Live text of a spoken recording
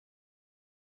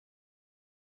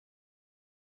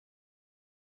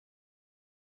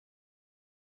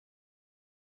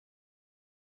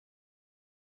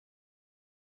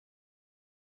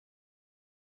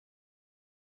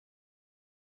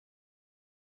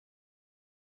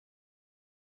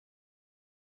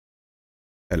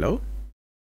Hello?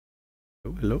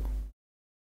 Oh, hello?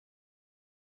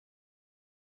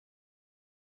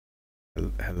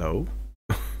 Hello?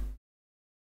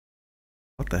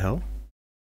 What the hell?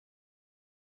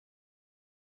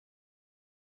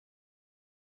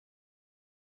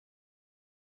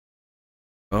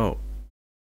 Oh.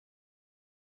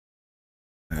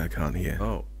 I can't hear.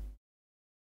 Oh.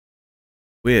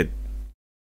 Weird.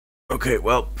 Okay,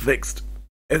 well, fixed.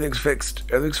 Everything's fixed.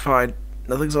 Everything's fine.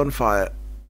 Nothing's on fire.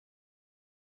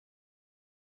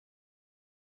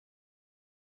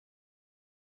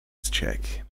 Let's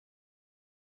check.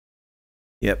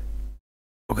 Yep.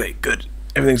 Okay, good.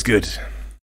 Everything's good.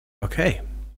 Okay.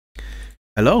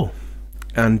 Hello.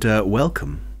 And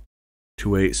welcome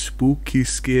to a spooky,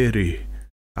 scary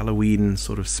Halloween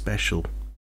sort of special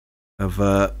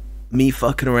of me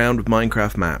fucking around with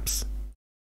Minecraft maps.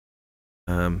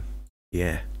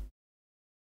 Yeah.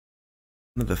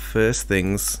 One of the first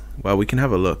things, well, we can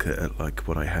have a look at like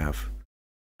what I have.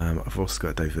 I've also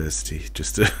got diversity,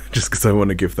 just because I want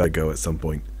to give that a go at some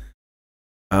point.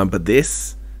 But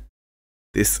this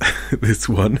this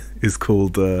one is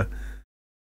called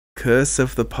Curse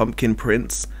of the Pumpkin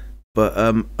Prince, but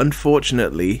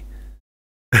unfortunately,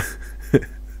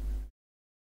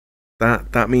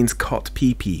 that means cot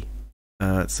pee-pee.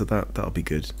 So that'll be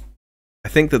good. I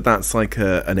think that's like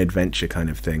an adventure kind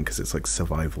of thing because it's like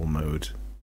survival mode.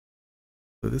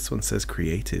 So this one says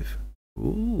creative.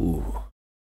 Ooh.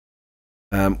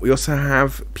 We also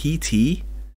have PT.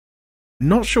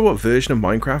 Not sure what version of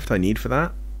Minecraft I need for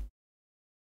that.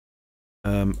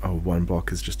 Oh, one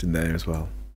block is just in there as well.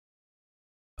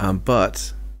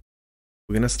 But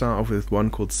we're going to start off with one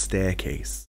called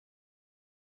Staircase.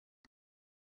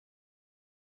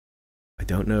 I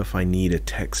don't know if I need a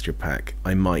texture pack.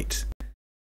 I might.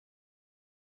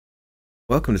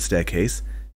 Welcome to Staircase.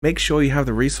 Make sure you have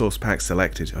the resource pack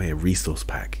selected. Oh yeah, resource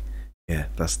pack. Yeah,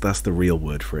 that's the real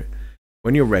word for it.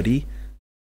 When you're ready,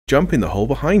 jump in the hole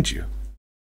behind you.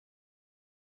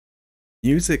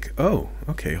 Music. Oh,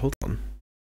 okay, hold on.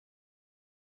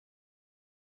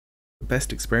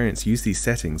 Best experience, use these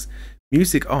settings.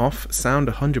 Music off, sound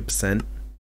 100%.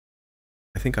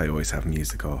 I think I always have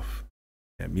music off.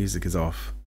 Yeah, music is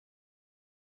off.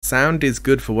 Sound is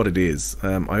good for what it is.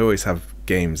 I always have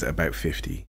games at about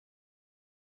 50.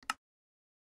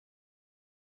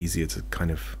 Easier to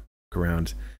kind of go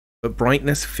around. But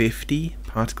brightness 50,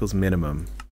 particles minimum.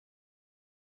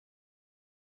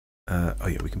 Oh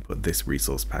yeah, we can put this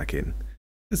resource pack in.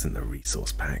 This isn't the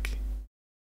resource pack.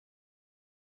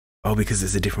 Oh, because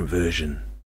it's a different version.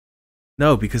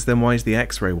 No, because then why is the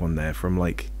X-ray one there from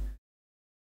like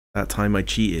that time I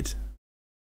cheated?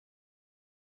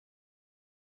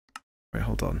 Right,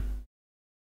 hold on.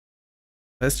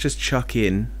 Let's just chuck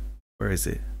in. Where is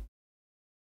it?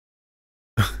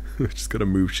 We're just gotta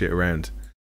move shit around.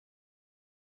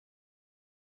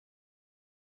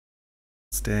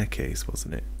 Staircase,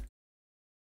 wasn't it?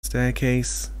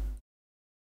 Staircase.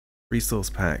 Resource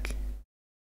pack.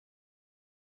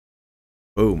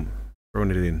 Boom. Throwing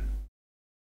it in.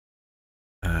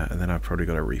 And then I've probably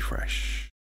got to refresh.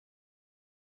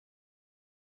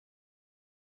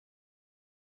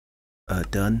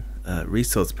 Done.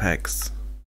 Resource packs.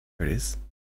 There it is.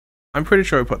 I'm pretty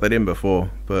sure I put that in before,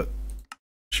 but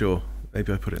sure.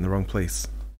 Maybe I put it in the wrong place.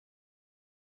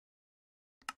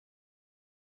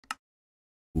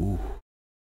 Ooh.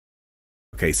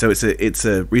 Okay, so it's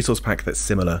a resource pack that's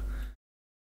similar.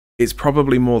 It's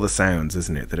probably more the sounds,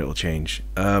 isn't it, that it'll change.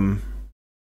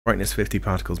 Brightness 50,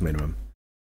 particles minimum.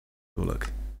 Oh,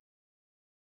 look.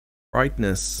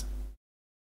 Brightness.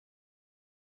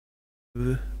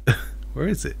 Where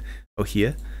is it? Oh,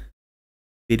 here.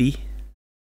 50.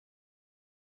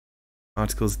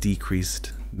 Particles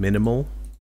decreased. Minimal.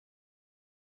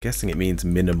 Guessing it means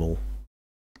minimal.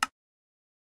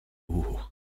 Ooh.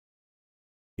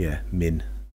 Yeah, min.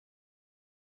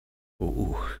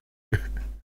 Ooh.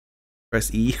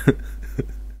 Press E.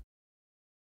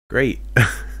 Great.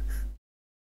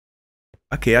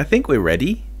 Okay, I think we're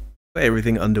ready. Got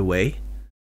everything underway.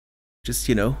 Just,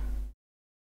 you know,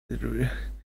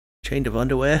 chain of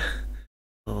underwear.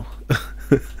 Oh.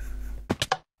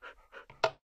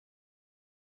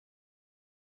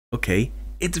 Okay,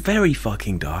 it's very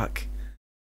fucking dark.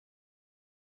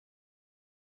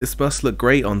 This must look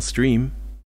great on stream.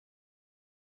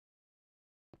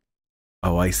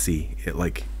 Oh, I see.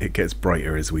 It gets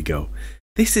brighter as we go.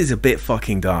 This is a bit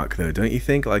fucking dark though, don't you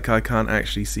think? Like I can't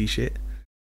actually see shit.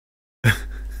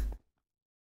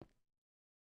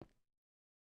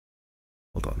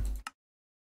 Hold on.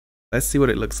 Let's see what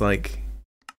it looks like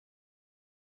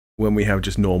when we have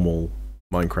just normal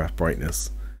Minecraft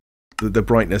brightness. The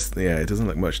brightness, yeah, it doesn't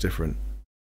look much different.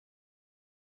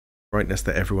 Brightness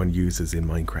that everyone uses in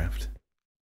Minecraft.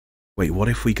 Wait, what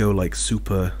if we go like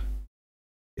super...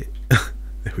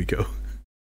 There we go.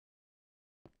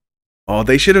 Oh,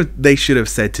 they should have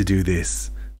said to do this.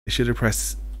 They should have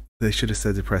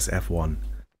said to press F1.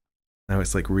 Now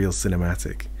it's like real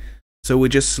cinematic. So we're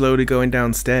just slowly going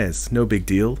downstairs. No big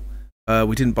deal.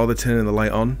 We didn't bother turning the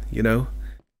light on, you know.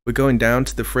 We're going down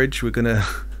to the fridge. We're gonna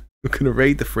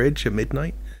raid the fridge at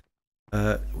midnight.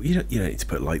 You don't need to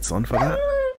put lights on for that.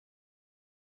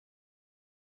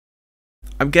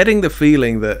 I'm getting the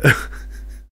feeling that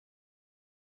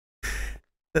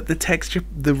that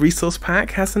the resource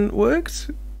pack hasn't worked.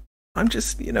 I'm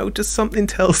just, just something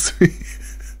tells me.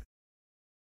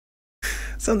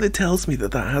 Something tells me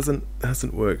that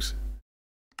hasn't worked.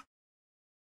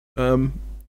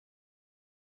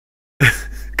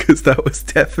 Because that was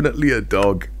definitely a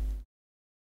dog.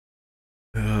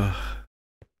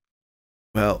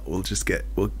 Well, we'll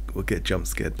get jump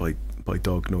scared by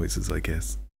dog noises, I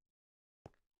guess.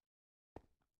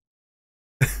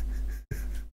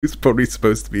 It's probably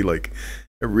supposed to be like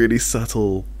a really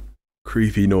subtle,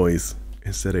 creepy noise.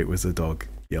 Instead, it was a dog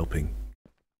yelping.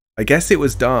 I guess it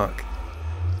was dark.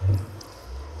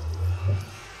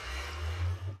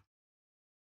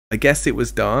 I guess it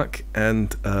was dark,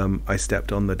 and I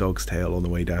stepped on the dog's tail on the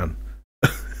way down.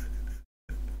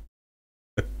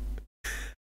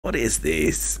 What is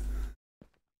this?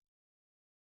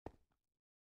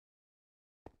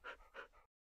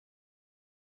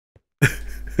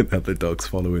 Now the dog's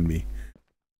following me.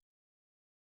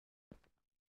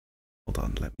 Hold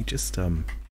on, let me just tab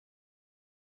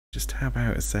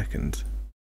out a second.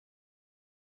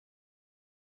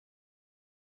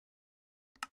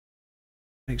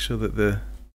 Make sure that the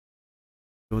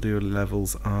audio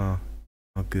levels are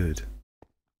good.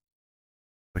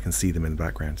 I can see them in the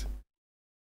background.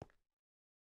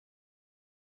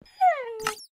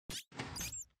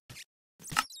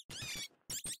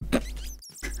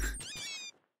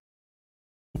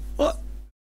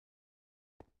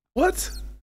 What?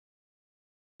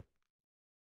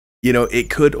 It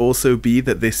could also be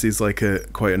that this is like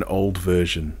quite an old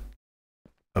version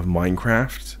of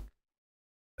Minecraft.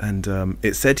 And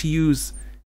it said to use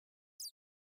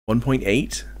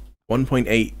 1.8?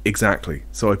 1.8 exactly.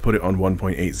 So I put it on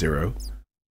 1.80.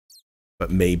 But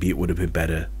maybe it would have been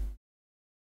better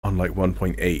on like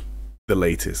 1.8, the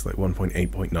latest, like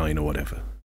 1.8.9 or whatever.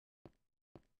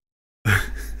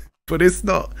 But it's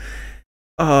not...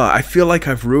 I feel like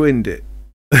I've ruined it.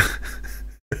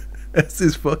 That's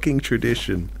his fucking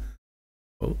tradition.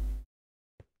 Oh.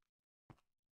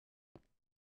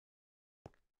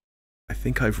 I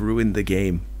think I've ruined the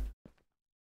game.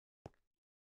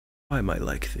 Why am I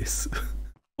like this?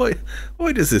 Why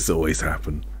does this always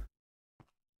happen?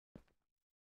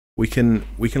 We can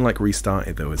like restart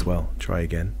it though as well. Try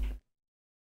again.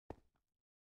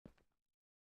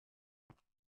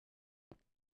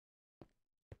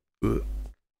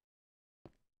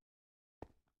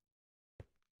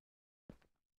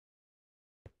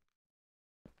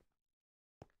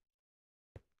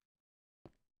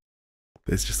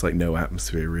 There's just like no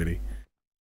atmosphere really.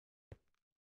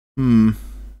 There's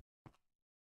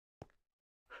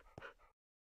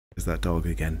that dog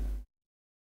again.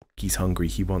 He's hungry.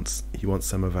 He wants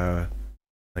some of our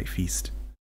like feast.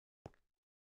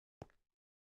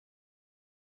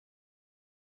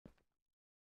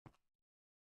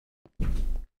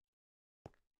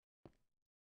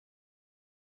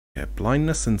 Yeah,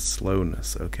 blindness and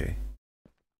slowness, okay.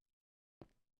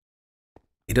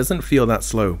 It doesn't feel that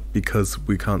slow because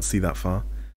we can't see that far.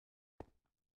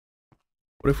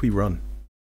 What if we run?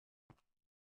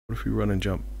 What if we run and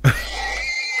jump?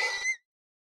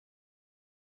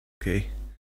 Okay.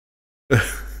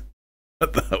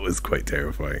 That was quite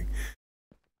terrifying.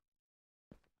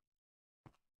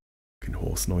 Fucking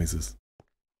horse noises.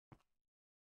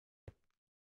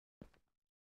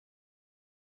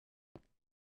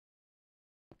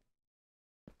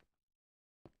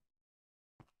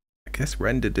 I guess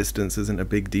render distance isn't a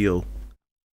big deal.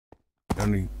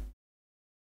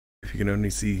 If you can only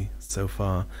see so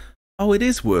far. Oh, it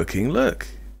is working, look.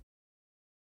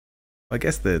 I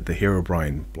guess the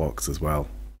Herobrine blocks as well.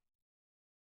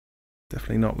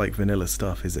 Definitely not like vanilla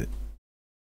stuff, is it?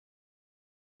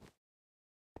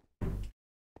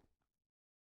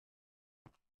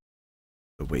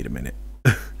 But wait a minute.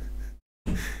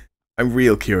 I'm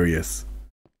real curious.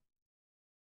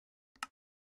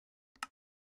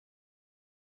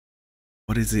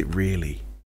 What is it really?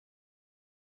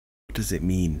 What does it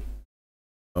mean?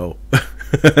 Oh.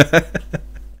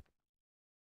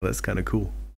 That's kind of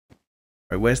cool.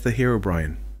 Right, where's the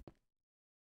Herobrine?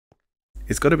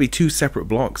 It's got to be two separate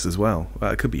blocks as well.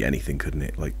 It could be anything, couldn't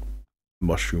it? Like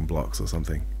mushroom blocks or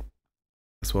something.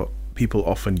 That's what people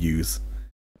often use.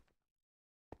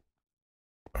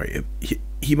 Alright,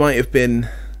 he might have been...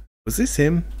 Was this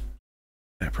him?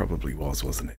 That probably was,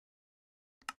 wasn't it?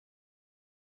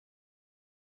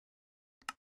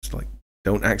 Just like,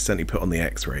 don't accidentally put on the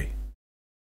X-ray.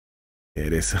 Yeah,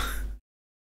 it is.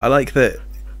 I like that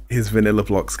his vanilla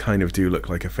blocks kind of do look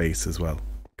like a face as well.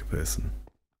 Like a person.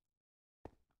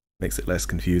 Makes it less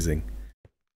confusing.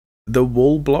 The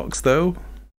wool blocks, though,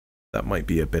 that might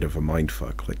be a bit of a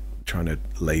mindfuck, like trying to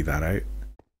lay that out.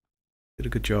 Did a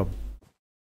good job.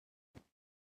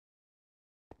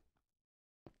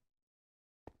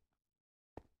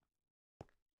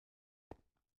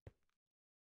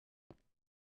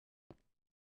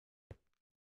 I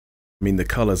mean, the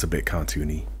color's a bit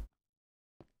cartoony.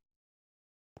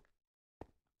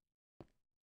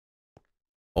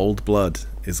 Old Blood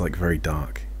is like very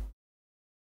dark.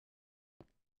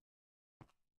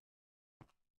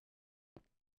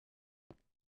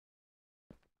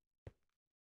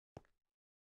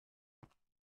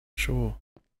 Sure.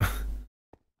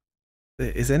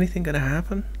 Is anything gonna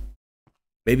happen?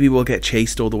 Maybe we'll get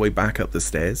chased all the way back up the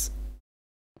stairs.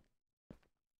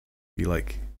 Be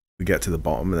like, we get to the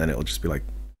bottom and then it'll just be like,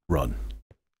 run.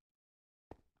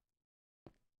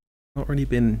 Not really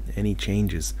been any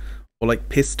changes. Or like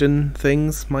piston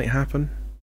things might happen.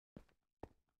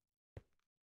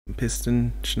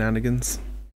 Piston shenanigans.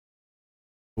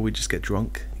 Or we just get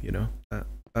drunk, you know,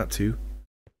 that too.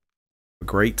 A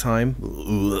great time.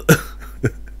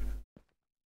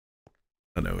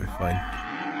 I know, we're fine.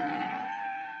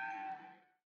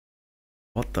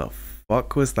 What the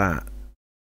fuck was that?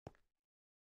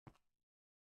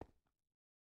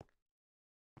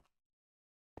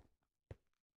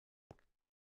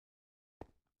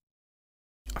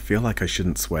 I feel like I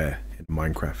shouldn't swear in a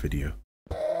Minecraft video.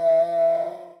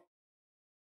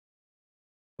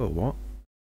 Oh, what?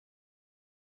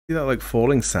 See that, like,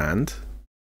 falling sand?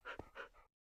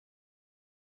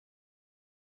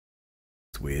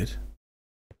 It's weird.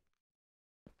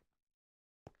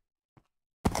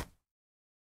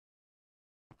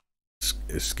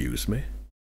 Excuse me?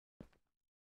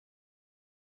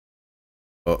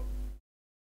 Oh.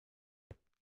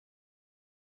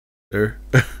 There.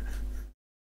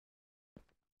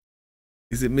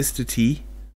 Is it Mr. T?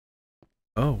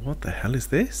 Oh, what the hell is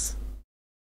this?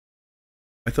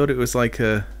 I thought it was like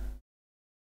a...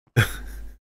 like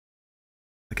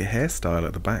a hairstyle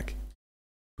at the back.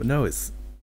 But no, it's...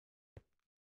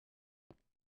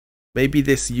 Maybe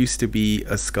this used to be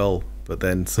a skull, but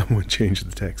then someone changed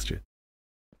the texture.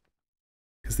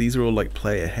 Because these are all like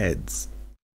player heads.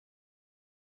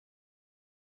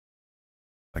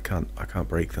 I can't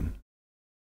break them.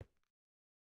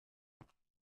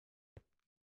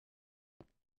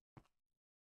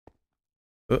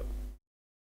 Oh.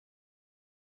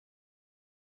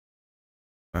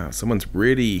 Wow, someone's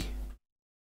really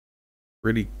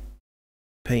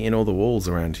painting all the walls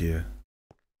around here.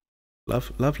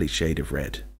 Lovely shade of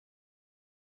red.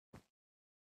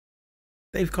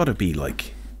 They've got to be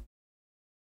like...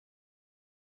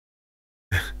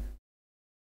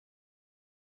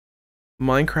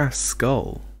 Minecraft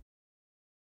skull.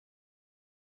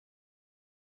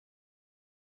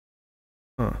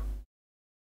 Huh.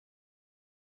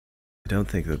 I don't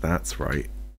think that that's right. I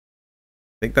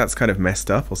think that's kind of messed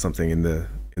up or something in the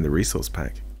resource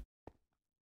pack.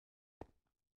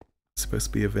 It's supposed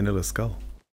to be a vanilla skull.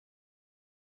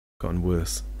 Gotten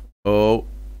worse. Oh.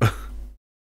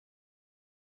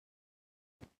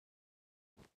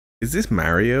 Is this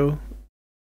Mario?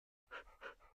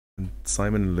 And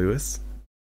Simon Lewis?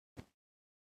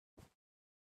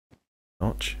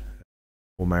 Notch?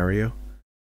 Or Mario?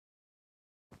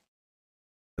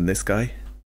 And this guy?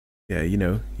 Yeah, you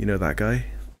know that guy?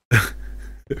 I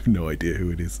have no idea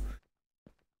who it is.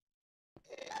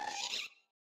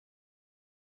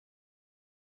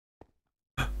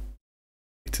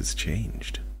 It has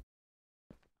changed.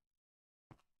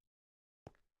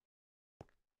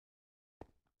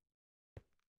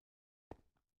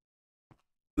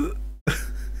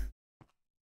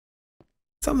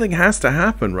 Something has to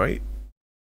happen, right?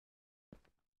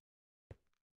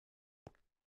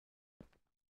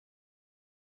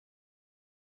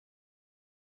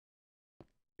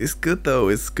 It's good though.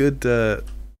 It's good. Good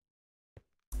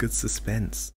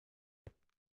suspense.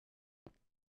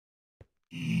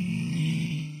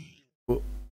 Oh.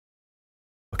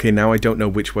 Okay, now I don't know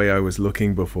which way I was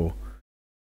looking before.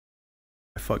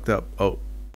 I fucked up. Oh.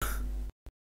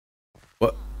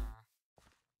 What?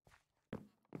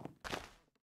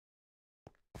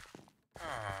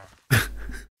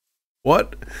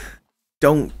 What?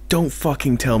 Don't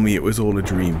fucking tell me it was all a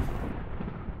dream.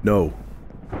 No.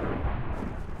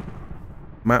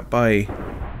 Map by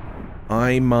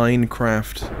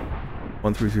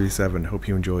iMinecraft1337. Hope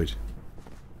you enjoyed.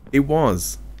 It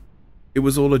was. It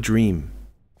was all a dream.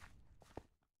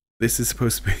 This is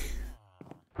supposed to be...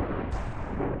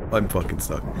 I'm fucking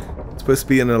stuck. It's supposed to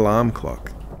be an alarm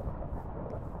clock.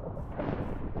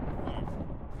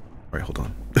 Alright, hold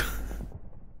on.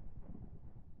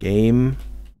 Game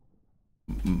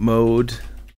mode.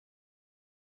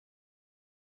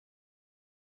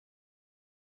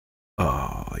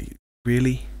 Oh,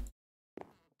 really?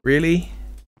 Really?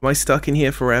 Am I stuck in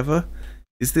here forever?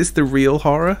 Is this the real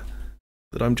horror?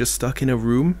 That I'm just stuck in a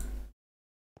room?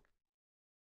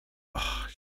 Oh,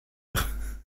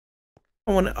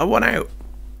 I want out.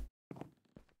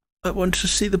 I want to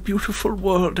see the beautiful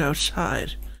world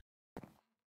outside.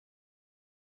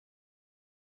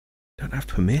 Don't have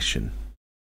permission.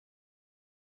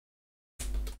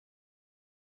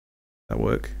 That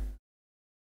work?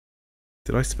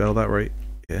 Did I spell that right?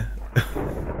 Yeah.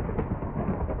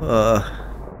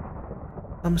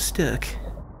 I'm stuck.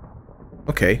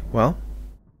 Okay, well.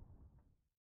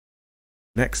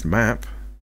 Next map.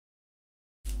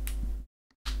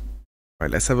 Right,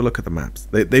 let's have a look at the maps.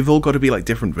 They've all got to be like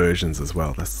different versions as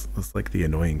well. That's like the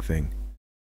annoying thing.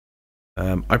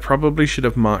 I probably should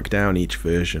have marked down each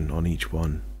version on each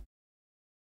one.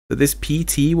 So this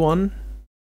PT one,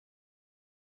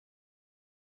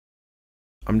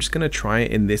 I'm just going to try it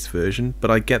in this version,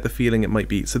 but I get the feeling it might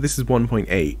be... So this is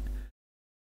 1.8.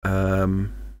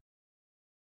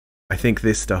 I think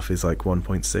this stuff is like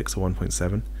 1.6 or 1.7. I'm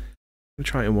going to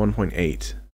try it in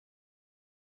 1.8.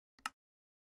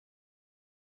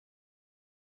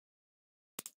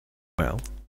 Well.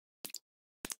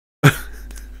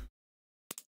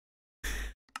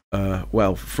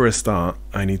 Well, for a start,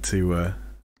 I need to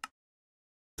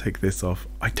take this off.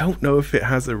 I don't know if it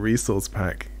has a resource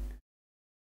pack.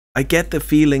 I get the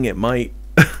feeling it might.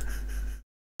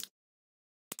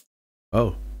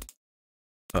 Oh.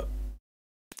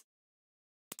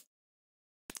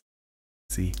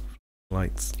 See,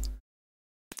 lights.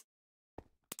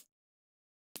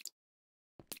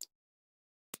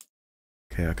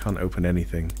 Okay, I can't open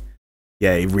anything.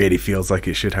 Yeah, it really feels like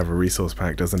it should have a resource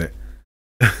pack, doesn't it?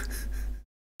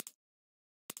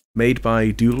 Made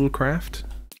by Doodlecraft.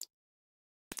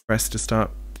 Press to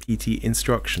start PT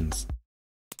instructions.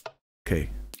 Okay.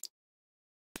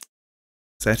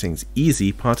 Settings.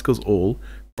 Easy, particles all,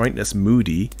 brightness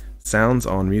moody, sounds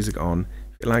on, music on.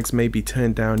 If it lags, maybe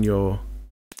turn down your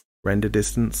render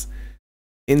distance.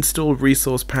 Install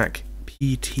resource pack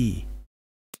PT.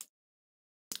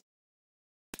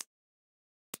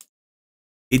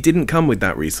 It didn't come with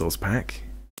that resource pack.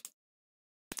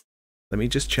 Let me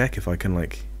just check if I can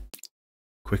like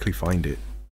quickly find it.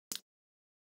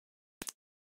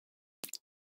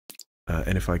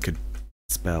 And if I could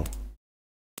spell.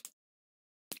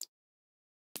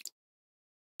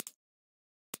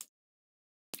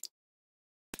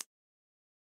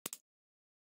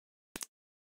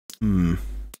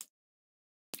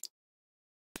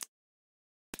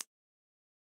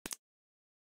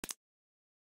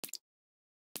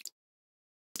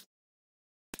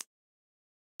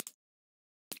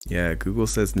 Yeah, Google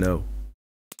says no.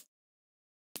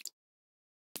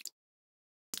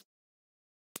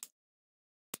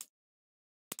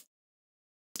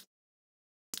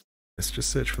 Let's just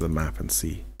search for the map and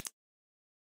see.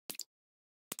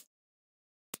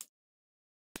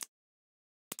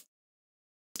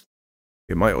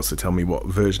 It might also tell me what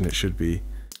version it should be.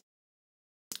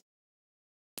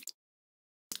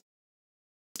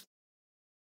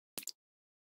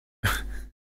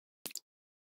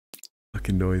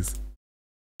 Fucking noise.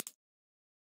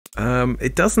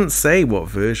 It doesn't say what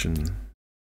version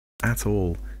at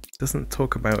all. It doesn't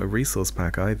talk about a resource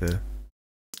pack either.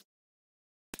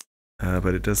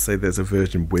 But it does say there's a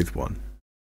version with one.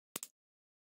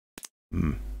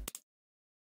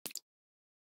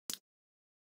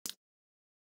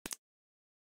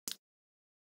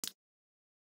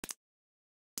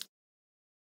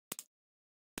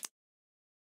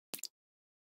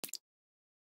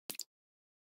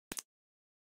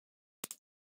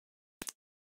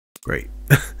 Great.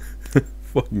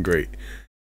 Fucking great.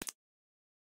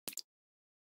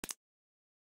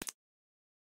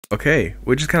 Okay,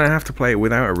 we're just gonna have to play it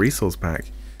without a resource pack.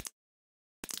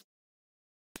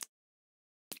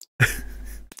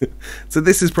 So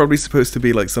this is probably supposed to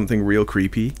be like something real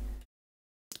creepy.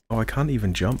 Oh, I can't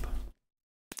even jump.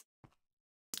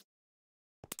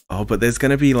 Oh, but there's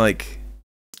gonna be like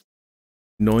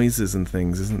noises and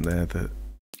things, isn't there, that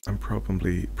I'm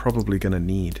probably gonna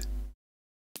need.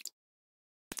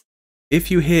 If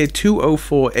you hear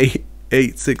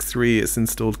 2048863, it's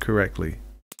installed correctly.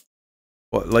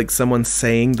 What, like someone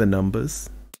saying the numbers?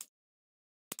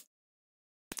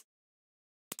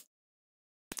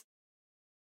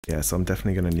 Yeah, so I'm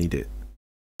definitely gonna need it.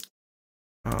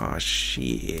 Ah,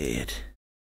 shit.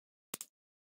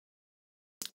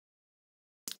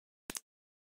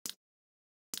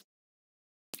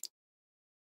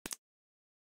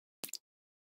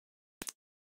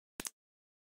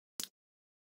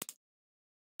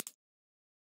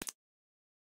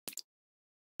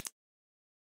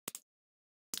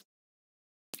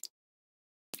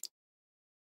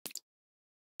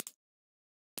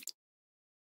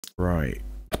 Right.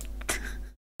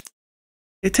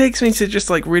 It takes me to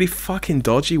just like really fucking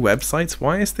dodgy websites.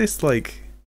 Why is this like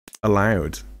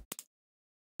allowed?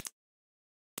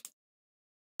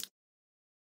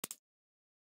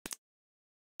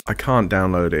 I can't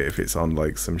download it if it's on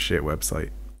like some shit website.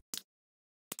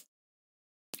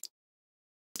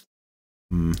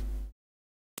 Hmm.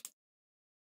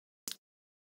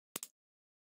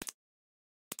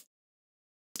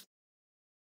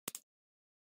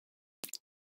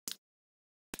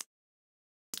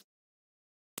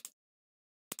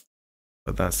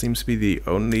 But that seems to be the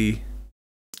only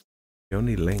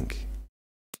link.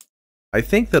 I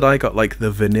think that I got like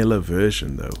the vanilla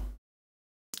version though.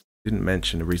 Didn't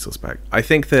mention a resource pack. I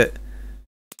think that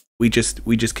we just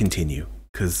continue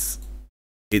because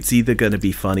it's either going to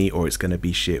be funny or it's going to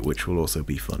be shit, which will also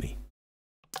be funny.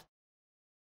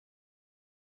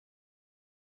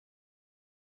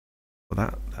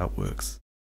 Well, that works.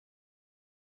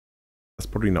 That's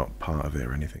probably not part of it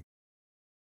or anything.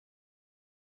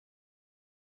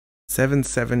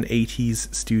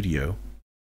 7780s Studio,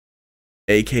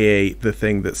 aka the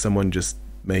thing that someone just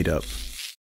made up.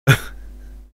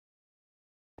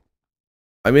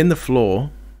 I'm in the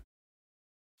floor.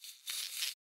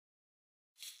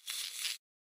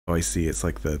 Oh, I see. It's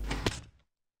like the...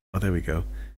 Oh, there we go.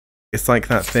 It's like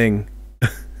that thing.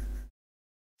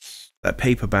 That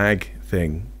paper bag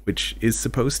thing, which is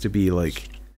supposed to be like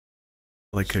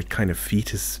a kind of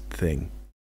fetus thing.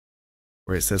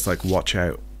 Where it says like, watch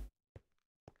out.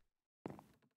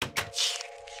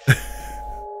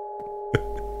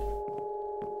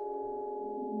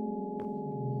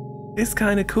 It's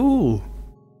kind of cool.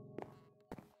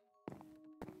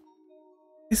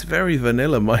 It's very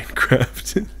vanilla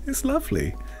Minecraft. It's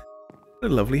lovely.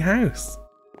 What a lovely house.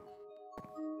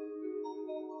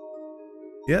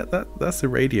 Yeah, that's a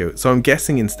radio. So I'm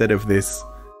guessing instead of this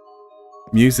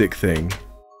music thing...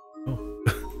 Oh,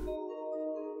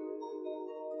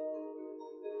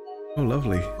 oh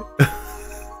lovely.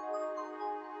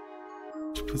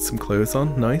 Just put some clothes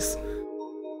on. Nice.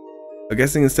 I'm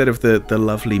guessing instead of the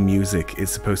lovely music,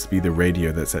 it's supposed to be the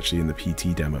radio that's actually in the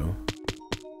PT demo.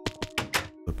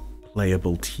 The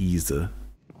playable teaser.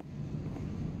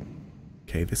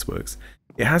 Okay, this works.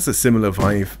 It has a similar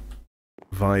vibe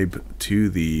to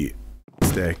the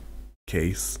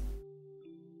staircase.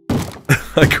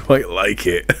 I quite like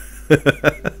it.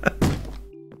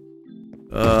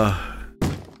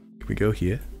 Can we go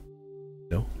here?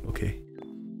 No? Okay.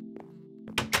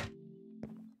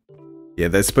 Yeah,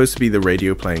 there's supposed to be the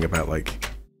radio playing about, like,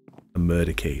 a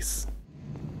murder case.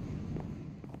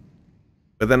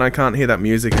 But then I can't hear that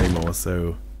music anymore,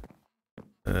 so...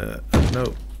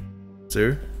 no.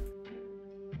 Sir?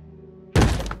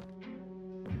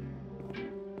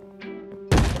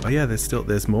 Oh yeah,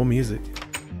 there's more music.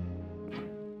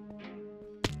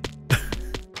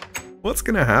 What's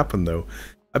gonna happen, though?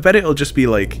 I bet it'll just be,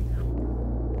 like...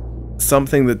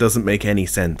 something that doesn't make any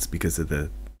sense because of the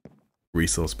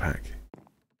resource pack.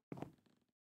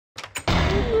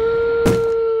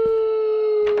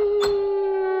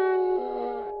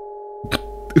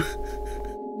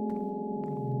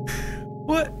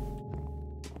 What?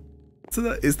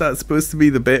 So is that supposed to be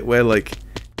the bit where like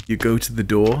you go to the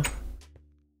door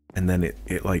and then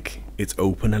it's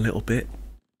open a little bit?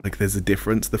 Like there's a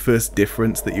difference. The first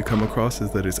difference that you come across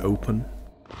is that it's open.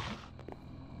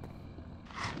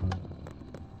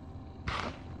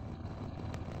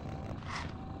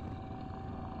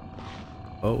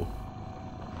 Oh.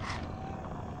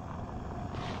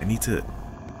 I need to...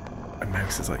 My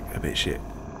mouse is like a bit shit.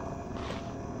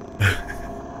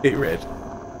 Hey, Red.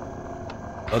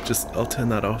 I'll turn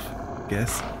that off, I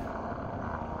guess.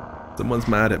 Someone's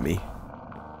mad at me.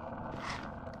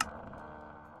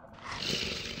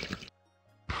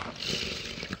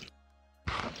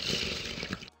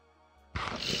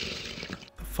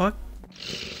 The fuck?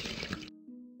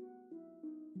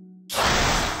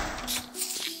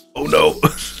 Oh no!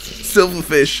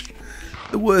 Silverfish!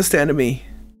 The worst enemy.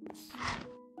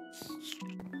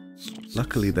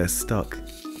 Luckily they're stuck.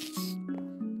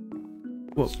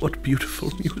 What beautiful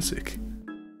music.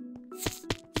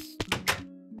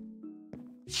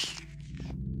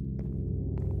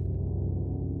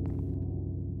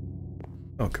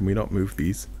 Oh, can we not move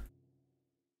these?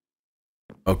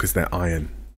 Oh, because they're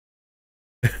iron.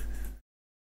 I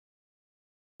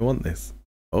want this.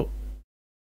 Oh.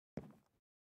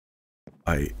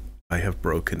 I have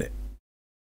broken it.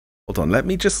 Hold on, let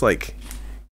me just like...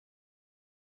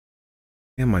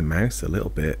 in my mouse a little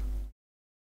bit.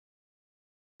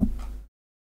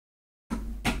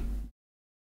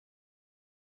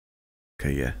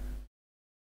 Okay, yeah.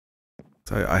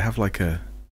 So I have like an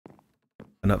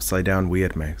upside down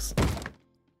weird mouse.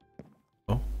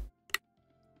 Oh.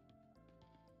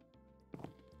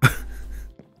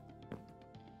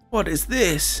 What is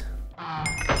this?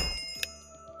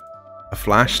 A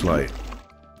flashlight.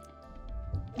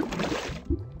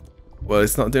 Well,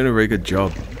 it's not doing a very good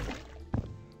job.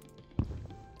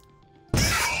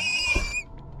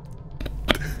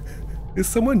 Is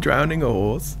someone drowning a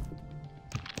horse?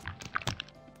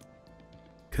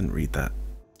 Couldn't read that.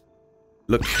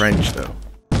 Looked French though.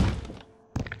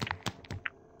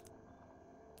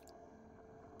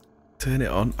 Turn it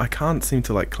on. I can't seem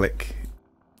to like click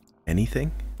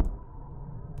anything.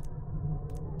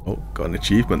 Oh, got an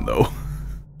achievement though.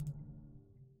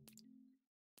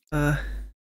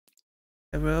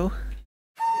 Hello?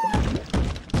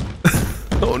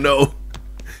 Oh no!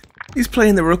 He's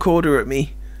playing the recorder at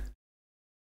me.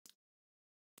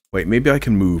 Wait, maybe I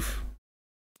can move.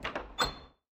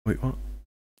 Wait, what?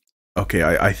 Okay,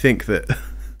 I think that...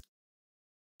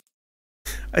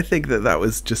 I think that that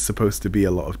was just supposed to be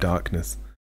a lot of darkness.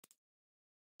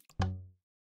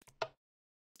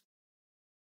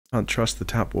 Can't trust the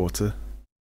tap water.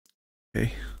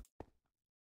 Okay.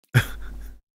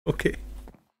 Okay.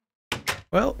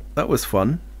 Well, that was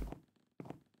fun.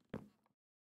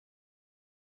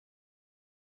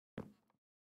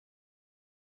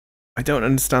 I don't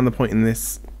understand the point in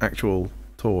this actual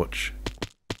torch.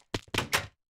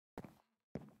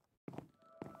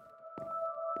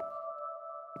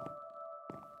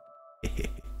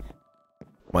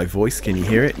 My voice, can you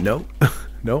hear it? No.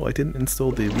 No, I didn't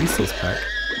install the resource pack.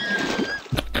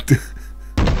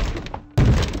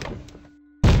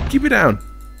 Keep it down.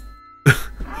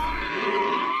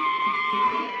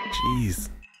 Jeez.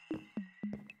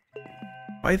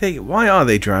 Why are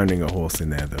they drowning a horse in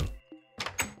there though?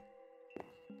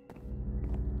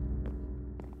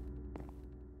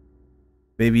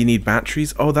 Maybe you need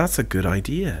batteries? Oh, that's a good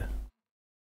idea.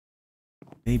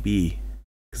 Maybe.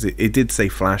 Because it did say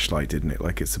flashlight, didn't it?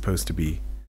 Like it's supposed to be...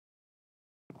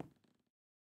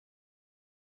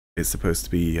 It's supposed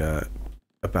to be a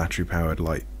battery-powered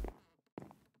light.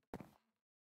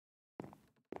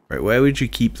 Right, where would you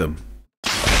keep them?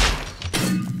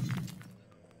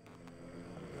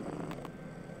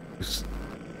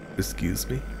 Excuse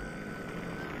me?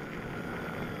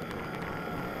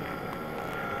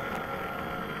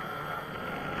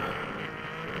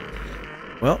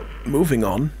 Well, moving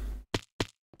on.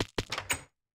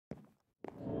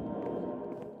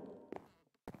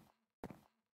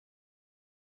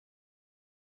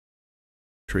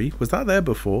 Tree? Was that there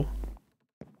before?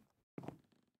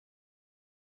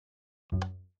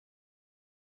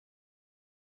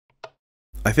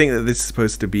 I think that this is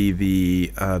supposed to be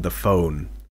the phone.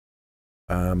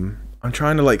 I'm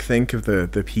trying to like think of the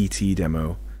PT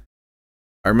demo.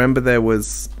 I remember there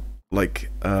was like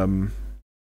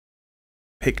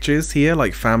pictures here,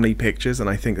 like family pictures, and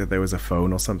I think that there was a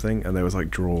phone or something, and there was like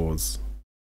drawers.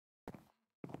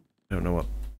 I don't know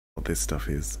what this stuff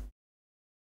is.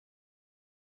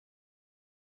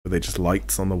 Were they just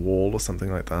lights on the wall or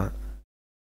something like that?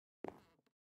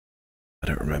 I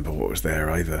don't remember what was there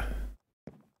either.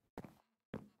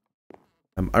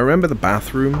 I remember the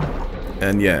bathroom,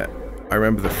 and yeah, I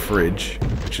remember the fridge,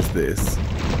 which is this.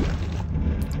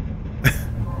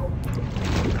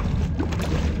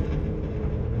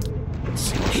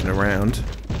 Switching around.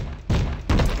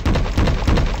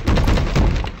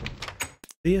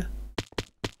 See ya.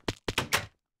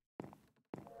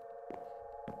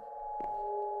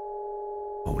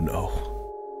 Oh no.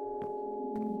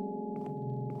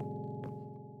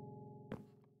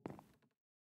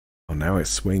 Oh, now it's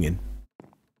swinging.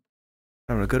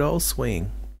 Having a good old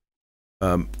swing.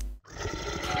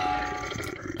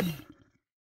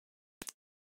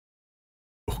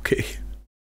 Okay.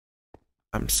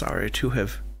 I'm sorry to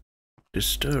have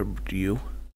disturbed you.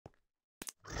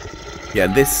 Yeah,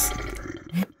 this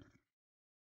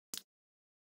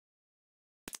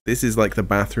is like the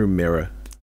bathroom mirror.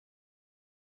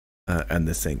 And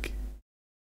the sink.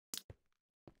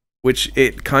 Which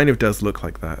it kind of does look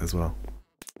like that as well.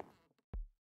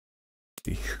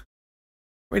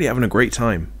 Really having a great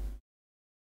time.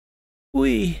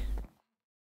 Whee!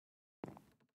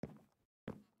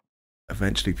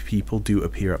 Eventually people do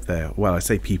appear up there. Well, I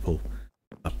say people.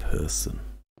 A person.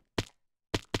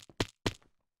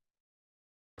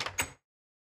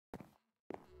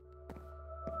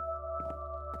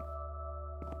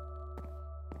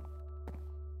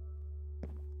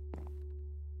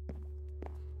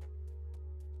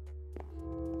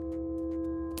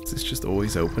 Is this just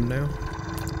always open now?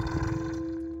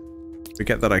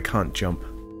 Forget that I can't jump.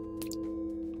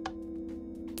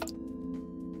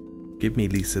 Give me,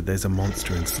 Lisa, there's a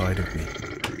monster inside of me.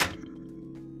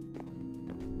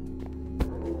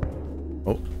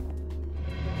 Oh.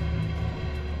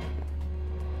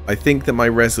 I think that my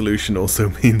resolution also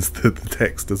means that the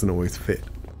text doesn't always fit.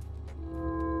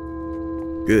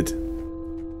 Good.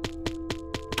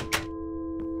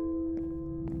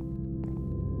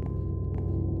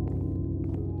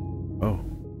 Oh.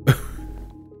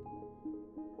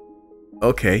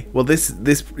 Okay, well this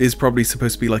is probably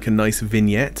supposed to be like a nice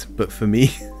vignette, but for me...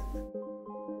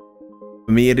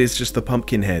 for me it is just the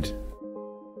pumpkin head.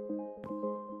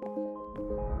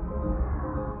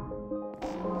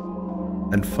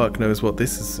 And fuck knows what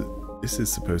this is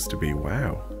supposed to be.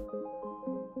 Wow.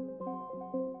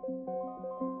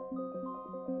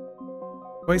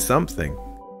 Quite something.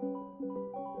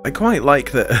 I quite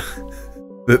like that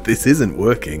that this isn't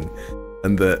working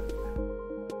and that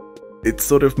it's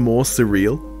sort of more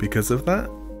surreal because of that.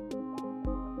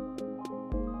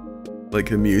 Like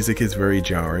the music is very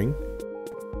jarring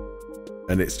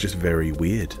and it's just very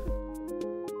weird.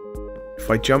 If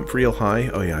I jump real high,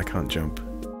 oh yeah, I can't jump.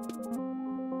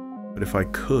 But if I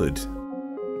could,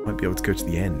 I might be able to go to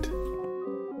the end.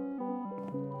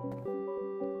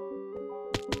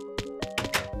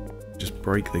 Just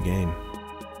break the game.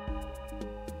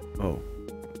 Oh.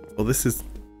 Well, this is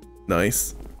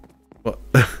nice. What?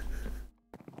 Why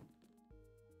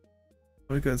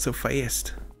are we going so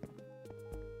fast?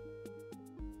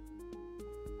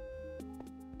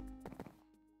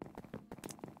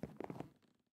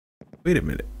 Wait a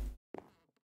minute.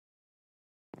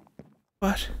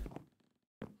 What?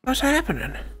 What's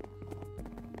happening?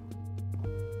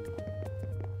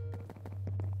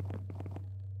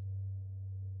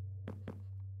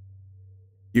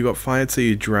 You got fired so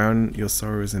you drown your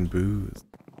sorrows in booze.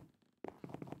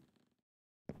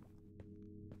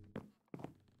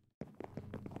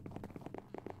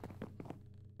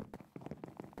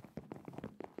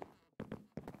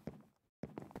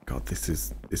 God, this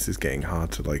is getting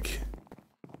hard to like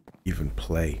even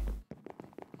play.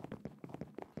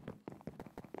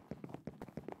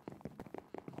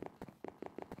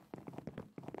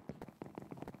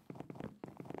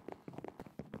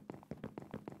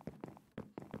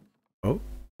 Oh,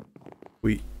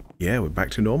 yeah, we're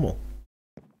back to normal.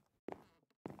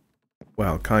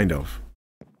 Well, kind of.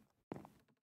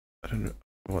 I don't know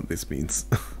what this means.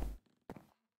 I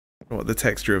don't know what the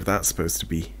texture of that's supposed to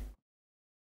be.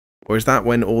 Or is that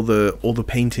when all the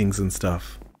paintings and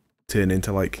stuff turn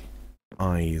into like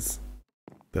eyes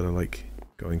that are like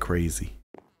going crazy?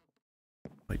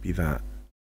 Might be that.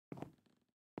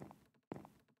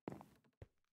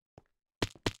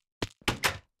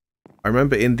 I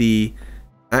remember in the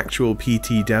actual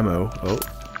PT demo,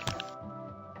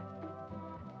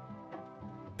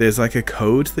 there's like a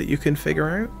code that you can figure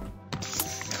out.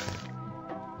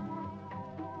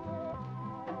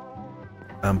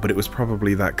 But it was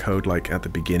probably that code like at the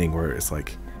beginning where it's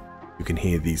like you can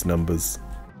hear these numbers.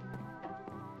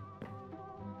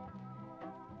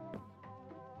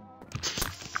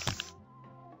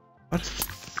 What?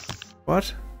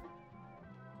 What?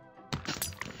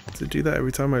 Does it do that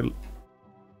every time I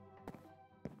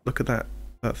look at that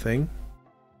thing?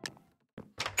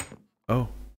 Oh.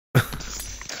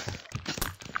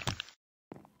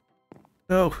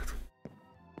 No.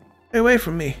 Stay away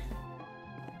from me.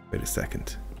 Wait a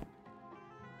second.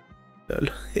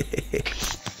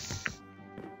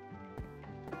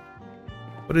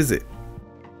 What is it?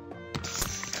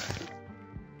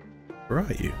 Where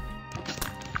are you?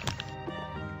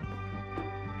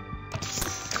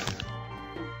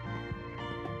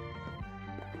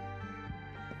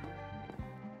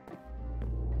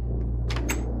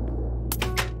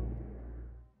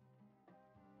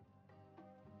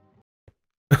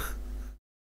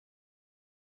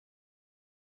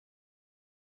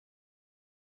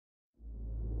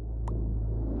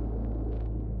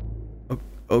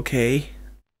 Okay.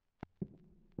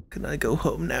 Can I go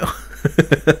home now?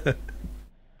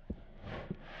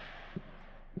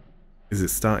 Is it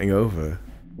starting over?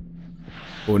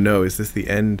 Or no, is this the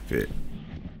end bit?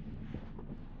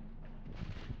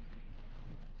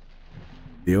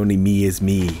 The only me is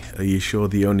me. Are you sure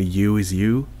the only you is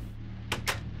you?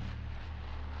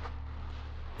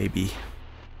 Maybe.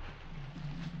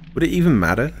 Would it even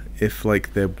matter if,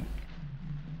 like, there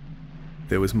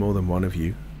was more than one of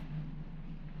you?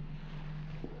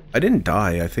 I didn't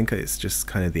die. I think it's just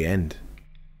kind of the end.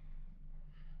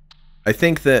 I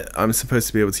think that I'm supposed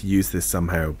to be able to use this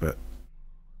somehow, but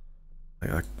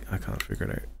I can't figure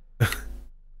it out.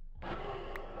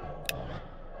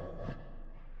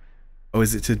 Oh,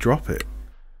 is it to drop it?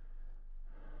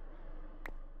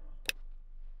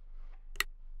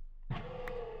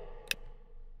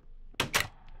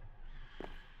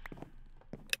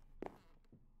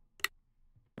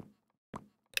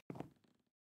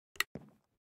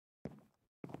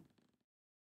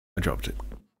 I dropped it.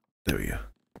 There we go.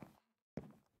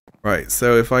 Right,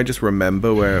 so if I just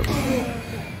remember where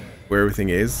everything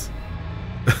is.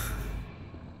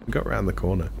 We got around the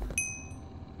corner.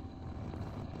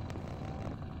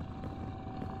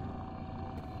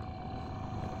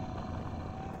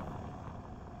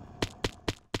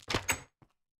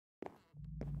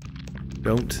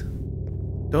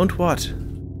 Don't what?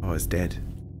 Oh, it's dead.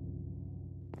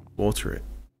 Water it.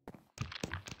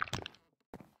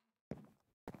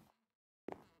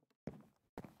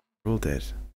 We're all dead.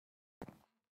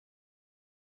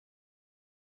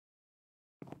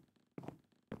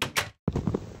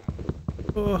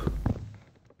 Oh.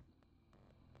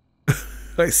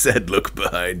 I said look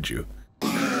behind you.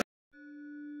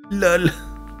 Lol.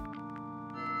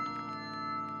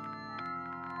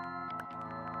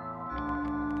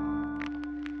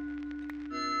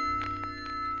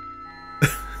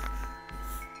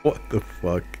 What the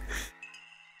fuck?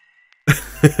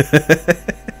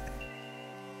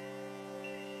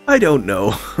 I don't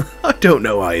know. I don't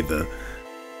know either.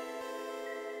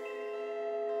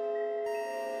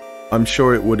 I'm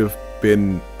sure it would have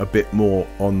been a bit more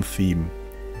on theme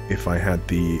if I had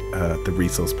the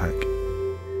resource pack.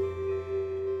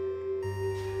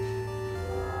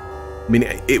 I mean,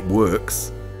 it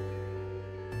works.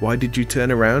 Why did you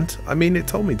turn around? I mean, it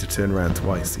told me to turn around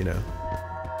twice, you know.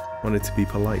 Wanted to be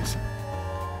polite.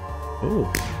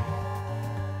 Oh.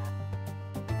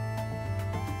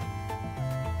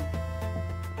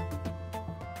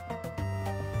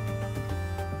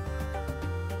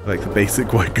 Like the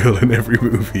basic white girl in every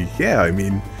movie. Yeah, I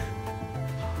mean...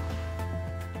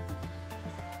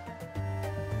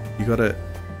 You gotta...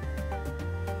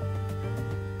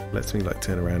 Lets me like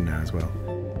turn around now as well.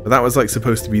 But that was like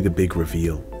supposed to be the big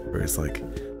reveal. Where it's like...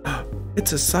 Oh,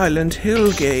 it's a Silent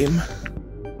Hill game.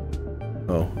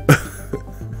 Oh.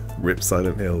 Rip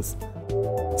Silent Hills.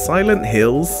 Silent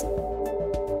Hills?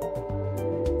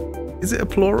 Is it a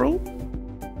plural?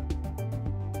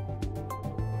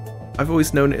 I've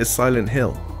always known it as Silent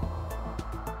Hill.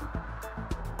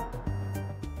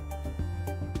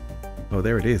 Oh,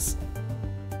 there it is.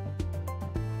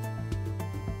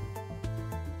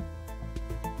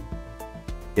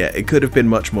 Yeah, it could have been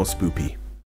much more spoopy.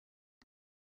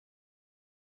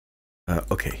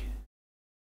 Okay.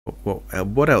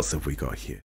 What else have we got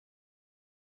here?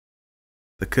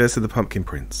 The Curse of the Pumpkin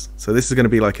Prince. So this is going to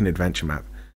be like an adventure map.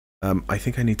 I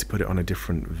think I need to put it on a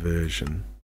different version.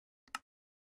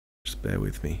 Just bear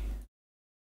with me.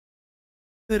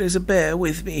 There is a bear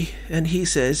with me, and he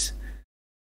says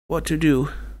what to do.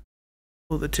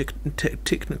 All the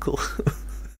technical...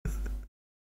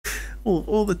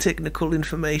 all the technical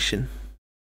information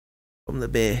from the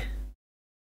bear.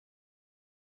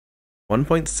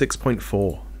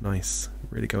 1.6.4. Nice.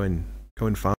 Really going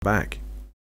far back.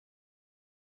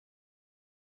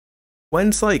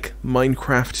 When's like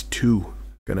Minecraft 2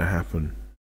 gonna happen?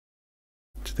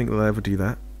 Do you think they'll ever do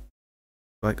that?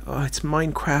 Like, oh, it's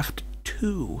Minecraft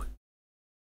 2.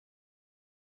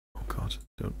 Oh god,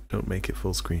 don't make it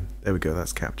full screen. There we go,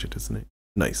 that's captured, isn't it?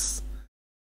 Nice.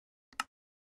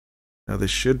 Now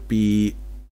this should be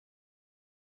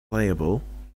playable.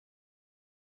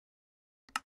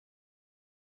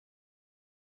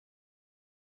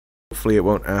 Hopefully it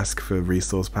won't ask for a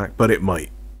resource pack, but it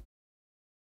might.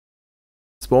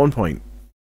 Spawn point.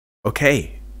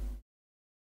 Okay.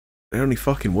 It only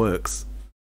fucking works.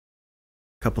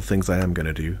 Couple things I am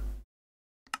gonna do.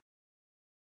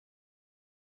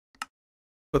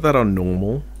 Put that on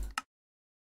normal.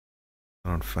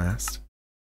 On fast.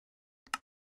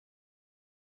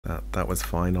 That was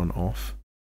fine on off.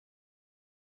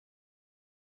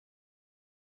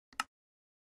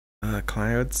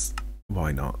 Clouds?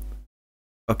 Why not?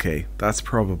 Okay, that's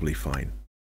probably fine.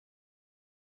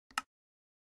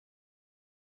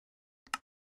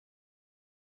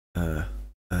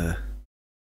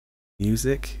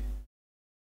 Music?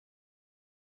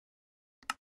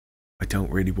 I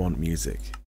don't really want music.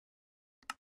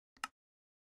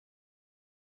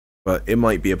 But it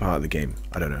might be a part of the game.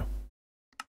 I don't know.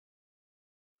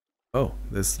 Oh,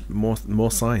 there's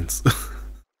more signs.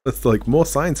 It's like more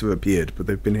signs have appeared, but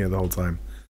they've been here the whole time.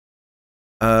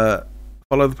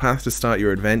 Follow the path to start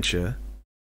your adventure.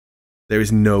 There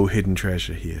is no hidden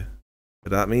treasure here.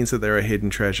 But that means that there are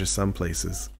hidden treasures some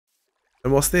places.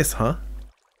 And what's this, huh?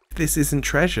 If this isn't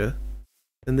treasure,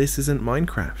 then this isn't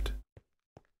Minecraft.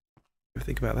 Ever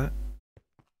think about that?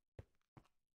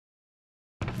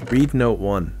 Read note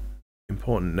 1.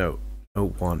 Important note.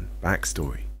 Note 1.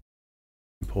 Backstory.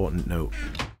 Important note.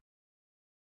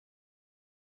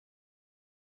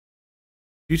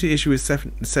 Due to issue with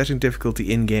setting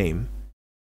difficulty in-game,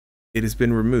 it has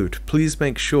been removed. Please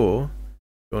make sure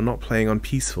you're not playing on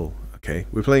peaceful. Okay,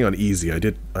 we're playing on easy. I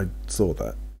saw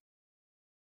that.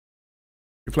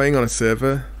 You're playing on a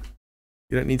server.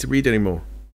 You don't need to read anymore.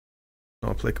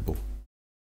 Not applicable.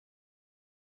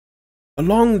 A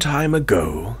long time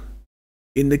ago,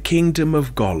 in the kingdom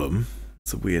of Gollum,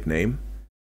 it's a weird name,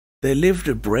 there lived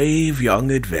a brave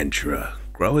young adventurer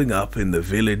growing up in the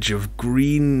village of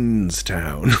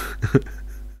Greenstown.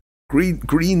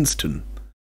 Greenston.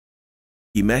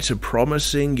 He met a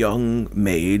promising young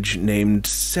mage named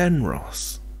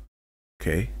Senros.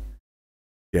 Okay.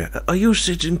 Yeah. Are you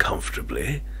sitting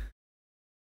comfortably?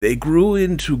 They grew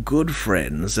into good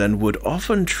friends and would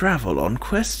often travel on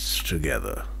quests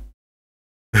together.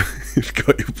 You've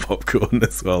got your popcorn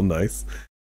as well, nice.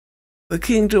 The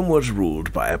kingdom was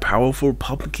ruled by a powerful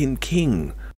Pumpkin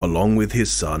King, along with his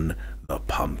son, the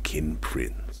Pumpkin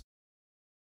Prince.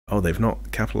 Oh, they've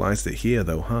not capitalized it here,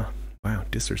 though, huh? Wow,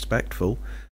 disrespectful.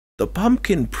 The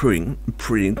Pumpkin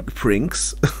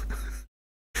Prince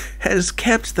has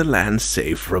kept the land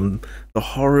safe from the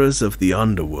horrors of the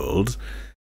underworld.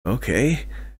 Okay,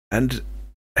 and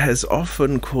has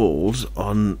often called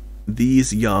on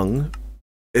these young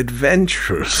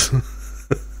adventurers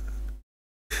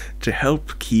to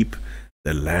help keep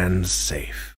the land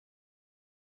safe.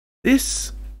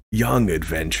 This young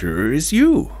adventurer is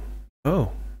you.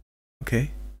 Oh,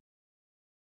 okay.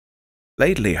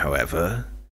 Lately, however,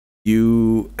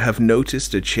 you have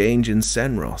noticed a change in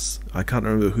Senros. I can't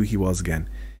remember who he was again.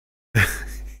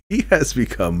 He has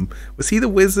become... Was he the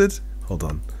wizard? Hold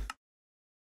on.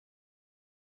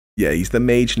 Yeah, he's the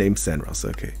mage named Senros,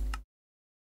 okay.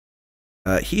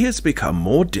 He has become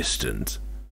more distant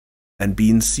and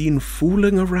been seen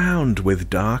fooling around with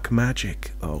dark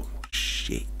magic. Oh,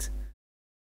 shit.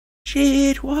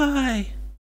 Shit, why?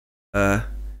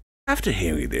 After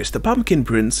hearing this, the Pumpkin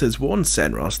Prince has warned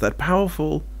Senros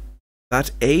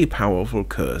that a powerful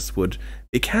curse would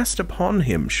be cast upon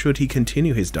him should he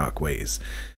continue his dark ways.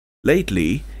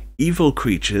 Lately, evil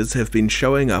creatures have been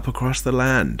showing up across the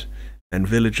land, and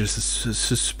villagers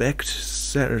suspect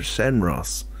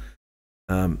Senros.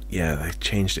 Yeah, they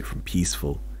changed it from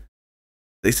peaceful.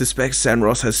 They suspect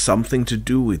Senros has something to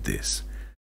do with this.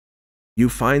 You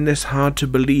find this hard to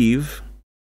believe,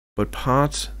 but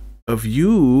part of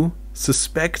you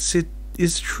suspects it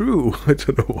is true. I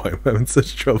don't know why I'm having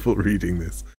such trouble reading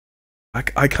this.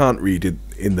 I can't read it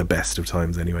in the best of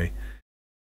times anyway.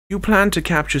 You plan to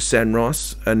capture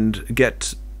Senros and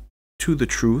get to the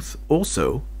truth.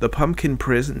 Also, the Pumpkin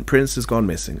Prince has gone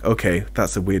missing. Okay,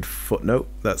 that's a weird footnote.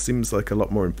 That seems like a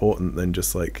lot more important than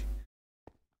just like...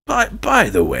 By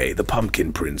the way, the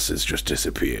Pumpkin Prince has just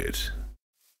disappeared.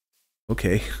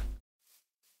 Okay.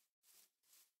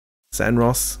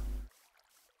 Senros.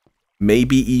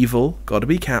 Maybe evil. Gotta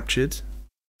be captured.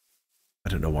 I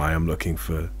don't know why I'm looking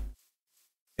for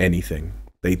anything.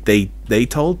 They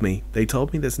told me. They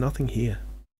told me there's nothing here.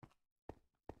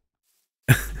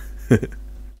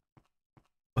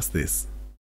 What's this?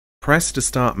 Press to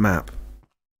start map.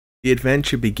 The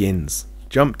adventure begins.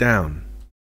 Jump down.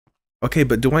 Okay,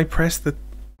 but do I press the...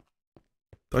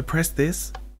 Do I press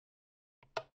this?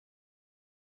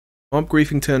 Mob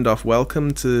griefing turned off.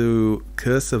 Welcome to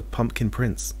Curse of Pumpkin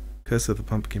Prince. Curse of the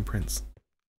Pumpkin Prince.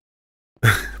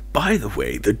 By the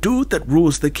way, the dude that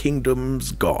rules the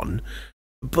kingdom's gone,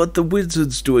 but the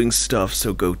wizard's doing stuff,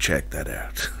 so go check that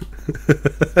out.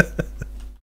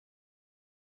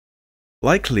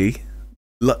 Luckily,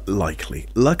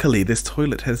 this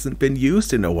toilet hasn't been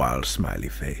used in a while, smiley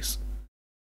face.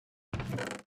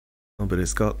 Oh, but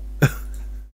it's got...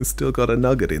 it's still got a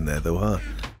nugget in there, though, huh?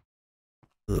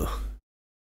 Ugh.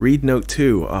 Read note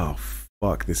 2. Oh,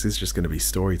 fuck, this is just going to be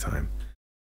story time.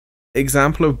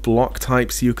 Example of block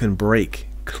types you can break.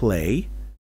 Clay.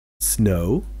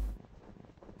 Snow.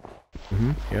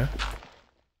 Yeah.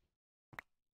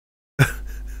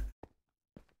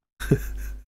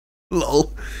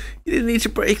 Lol. You didn't need to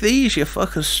break these, you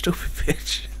fucking stupid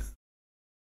bitch.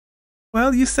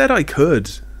 Well, you said I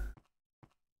could.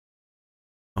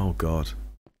 Oh god.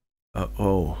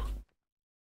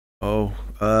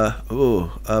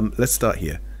 Let's start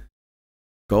here.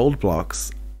 Gold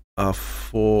blocks are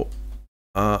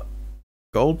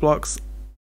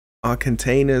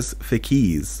containers for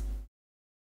keys.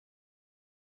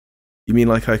 You mean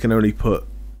like I can only put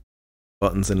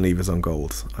buttons and levers on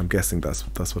gold? I'm guessing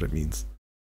that's what it means.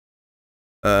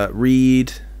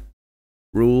 Read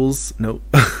rules. Nope.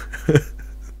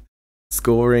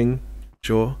 Scoring.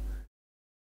 Sure.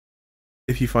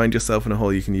 If you find yourself in a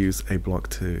hole, you can use a block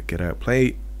to get out.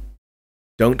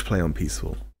 Don't play on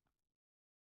peaceful.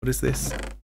 What is this?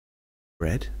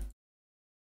 Bread?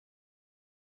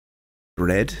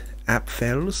 Bread?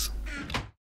 Apfels?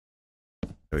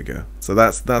 There we go. So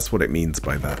that's what it means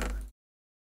by that.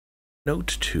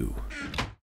 Note 2.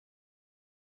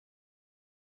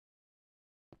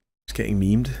 Just getting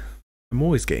memed. I'm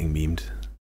always getting memed.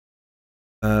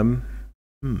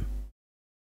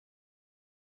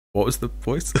 What was the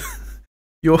voice?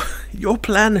 Your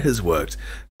plan has worked.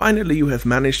 Finally, you have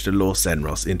managed to lure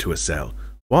Senros into a cell.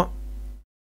 What?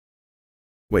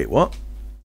 Wait, what?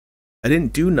 I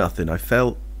didn't do nothing. I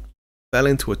fell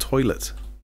into a toilet.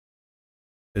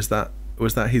 Was that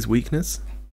his weakness?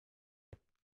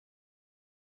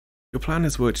 Your plan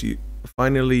has worked.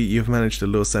 Finally, you've managed to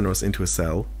lure Senros into a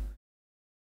cell.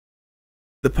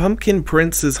 The Pumpkin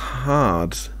Prince's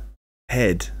hard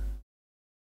head.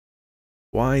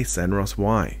 Why, Senros?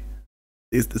 Why?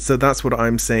 So that's what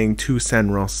I'm saying to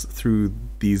Senros through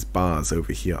these bars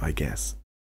over here, I guess.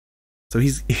 So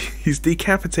he's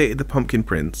decapitated the Pumpkin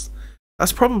Prince.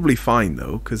 That's probably fine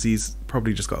though, because he's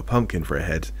probably just got a pumpkin for a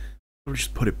head. We'll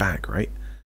just put it back, right?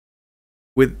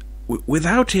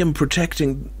 Without him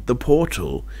protecting the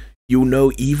portal, you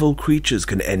know evil creatures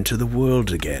can enter the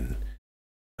world again.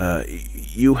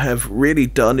 You have really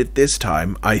done it this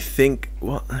time. I think...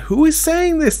 What? Who is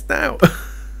saying this now?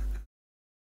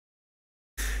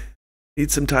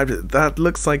 Need some time to... That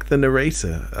looks like the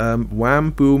narrator. Wham,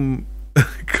 boom,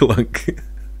 clunk.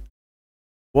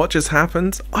 What just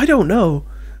happened? I don't know.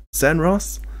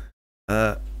 Senros?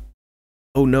 Oh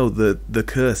no, the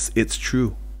curse. It's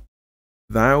true.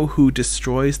 Thou who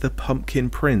destroys the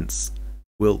Pumpkin Prince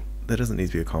will... There doesn't need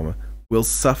to be a comma. Will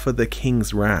suffer the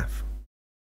king's wrath.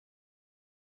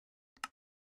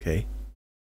 Okay.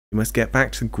 You must get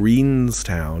back to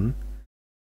Greenstown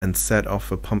and set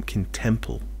off a pumpkin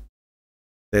temple.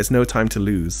 There's no time to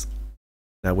lose.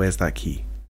 Now where's that key?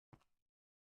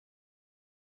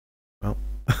 Well.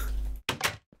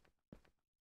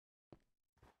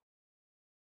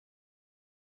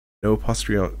 No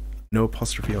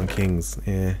apostrophe on kings.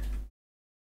 Yeah.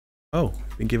 Oh,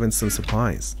 been given some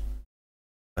supplies.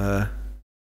 Too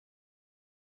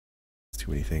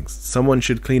many things. Someone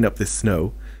should clean up this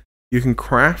snow. You can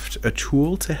craft a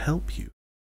tool to help you.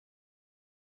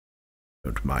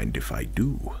 Don't mind if I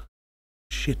do.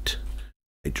 Shit.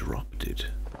 I dropped it.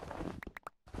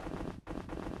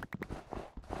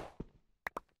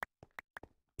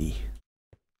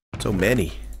 So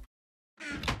many.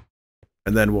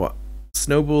 And then what?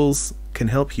 Snowballs can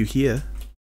help you here.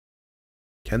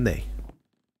 Can they?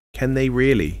 Can they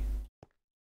really?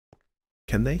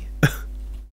 Can they?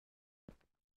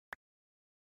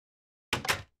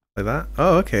 Like that?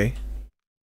 Oh, okay.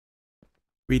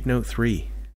 Read note 3.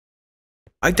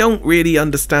 I don't really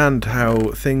understand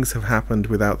how things have happened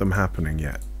without them happening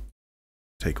yet.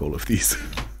 Take all of these.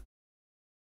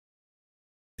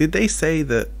 Did they say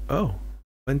that... Oh,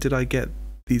 when did I get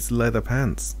these leather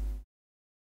pants?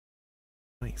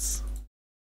 Nice.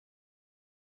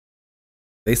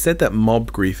 They said that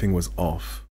mob griefing was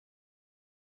off.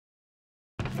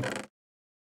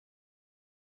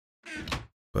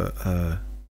 But,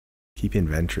 keep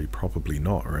inventory, probably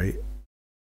not, right?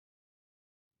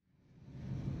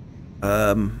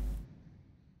 I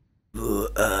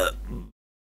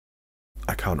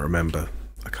can't remember.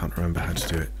 I can't remember how to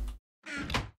do it.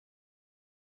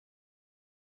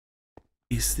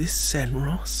 Is this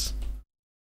Senros?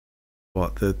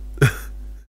 What the...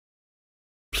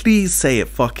 Please say it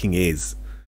fucking is.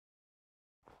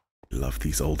 I love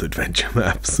these old adventure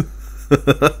maps.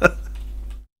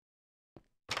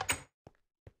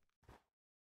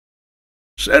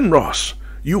 Senros,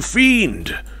 you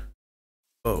fiend!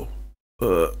 Oh.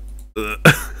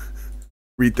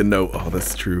 Read the note. Oh,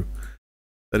 that's true.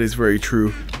 That is very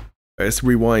true. Let's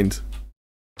rewind.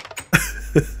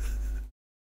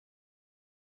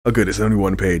 Oh good, it's only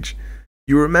one page.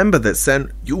 You remember that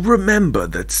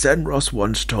Senros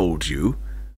once told you...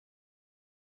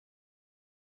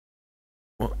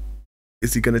 What?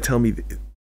 Is he going to tell me?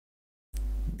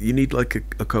 You need like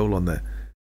a colon there.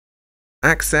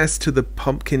 Access to the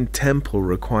Pumpkin Temple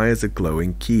requires a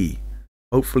glowing key.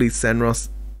 Hopefully Senros...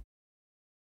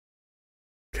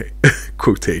 Okay,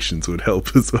 quotations would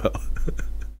help as well.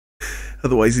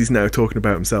 Otherwise he's now talking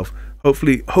about himself.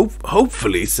 Hopefully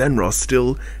Senros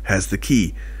still has the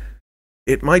key.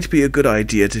 It might be a good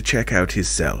idea to check out his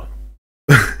cell.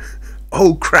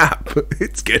 Oh crap,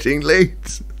 it's getting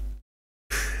late.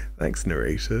 Thanks,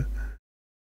 narrator.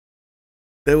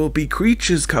 There will be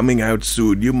creatures coming out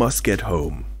soon. You must get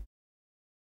home.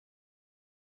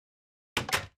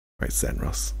 Right,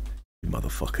 Senros. You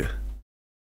motherfucker.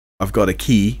 I've got a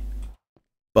key,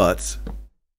 but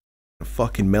I'll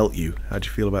fucking melt you. How'd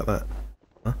you feel about that?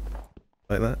 Huh?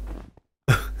 Like that?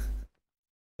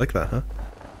 Like that, huh?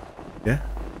 Yeah?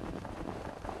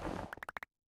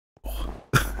 Oh.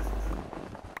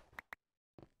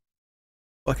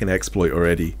 Fucking exploit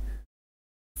already.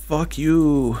 Fuck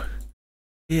you.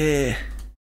 Yeah.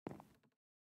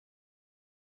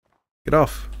 Get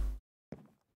off.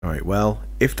 Alright, well,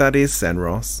 if that is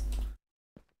Senros,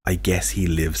 I guess he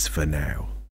lives for now.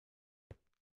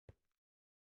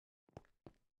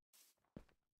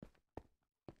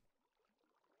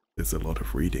 There's a lot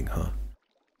of reading, huh?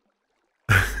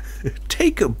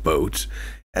 Take a boat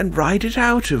and ride it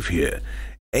out of here.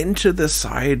 Enter the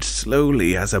side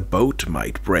slowly as a boat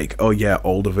might break. Oh yeah,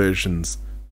 older versions.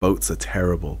 Boats are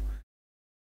terrible.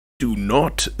 Do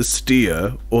not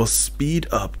steer or speed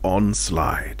up on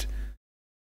slide.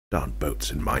 Darn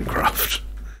boats in Minecraft.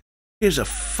 Here's a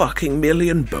fucking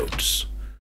million boats.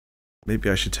 Maybe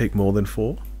I should take more than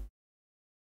 4?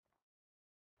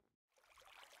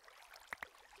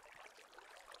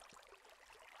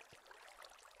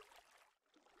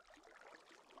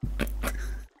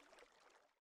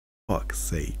 Fuck's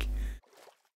sake.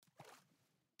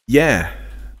 Yeah.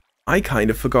 I kind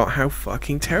of forgot how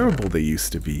fucking terrible they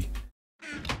used to be.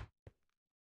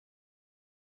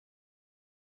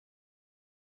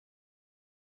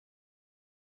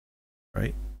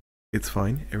 Right? It's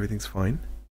fine. Everything's fine.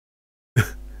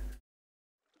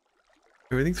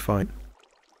 Everything's fine.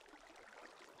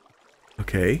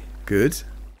 Okay, good.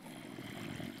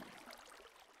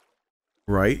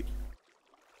 Right.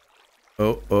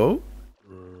 Oh.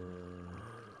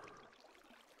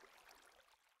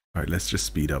 Alright, let's just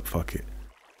speed up, fuck it.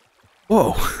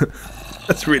 Whoa!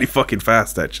 That's really fucking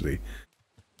fast, actually.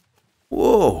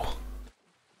 Whoa!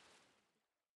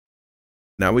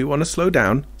 Now we want to slow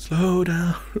down. Slow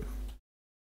down!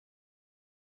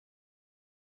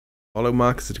 Follow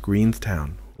markers at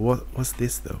Greenstown. What's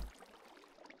this, though?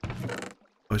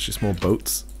 Oh, it's just more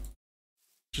boats.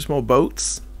 Just more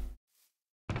boats?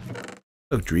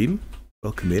 Oh, Dream.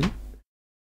 Welcome in.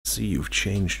 See, you've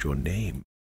changed your name.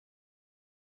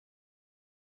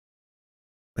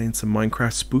 Playing some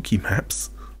Minecraft spooky maps.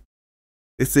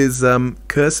 This is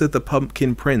Curse of the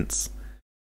Pumpkin Prince.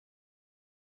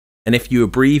 And if you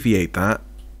abbreviate that,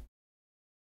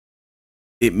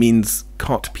 it means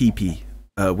cot pee-pee,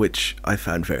 which I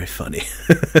found very funny.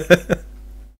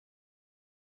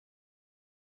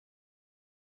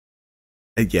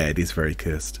 Yeah, it is very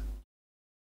cursed.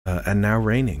 And now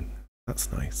raining. That's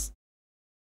nice.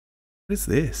 What is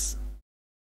this?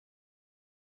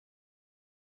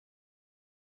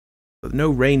 But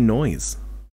no rain noise.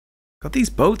 God,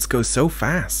 these boats go so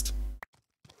fast.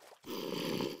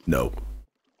 No.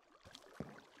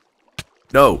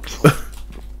 No.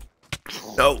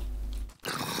 No.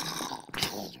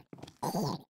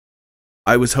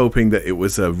 I was hoping that it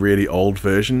was a really old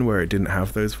version where it didn't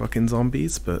have those fucking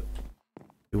zombies, but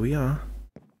here we are.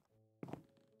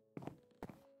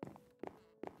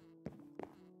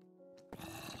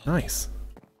 Nice.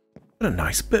 What a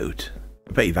nice boat.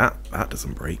 I bet you that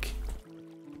doesn't break.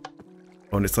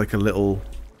 Oh, and it's like a little...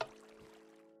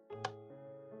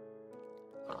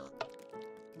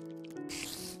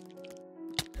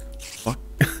 Fuck.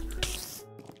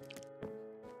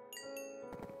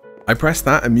 I pressed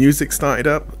that and music started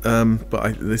up,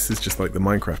 but this is just like the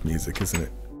Minecraft music, isn't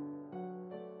it?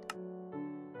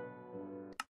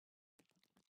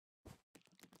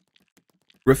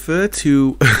 Refer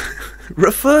to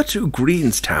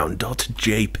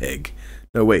greenstown.jpg.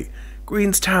 No, wait.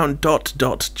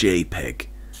 Greenstown.jpg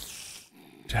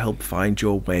to help find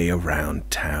your way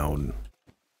around town.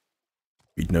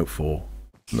 Read note 4.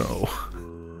 No.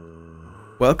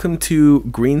 Welcome to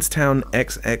Greenstown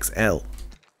XXL.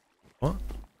 What?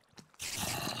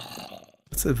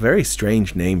 That's a very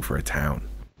strange name for a town.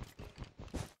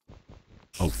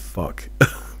 Oh, fuck.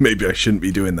 Maybe I shouldn't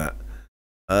be doing that.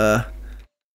 Oh.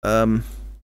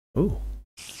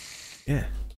 Yeah.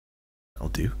 I'll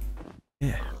do.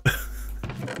 Yeah.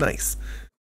 Nice.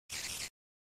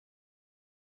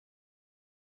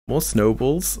 More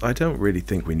snowballs? I don't really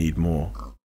think we need more.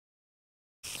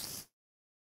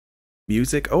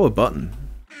 Music? Oh, a button.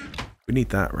 We need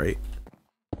that, right?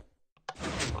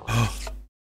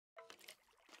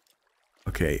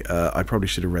 Okay, I probably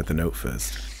should have read the note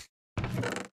first.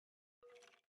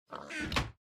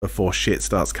 Before shit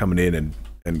starts coming in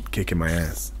and kicking my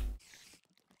ass.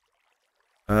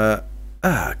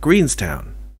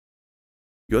 Greenstown.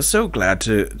 You're so glad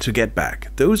to get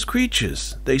back. Those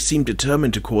creatures, they seem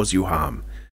determined to cause you harm.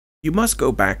 You must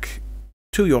go back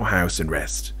to your house and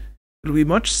rest. It'll be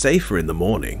much safer in the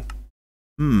morning.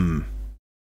 The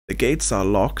gates are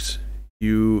locked.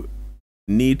 You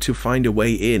need to find a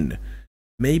way in.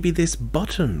 Maybe this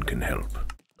button can help.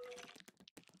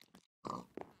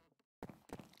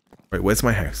 Right, where's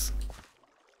my house?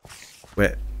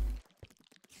 Where's...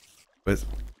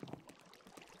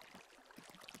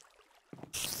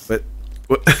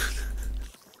 What?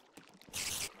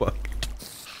 What?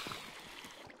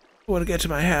 I want to get to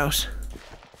my house.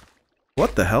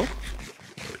 What the hell?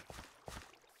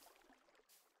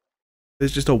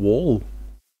 There's just a wall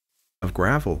of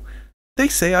gravel. They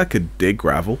say I could dig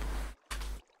gravel.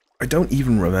 I don't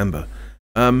even remember.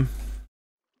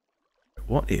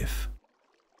 What if?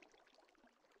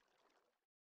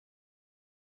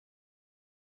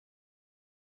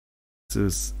 This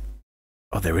is...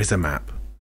 Oh, there is a map.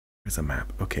 There's a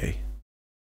map. Okay.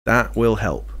 That will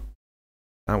help.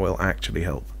 That will actually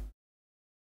help.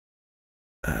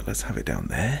 Let's have it down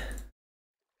there.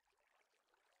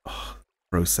 Oh,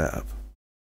 pro setup.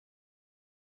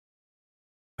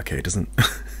 Okay, it doesn't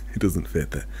it doesn't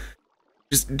fit there.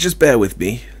 Just bear with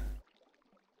me.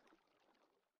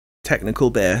 Technical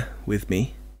bear with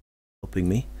me. Helping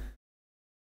me.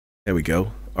 There we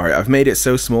go. Alright, I've made it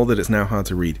so small that it's now hard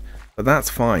to read. But that's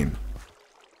fine.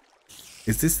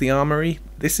 Is this the armory?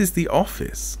 This is the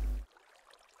office.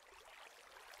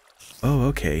 Oh,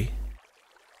 okay.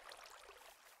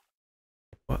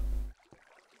 What?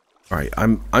 Alright,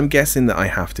 I'm guessing that I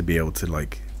have to be able to,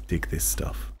 like, dig this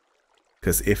stuff.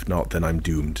 Because if not, then I'm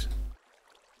doomed.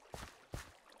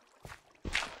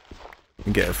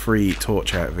 And get a free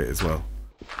torch out of it as well.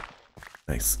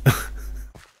 Nice.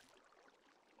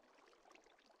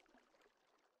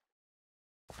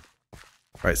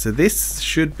 Right, so this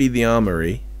should be the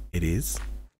armory. It is.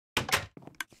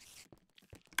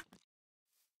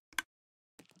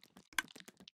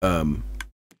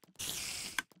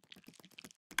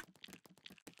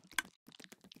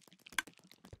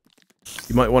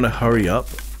 You might want to hurry up.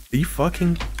 Are you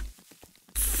fucking...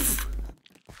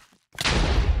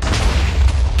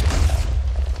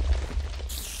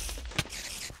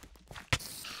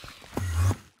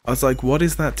 I was like, what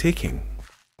is that ticking?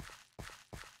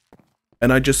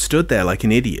 And I just stood there like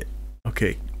an idiot.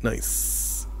 Okay,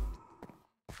 nice.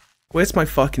 Where's my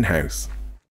fucking house?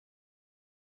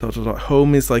 Dot, dot, dot.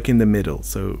 Home is like in the middle,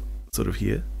 so sort of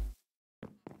here.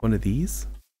 One of these.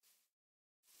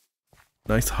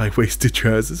 Nice high-waisted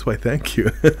trousers, why thank you.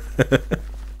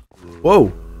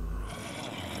 Whoa!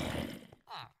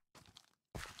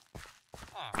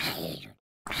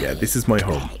 Yeah, this is my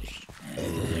home.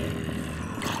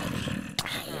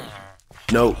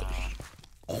 No.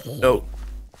 No.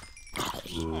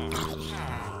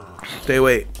 Stay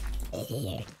away. What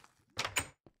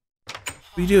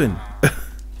are you doing?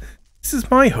 This is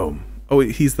my home. Oh,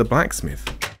 he's the blacksmith.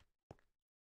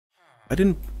 I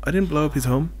didn't blow up his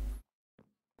home.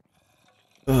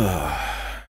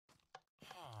 Ugh.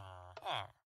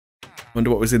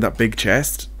 Wonder what was in that big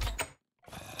chest.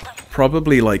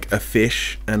 Probably like a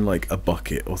fish and like a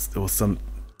bucket or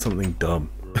something dumb.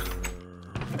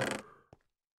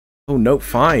 Oh, note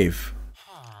 5.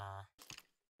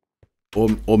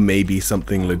 Or maybe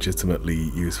something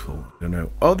legitimately useful. I don't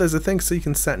know. Oh, there's a thing so you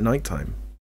can set nighttime.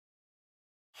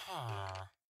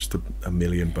 Just a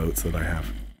million boats that I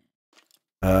have.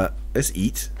 Let's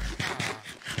eat.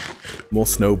 More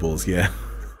snowballs, yeah.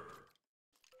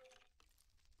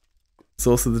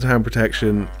 Source of the town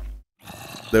protection.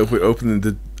 Though if we open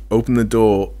the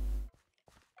door,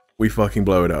 we fucking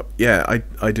blow it up. Yeah,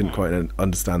 I didn't quite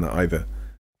understand that either.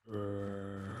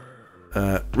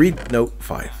 Read note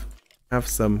 5. Have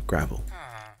some gravel.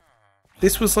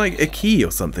 This was like a key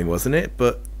or something, wasn't it?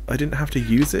 But I didn't have to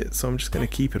use it, so I'm just going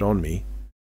to keep it on me.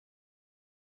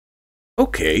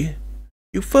 Okay.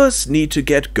 You first need to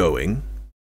get going.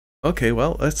 Okay,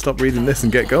 well, let's stop reading this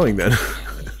and get going then.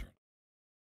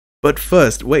 But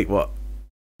first, wait, what?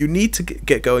 You need to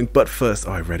get going, but first...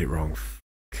 Oh, I read it wrong.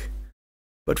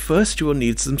 But first you will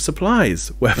need some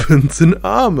supplies, weapons and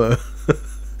armor.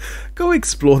 Go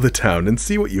explore the town and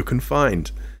see what you can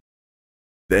find.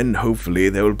 then hopefully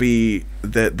there will be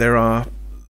there are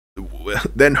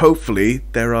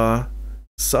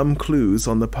some clues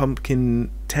on the pumpkin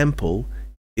temple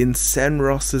in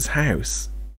Senros's house.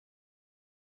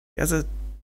 He has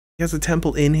a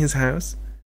temple in his house.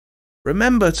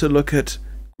 Remember to look at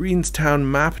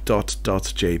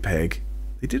greenstownmap.jpg.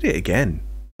 They did it again.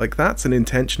 Like, that's an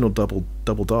intentional double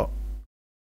dot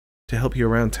to help you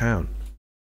around town.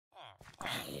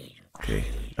 Okay,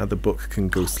 now the book can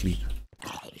go sleep.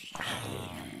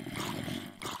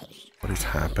 What is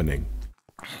happening?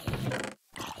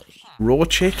 Raw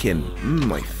chicken.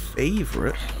 My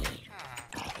favorite.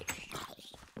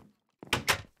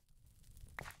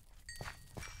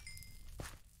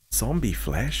 Zombie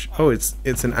flesh? Oh, it's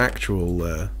an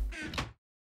actual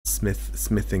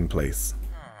smithing place.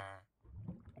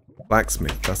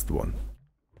 Blacksmith, that's the one.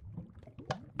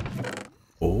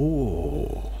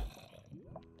 Oh.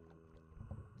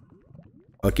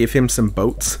 I'll give him some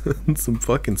boats and some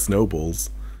fucking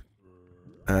snowballs.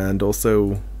 And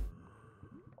also a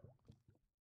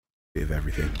bit of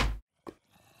everything.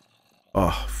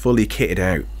 Oh, fully kitted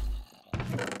out.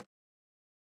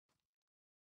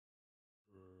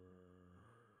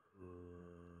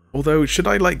 Although, should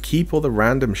I like keep all the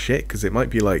random shit? Because it might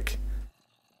be like,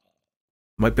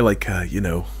 you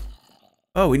know,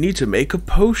 oh, we need to make a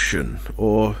potion,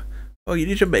 or oh, you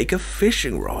need to make a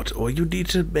fishing rod, or you need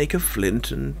to make a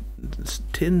flint and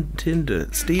tinder,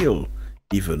 steel,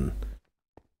 even.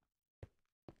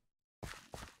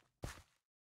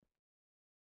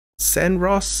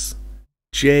 Senros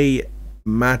J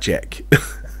Magic.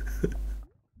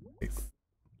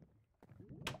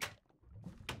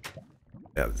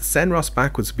 Yeah, Senros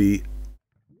backwards would be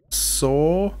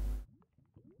Soreness.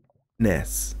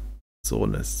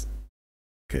 Soreness.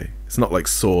 Okay. It's not like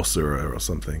sorcerer or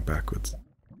something backwards.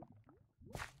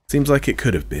 Seems like it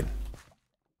could have been.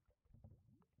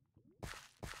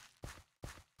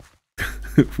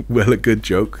 Well, a good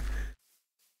joke.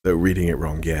 Though reading it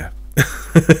wrong, yeah.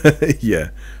 Yeah.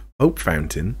 Hope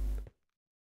Fountain.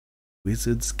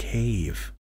 Wizard's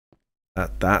Cave.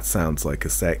 That sounds like a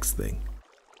sex thing.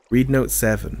 Read note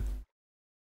 7.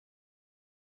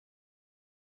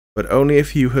 But only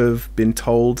if you have been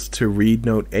told to read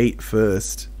note 8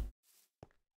 first.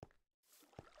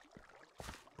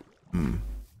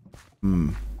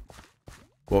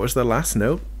 What was the last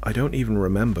note? I don't even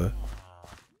remember.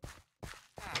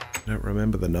 I don't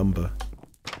remember the number.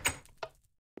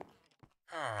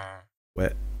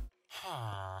 Where?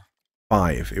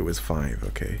 5. It was 5,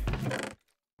 okay.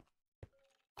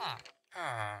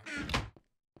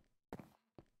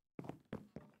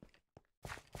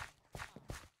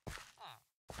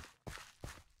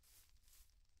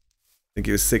 I think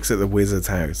it was 6 at the wizard's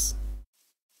house.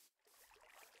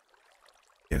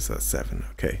 Yes, that's 7.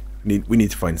 Okay. We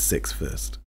need to find 6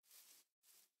 first.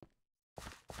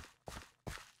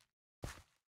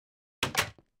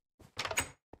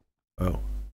 Oh.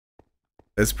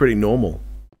 That's pretty normal.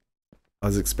 I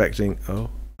was expecting... Oh.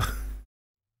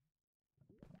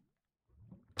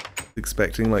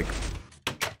 Expecting, like...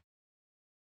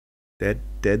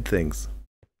 Dead things.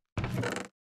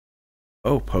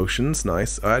 Oh, potions,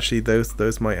 nice. Oh, actually,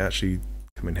 those might actually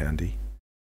come in handy.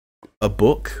 A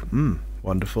book,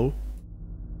 wonderful.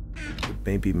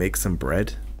 Maybe make some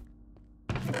bread.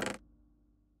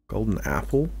 Golden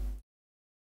apple.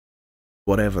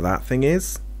 Whatever that thing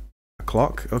is. A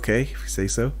clock, okay, if you say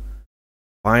so.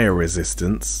 Fire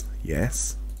resistance,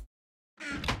 yes.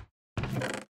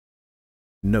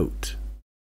 Note.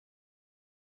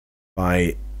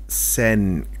 By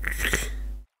Sen.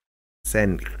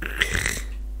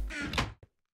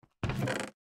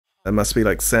 That must be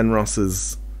like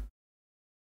Senros's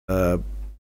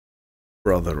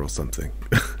brother or something.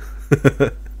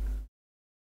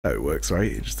 How it works,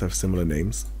 right? You just have similar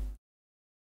names.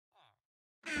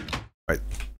 Right.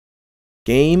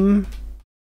 Game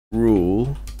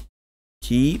rule,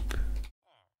 keep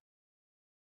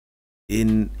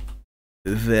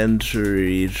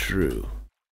inventory true.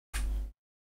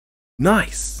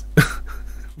 Nice!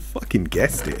 Fucking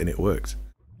guessed it and it worked.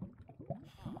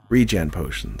 Regen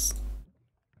potions.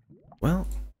 Well,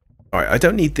 alright, I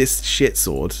don't need this shit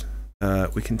sword.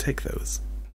 We can take those.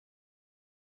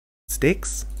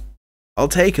 Sticks? I'll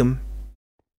take them.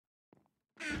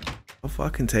 I'll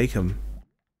fucking take them.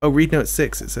 Oh, read note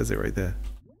 6, it says it right there.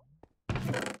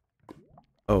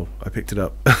 Oh, I picked it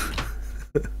up.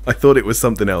 I thought it was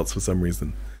something else for some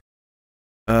reason.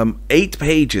 8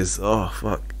 pages. Oh,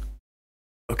 fuck.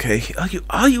 Okay,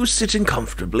 are you sitting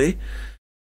comfortably?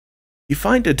 You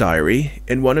find a diary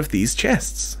in one of these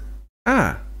chests.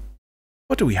 Ah,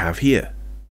 what do we have here?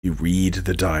 You read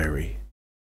the diary.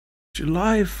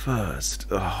 July 1st.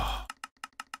 Oh.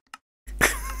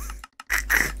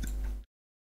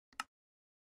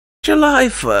 July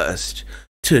 1st.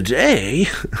 Today.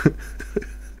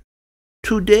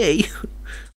 Today.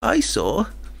 I saw.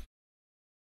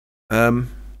 I'm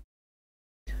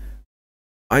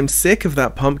sick of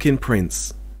that pumpkin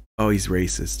prince. Oh, he's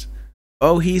racist.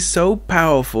 Oh, he's so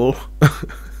powerful.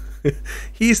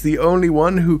 He's the only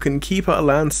one who can keep our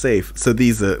land safe. So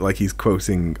these are, like, he's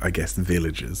quoting, I guess,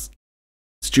 villagers.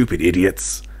 Stupid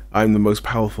idiots. I'm the most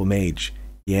powerful mage.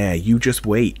 Yeah, you just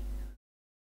wait.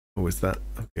 What was that?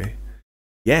 Okay.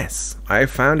 Yes, I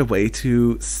have found a way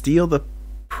to steal the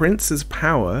prince's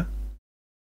power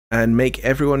and make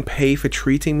everyone pay for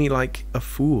treating me like a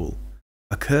fool.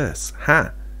 A curse.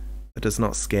 Ha! That does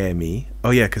not scare me.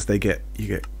 Oh yeah, because you get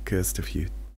cursed if you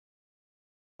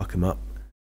fuck him up.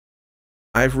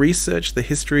 I've researched the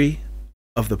history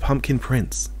of the Pumpkin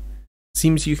Prince.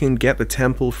 Seems you can get to the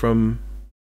temple from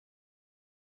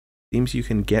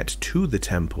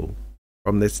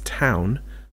this town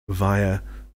via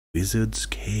Wizard's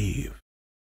Cave.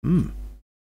 You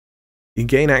can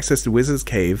gain access to Wizard's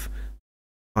Cave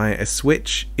via a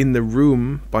switch in the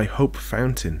room by Hope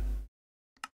Fountain.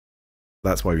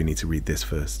 That's why we need to read this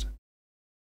first.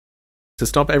 To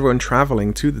stop everyone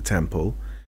traveling to the temple,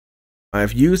 I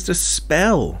have used a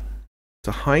spell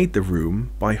to hide the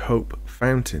room by Hope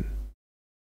Fountain.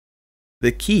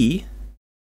 The key,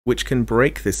 which can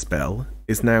break this spell,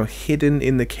 is now hidden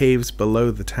in the caves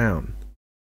below the town.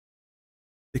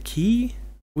 The key,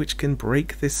 which can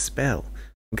break this spell.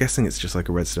 I'm guessing it's just like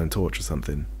a redstone torch or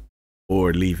something.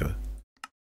 Or a lever.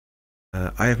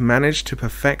 I have managed to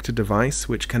perfect a device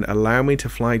which can allow me to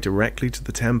fly directly to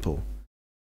the temple.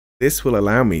 This will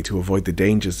allow me to avoid the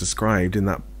dangers described in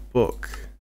that book.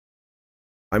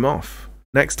 I'm off.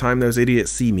 Next time those idiots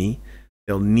see me,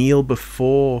 they'll kneel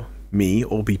before me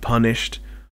or be punished.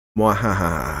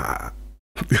 Mwahaha.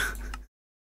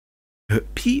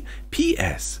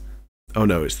 P.S. Oh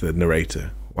no, it's the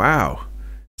narrator. Wow.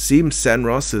 Seems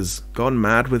Senros has gone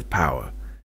mad with power.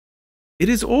 It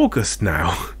is August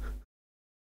now.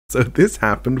 So this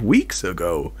happened weeks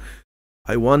ago.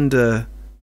 I wonder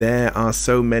there are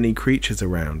so many creatures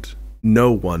around.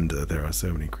 No wonder there are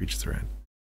so many creatures around.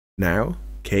 Now,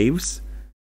 caves?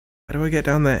 How do I get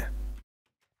down there?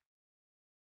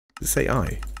 Does it say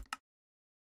I?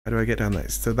 How do I get down there?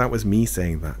 So that was me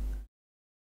saying that.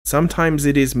 Sometimes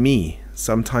it is me.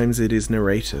 Sometimes it is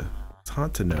narrator. It's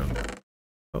hard to know.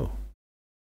 Oh.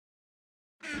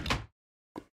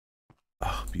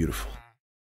 Oh, beautiful.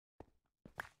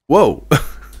 Whoa!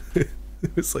 It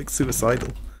was like suicidal.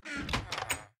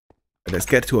 Let's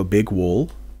get to a big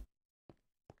wall.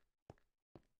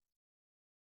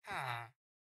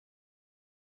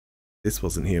 This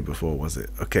wasn't here before, was it?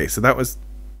 Okay, so that was...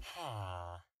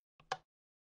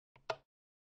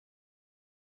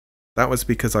 That was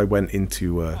because I went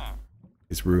into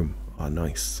his room. Oh,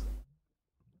 nice.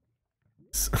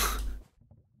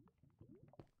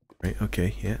 Right,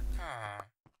 okay, yeah.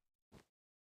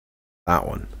 That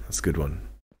one. That's a good one.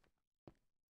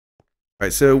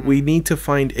 Right, so we need to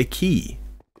find a key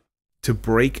to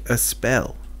break a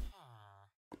spell.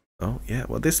 Oh, yeah,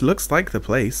 well, this looks like the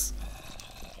place.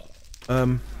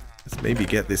 Let's maybe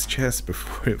get this chest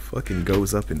before it fucking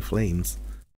goes up in flames.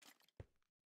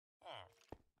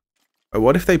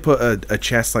 What if they put a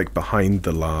chest, like, behind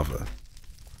the lava?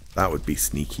 That would be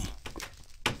sneaky.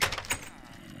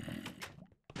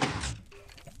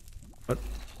 What?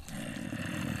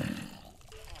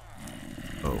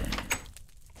 Oh.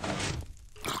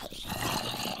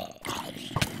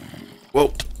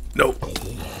 Whoa! No!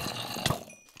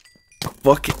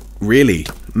 Fuck it. Really?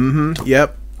 Mm-hmm.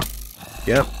 Yep.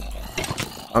 Yep.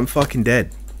 I'm fucking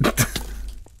dead.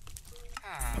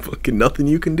 Fucking nothing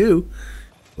you can do.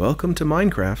 Welcome to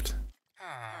Minecraft.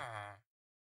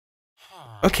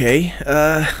 Okay,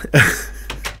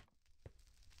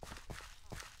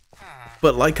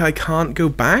 but like I can't go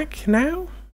back now?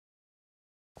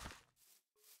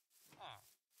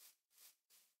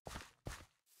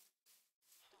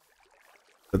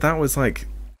 But that was like...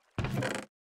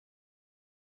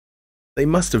 They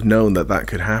must have known that that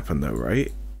could happen though,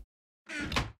 right?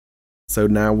 So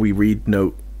now we read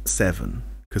note 7.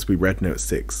 Because we read note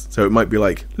 6. So it might be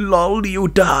like, lol, you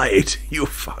died, you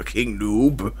fucking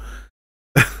noob.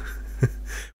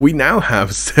 We now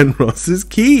have Senros's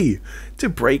key to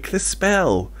break the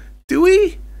spell. Do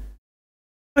we?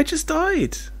 I just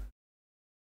died.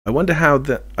 I wonder how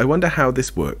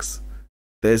this works.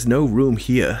 There's no room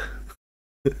here.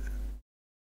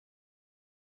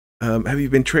 Have you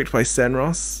been tricked by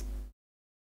Senros?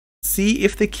 See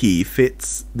if the key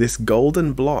fits this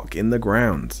golden block in the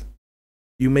ground.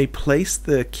 You may place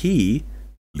the key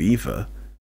lever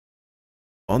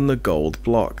on the gold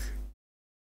block.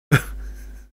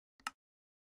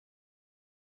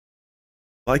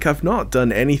 Like, I've not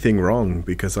done anything wrong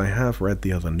because I have read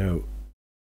the other note.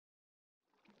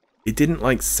 It didn't,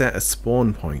 like, set a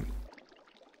spawn point.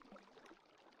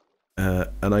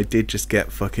 And I did just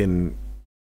get fucking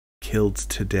killed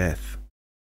to death.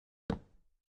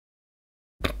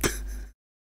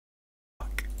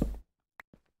 Fuck.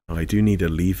 Oh, I do need a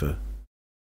lever.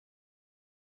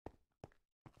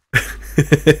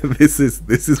 This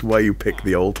is why you pick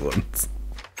the old ones.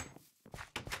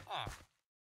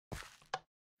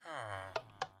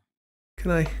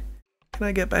 Can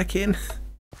I get back in?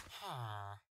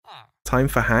 Time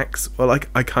for hacks? Well,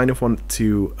 I kind of want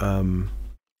to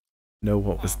know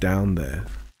what was down there.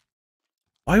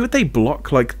 Why would they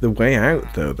block like the way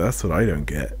out though? That's what I don't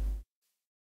get.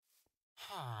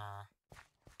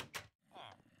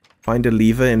 Find a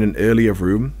lever in an earlier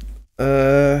room.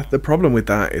 The problem with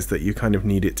that is that you kind of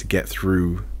need it to get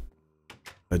through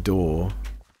a door.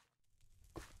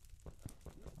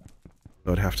 I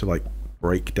would have to like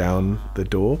break down the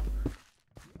door.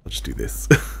 I'll just do this.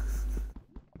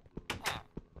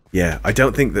 Yeah, I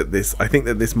don't think that this... I think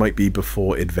that this might be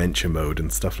before adventure mode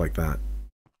and stuff like that.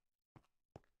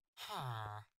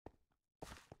 I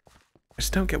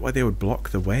just don't get why they would block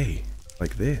the way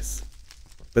like this.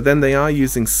 But then they are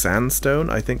using sandstone.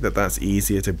 I think that that's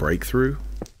easier to break through.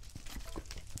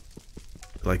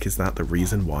 Like, is that the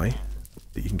reason why?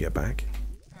 That you can get back?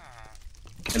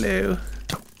 Hello.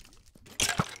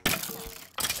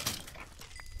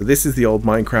 So this is the old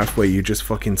Minecraft where you just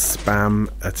fucking spam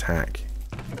attack.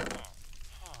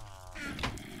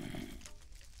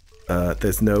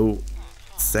 There's no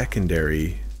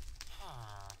secondary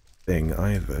thing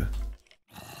either.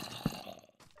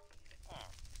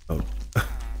 Oh.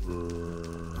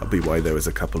 That'll be why there was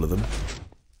a couple of them.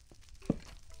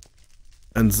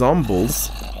 And zombies.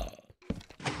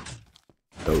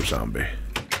 Oh, zombie.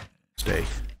 Stay.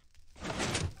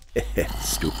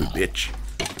 Stupid bitch.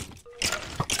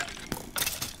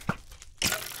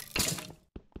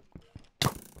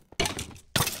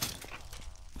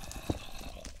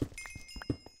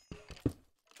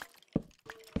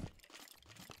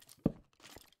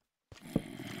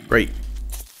 Great.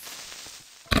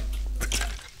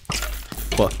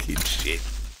 Fucking shit.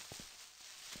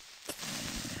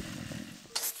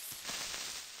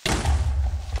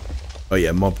 Oh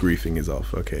yeah, mob griefing is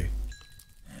off, okay.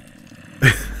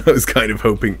 I was kind of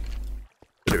hoping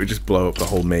that it would just blow up the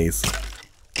whole maze.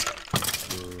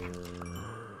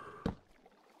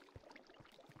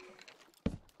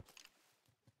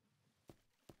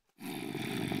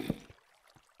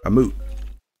 A moot.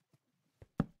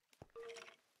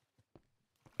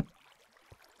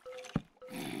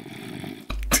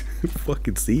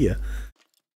 Fucking see ya.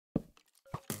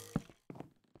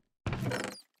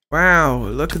 Wow,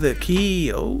 look at the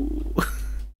key. Oh.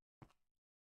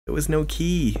 There was no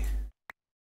key.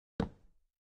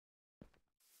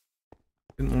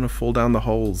 Didn't want to fall down the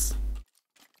holes.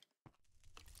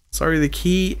 Sorry, the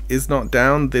key is not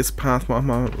down this path.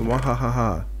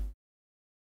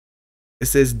 It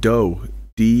says dough.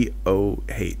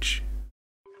 D-O-H.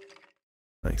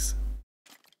 Nice.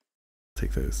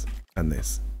 Take those. And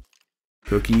this.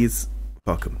 Cookies.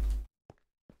 Fuck 'em.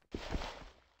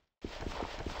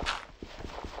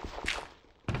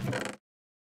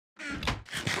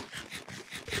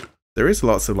 There is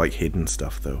lots of like hidden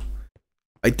stuff though.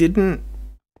 I didn't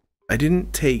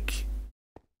take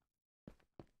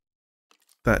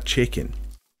that chicken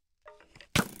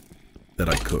that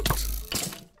I cooked.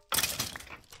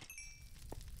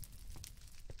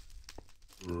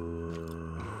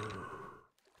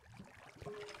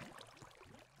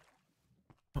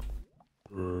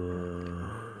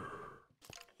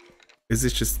 Is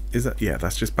this just, is that, yeah,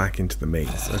 that's just back into the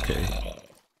maze, okay.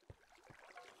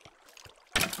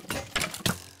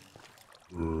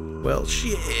 Well,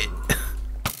 shit.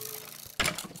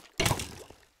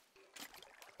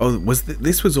 Oh, was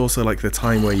this was also like the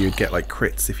time where you'd get like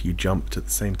crits if you jumped at the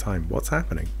same time. What's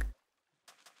happening?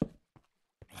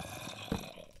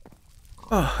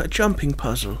 Oh, a jumping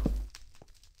puzzle.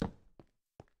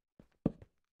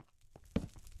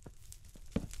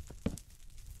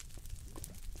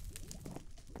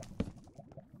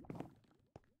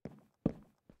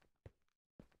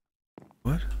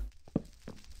 What?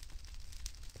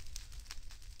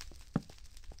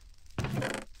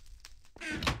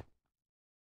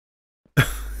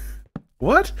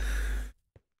 What?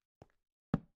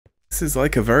 This is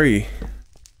like a very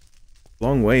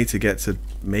long way to get to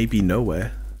maybe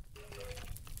nowhere.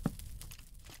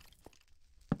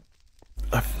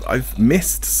 I've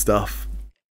missed stuff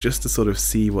just to sort of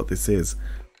see what this is.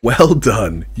 Well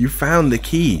done. You found the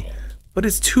key. But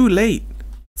it's too late.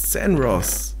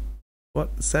 Senros.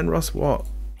 What? Senros what?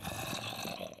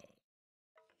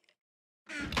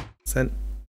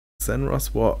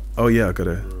 Senros what? Oh yeah,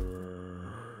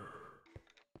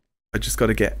 I just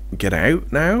gotta get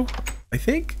out now, I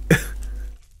think.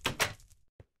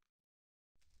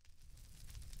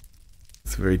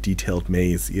 It's a very detailed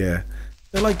maze, yeah.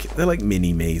 They're like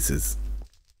mini mazes.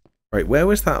 Right, where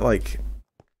was that like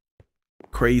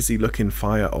crazy looking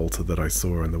fire altar that I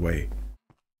saw on the way?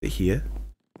 Is it here?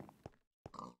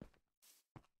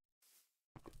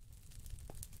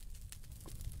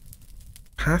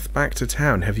 Path back to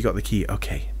town. Have you got the key?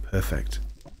 Okay, perfect.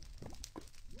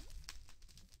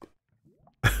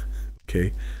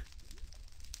 Okay.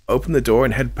 Open the door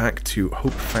and head back to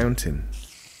Hope Fountain.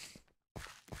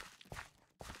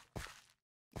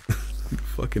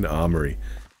 Fucking armory.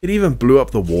 It even blew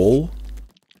up the wall.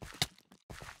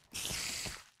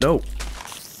 No.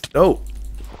 No.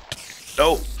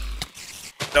 No.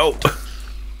 No. That's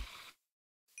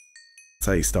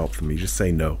how you stop them. You just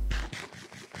say no.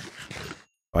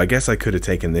 I guess I could have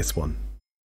taken this one.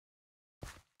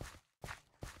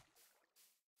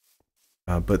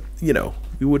 But, you know,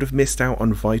 we would have missed out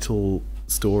on vital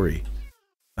story.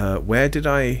 Where did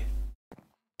I...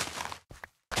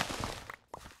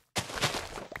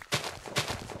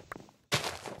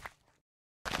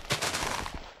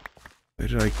 Where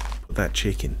did I put that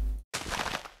chicken?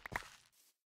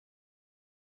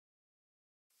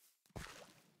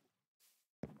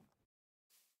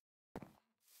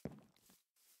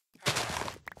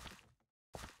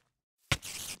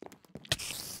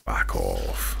 Back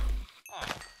off.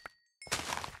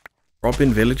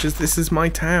 Robin Villagers, this is my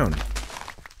town.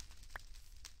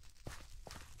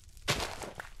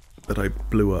 That I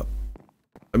blew up.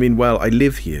 I mean, well, I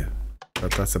live here.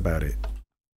 But that's about it.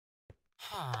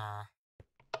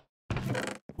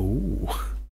 Ooh.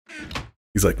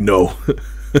 He's like, no.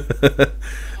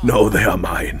 No, they are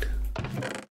mine.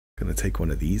 Gonna take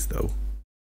one of these, though.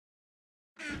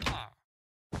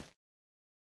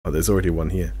 Oh, there's already one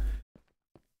here.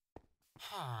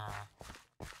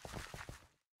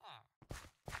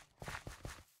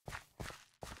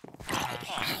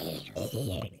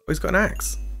 Oh, he's got an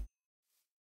axe.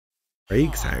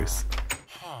 Craig's house.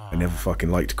 I never fucking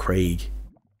liked Craig.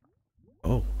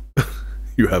 Oh.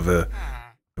 You have a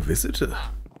visitor.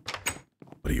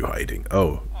 What are you hiding?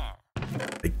 Oh.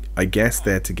 I guess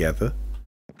they're together.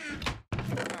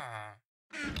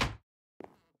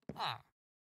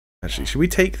 Actually, should we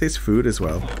take this food as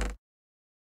well?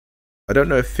 I don't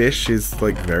know if fish is,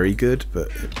 like, very good, but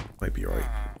it might be right.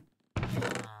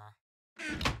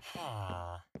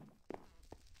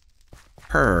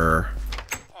 Purr.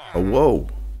 Oh, whoa.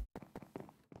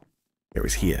 It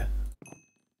was here.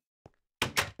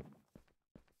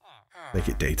 Make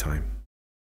it daytime.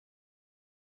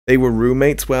 They were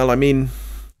roommates? Well, I mean,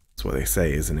 that's what they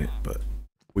say, isn't it? But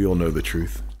we all know the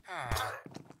truth.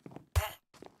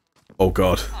 Oh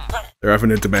god. They're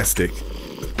having a domestic.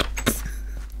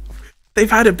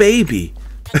 They've had a baby.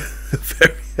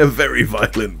 a very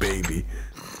violent baby.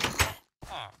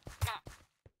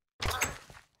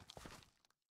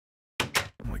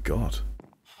 Oh my god.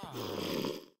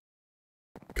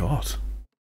 God.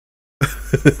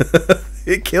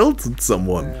 It killed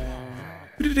someone.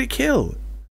 Who did it kill?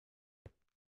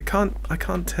 I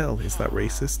can't tell. Is that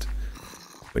racist?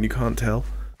 When you can't tell?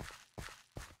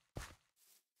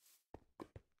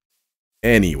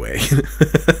 Anyway.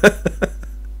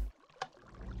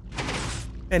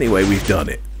 Anyway, we've done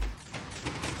it.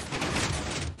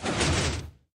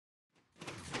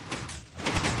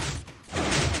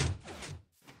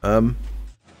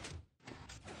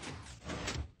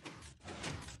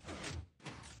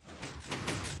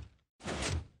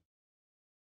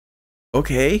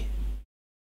 Okay.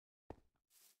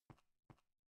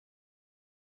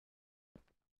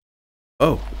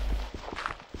 Oh.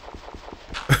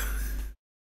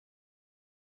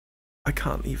 I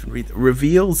can't even read.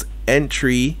 Reveals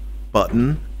entry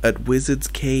button at Wizard's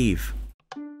Cave.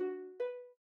 A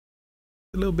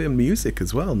little bit of music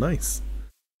as well. Nice.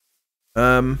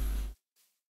 Where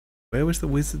was the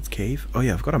Wizard's Cave? Oh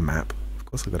yeah, I've got a map. Of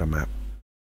course I've got a map.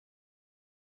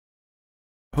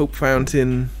 Hope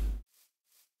Fountain.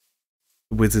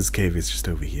 The Wizard's Cave is just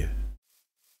over here.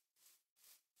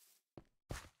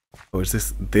 Oh, is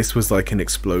this... This was like an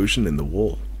explosion in the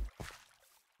wall.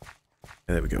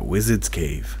 There we go. Wizard's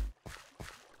Cave.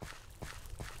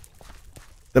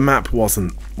 The map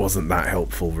wasn't that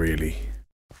helpful, really.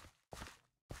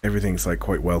 Everything's like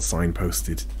quite well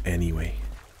signposted anyway.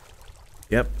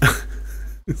 Yep.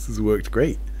 This has worked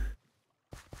great.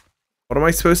 What am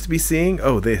I supposed to be seeing?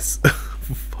 Oh, this.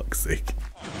 For fuck's sake.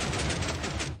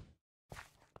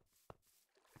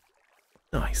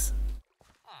 Nice.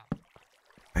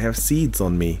 I have seeds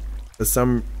on me for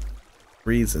some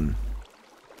reason.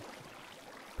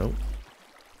 Nope.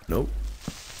 Nope.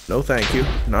 No thank you.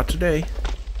 Not today.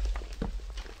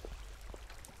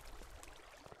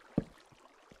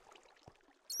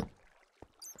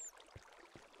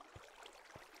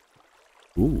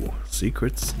 Ooh,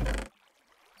 secrets.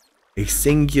 A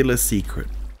singular secret.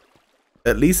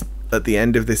 At least at the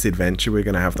end of this adventure we're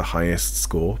going to have the highest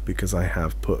score because I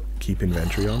have put keep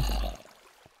inventory on.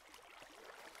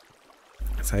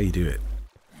 That's how you do it.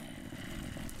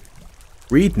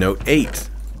 Read note 8.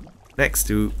 Next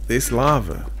to this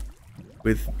lava.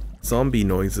 With zombie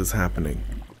noises happening.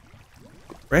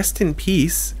 Rest in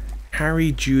peace,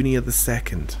 Harry Jr.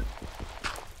 II.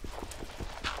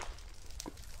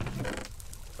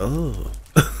 Oh.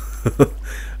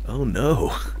 Oh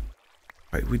no.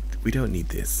 Right, we don't need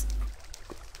this.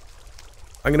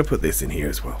 I'm gonna put this in here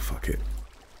as well, fuck it.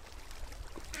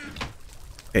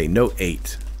 Okay, note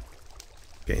 8.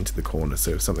 Get into the corner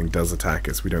so if something does attack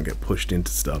us, we don't get pushed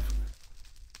into stuff.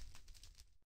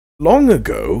 Long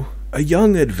ago, a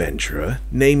young adventurer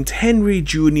named Henry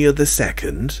Jr.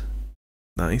 II,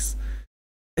 nice,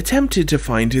 attempted to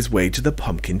find his way to the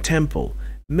Pumpkin Temple.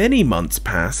 Many months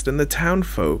passed and the town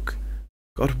folk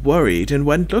got worried and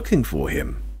went looking for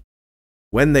him.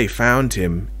 When they found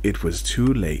him, it was too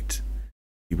late.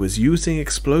 He was using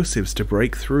explosives to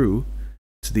break through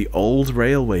to the old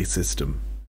railway system.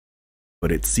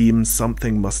 But it seems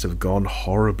something must have gone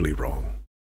horribly wrong.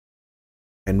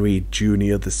 Henry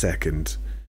Jr. II,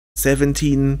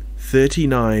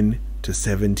 1739 to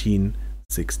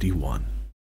 1761.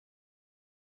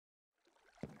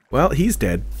 Well, he's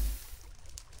dead.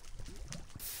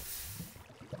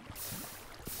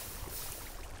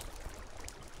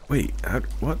 Wait,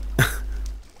 what?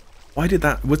 Why did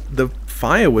that? The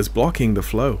fire was blocking the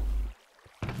flow.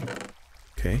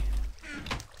 Okay.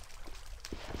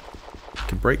 I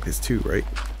can break this too, right?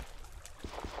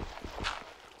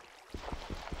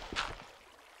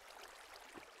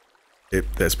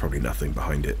 There's probably nothing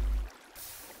behind it.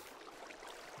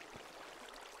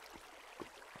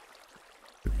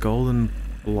 The golden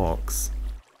blocks.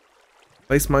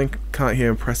 Place minecart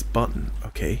here and press button.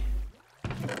 Okay.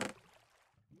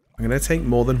 I'm gonna take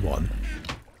more than one.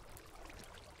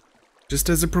 Just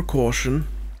as a precaution.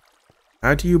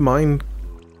 How do you mine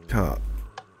cart?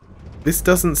 This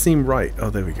doesn't seem right.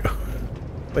 Oh, there we go.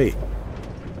 Wait.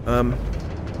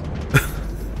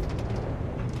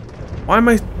 Why am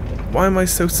I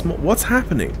so small? What's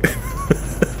happening?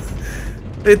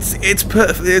 It's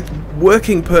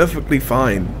working perfectly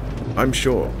fine. I'm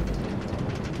sure.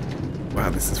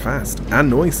 Wow, this is fast and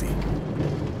noisy.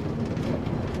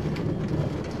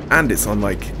 And it's on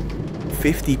like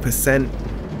 50%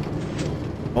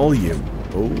 volume.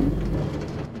 Oh.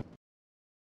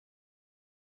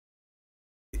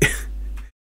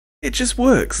 It just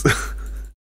works.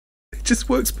 It just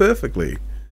works perfectly.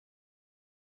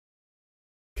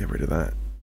 Get rid of that.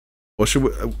 Or should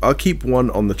we? I'll keep one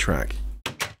on the track.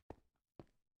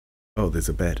 Oh, there's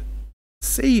a bed.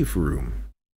 Save room.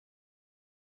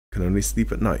 Can only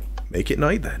sleep at night. Make it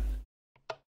night then.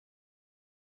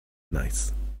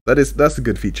 Nice. That's a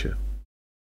good feature.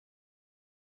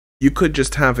 You could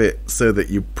just have it so that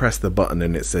you press the button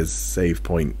and it says save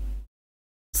point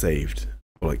saved.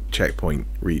 Or like checkpoint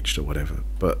reached or whatever.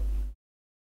 But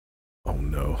oh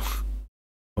no.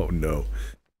 Oh no.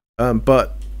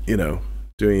 But, you know,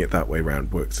 doing it that way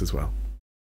round works as well.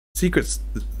 Secret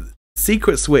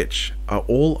switch. Are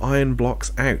all iron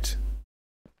blocks out?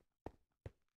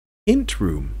 Hint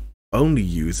room. Only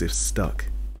use if stuck.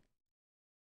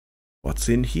 What's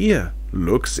in here?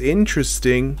 Looks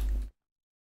interesting.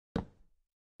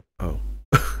 Oh.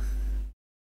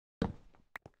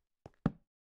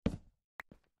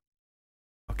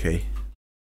 Okay.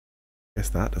 Guess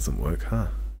that doesn't work, huh?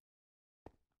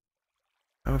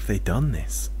 How have they done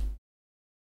this?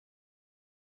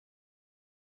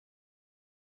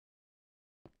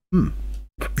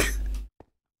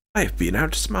 I have been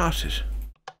outsmarted.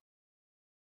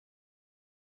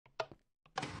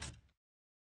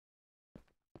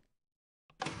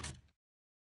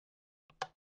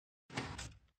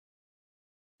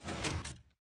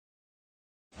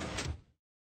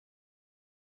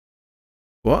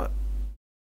 What?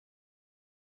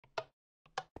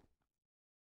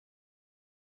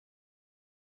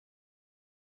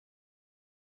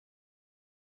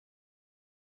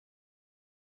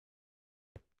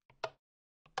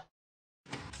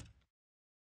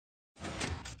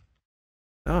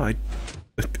 Oh,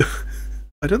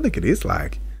 I don't think it is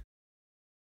lag.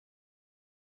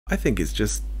 I think it's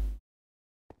just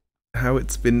how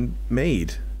it's been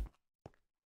made.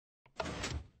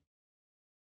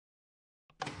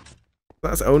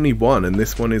 That's only one, and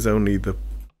this one is only the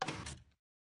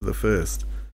first.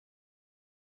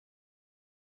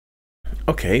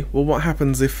 Okay, well what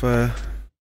happens if I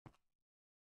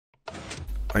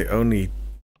only...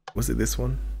 Was it this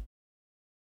one?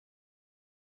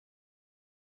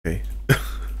 Okay.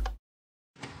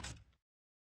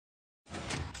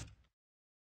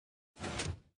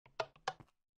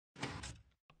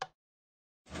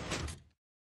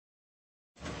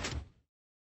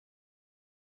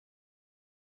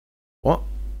 What?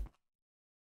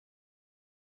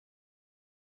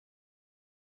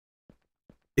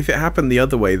 If it happened the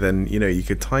other way, then, you know, you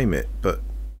could time it, but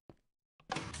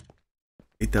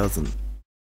it doesn't.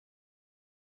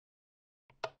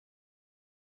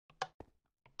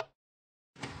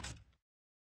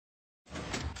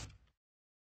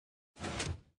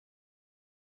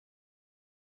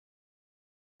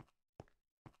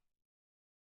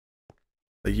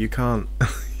 Like, you can't,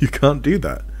 you can't do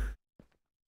that.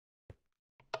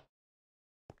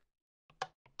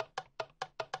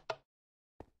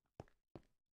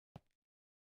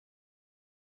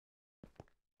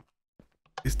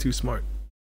 It's too smart.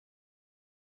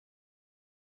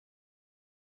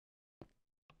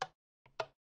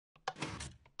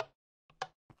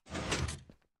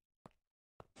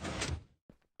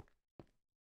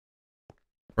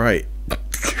 Right.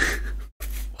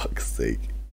 Fuck's sake.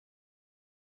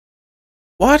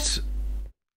 What?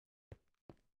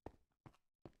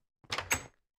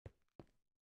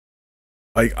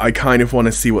 I kind of want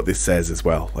to see what this says as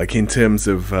well. Like, in terms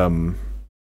of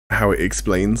how it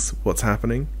explains what's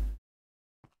happening.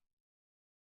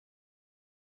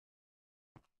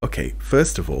 Okay,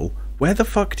 first of all, where the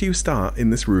fuck do you start in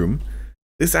this room?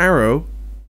 This arrow,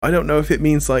 I don't know if it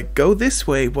means like go this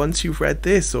way once you've read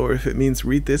this, or if it means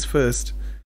read this first.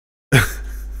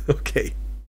 Okay.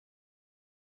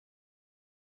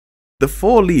 The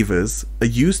 4 levers are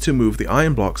used to move the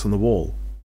iron blocks on the wall.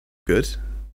 Good.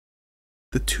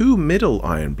 The 2 middle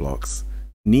iron blocks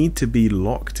need to be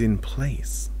locked in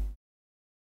place.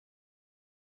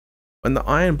 When the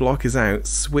iron block is out,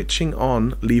 switching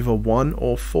on lever 1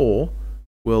 or 4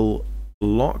 will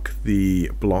lock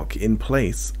the block in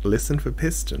place. Listen for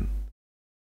piston.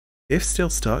 If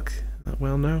still stuck,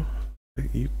 well, no.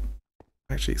 You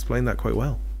actually explained that quite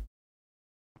well.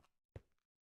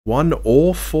 1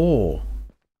 or 4.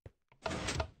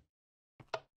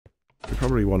 You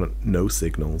probably want no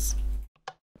signals.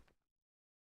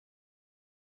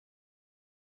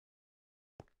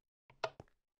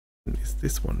 Is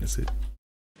this one, is it?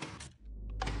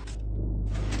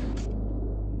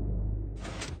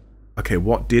 Okay,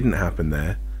 what didn't happen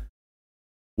there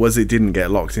was it didn't get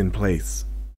locked in place.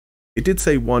 It did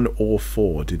say 1 or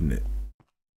 4, didn't it?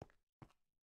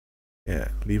 Yeah,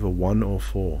 lever 1 or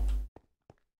 4.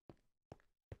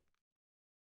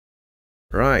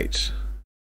 Right.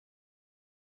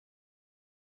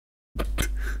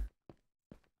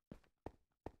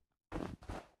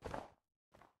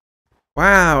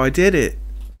 Wow, I did it.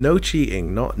 No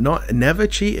cheating. Never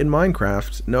cheat in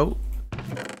Minecraft. No.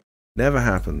 Never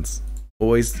happens.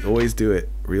 Always do it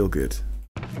real good.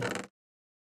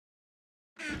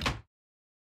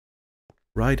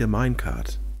 Ride a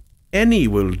minecart. Any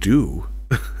will do.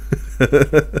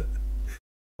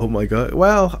 Oh my god.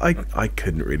 Well, I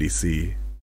couldn't really see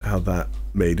how that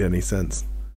made any sense.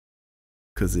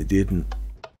 'Cause it didn't.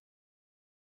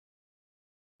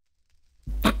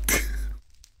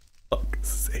 Fuck's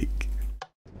sake.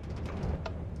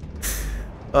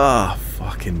 Ah,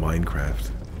 fucking Minecraft.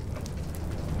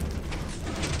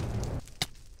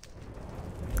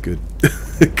 Good.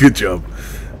 Good job.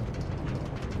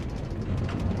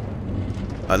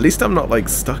 At least I'm not like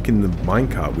stuck in the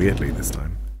minecart weirdly this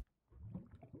time.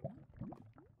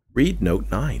 Read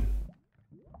note 9.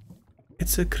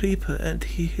 It's a creeper and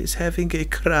he is having a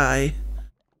cry.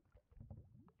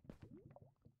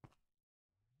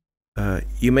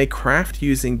 You may craft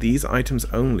using these items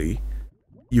only.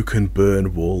 You can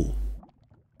burn wool.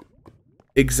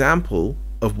 Example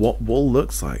of what wool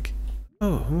looks like.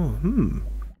 Oh,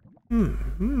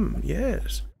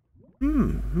 yes.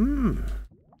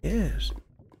 Yes.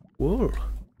 Wool.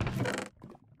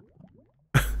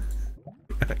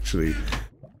 Actually,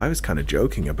 I was kind of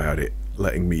joking about it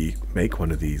letting me make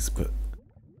one of these, but...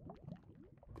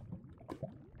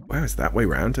 Wow, it's that way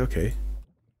round? Okay.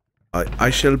 I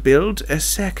shall build a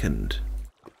second.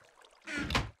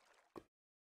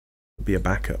 Be a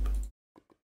backup.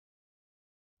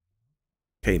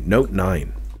 Okay, note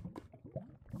 9.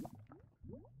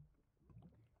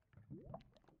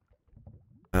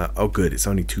 Oh good, it's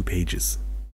only 2 pages.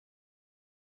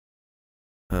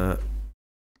 I'm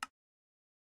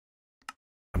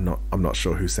not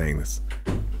sure who's saying this.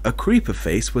 A creeper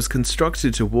face was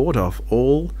constructed to ward off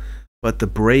all but the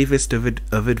bravest of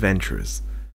adventurers.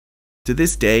 To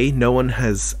this day, no one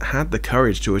has had the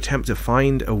courage to attempt to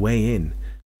find a way in.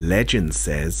 Legend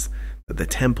says that the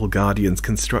Temple Guardians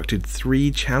constructed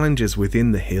 3 challenges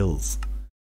within the hills.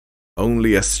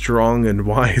 Only a strong and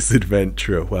wise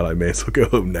adventurer, well, I may as well go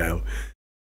home now,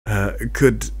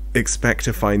 could expect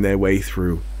to find their way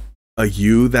through. Are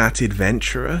you that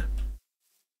adventurer?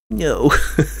 No.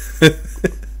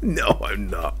 No, I'm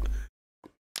not.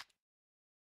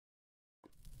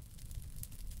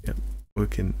 Yep,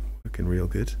 working real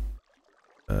good.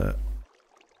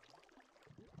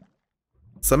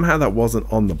 Somehow that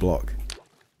wasn't on the block.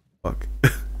 Fuck.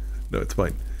 No, it's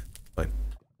fine. Fine.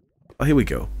 Oh, here we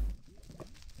go.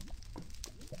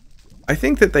 I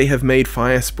think that they have made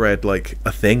fire spread like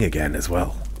a thing again as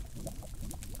well.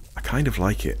 I kind of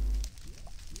like it.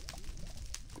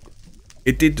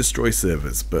 It did destroy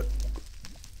servers, but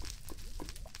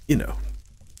you know,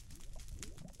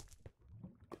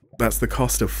 that's the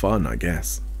cost of fun, I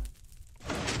guess.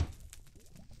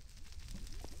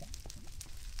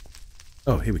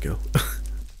 Oh, here we go.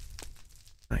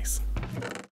 Nice.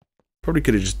 Probably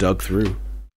could have just dug through.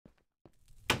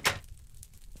 I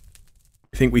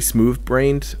think we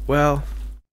smooth-brained. Well,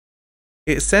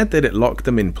 it said that it locked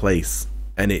them in place,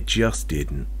 and it just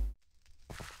didn't.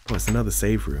 Oh, it's another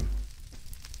save room.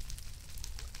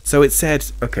 So it said,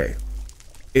 okay,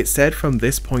 it said from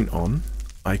this point on,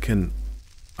 I can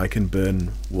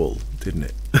burn wool, didn't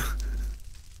it?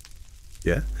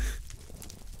 Yeah?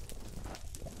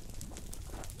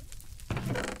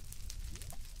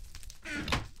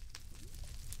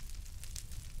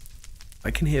 I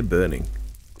can hear burning.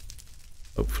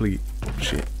 Hopefully, oh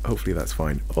shit, hopefully that's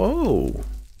fine. Oh!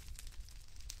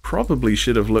 Probably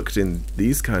should have looked in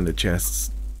these kind of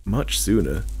chests much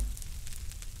sooner.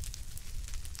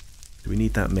 Do we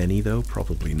need that many though?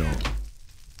 Probably not.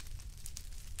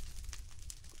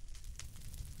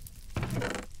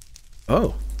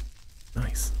 Oh!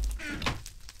 Nice.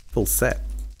 Full set.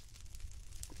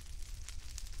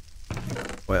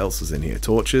 What else was in here?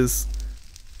 Torches.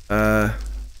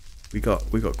 We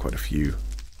got quite a few.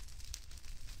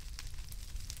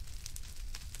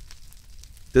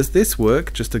 Does this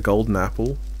work? Just a golden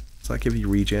apple? Does that give you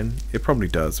regen? It probably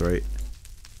does, right?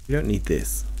 We don't need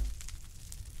this.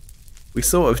 We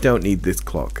sort of don't need this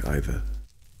clock either.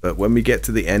 But when we get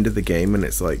to the end of the game and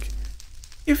it's like,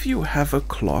 if you have a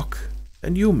clock,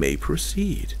 then you may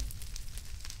proceed.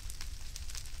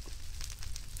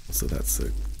 So that's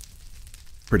a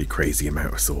pretty crazy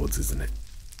amount of swords, isn't it?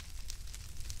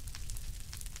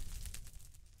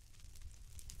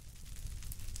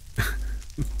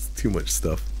 It's too much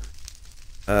stuff.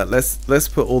 Let's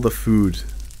put all the food.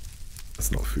 That's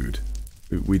not food.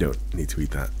 We don't need to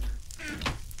eat that.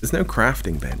 There's no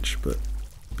crafting bench, but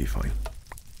it'll be fine.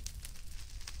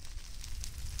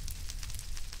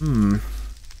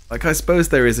 Like, I suppose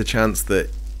there is a chance that...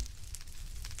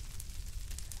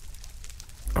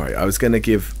 Alright, I was gonna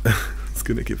give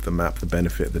the map the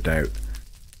benefit of the doubt.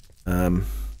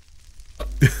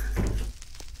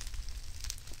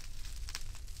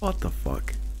 What the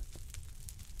fuck?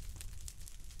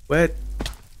 Where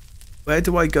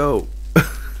do I go?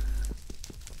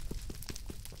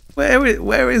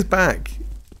 Where is back?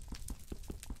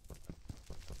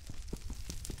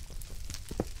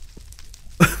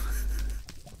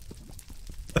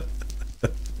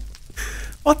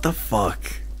 What the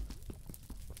fuck?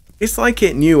 It's like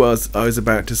it knew I was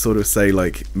about to sort of say,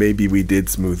 like, maybe we did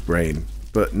smooth brain,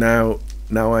 but now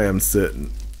I am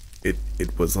certain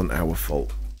it wasn't our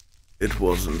fault. It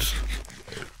wasn't.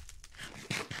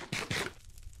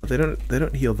 They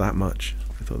don't heal that much.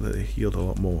 I thought that they healed a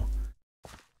lot more.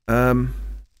 The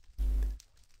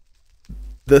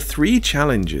 3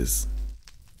 challenges.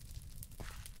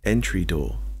 Entry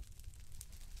door.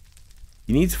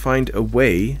 You need to find a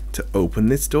way to open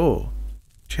this door.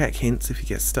 Check hints if you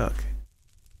get stuck.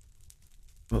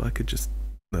 Well, I could just...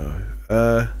 No.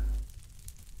 I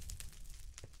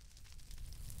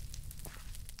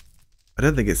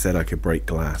don't think it said I could break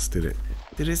glass, did it?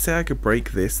 Did it say I could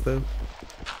break this, though?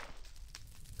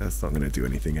 That's not going to do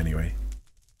anything anyway.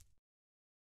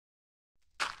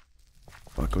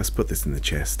 Fuck, let's put this in the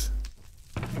chest.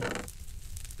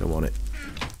 Don't want it.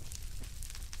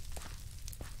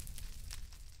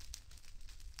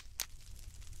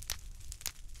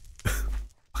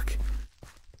 Fuck.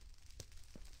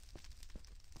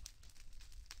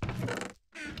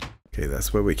 Okay,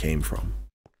 that's where we came from.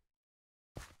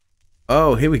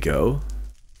 Oh, here we go.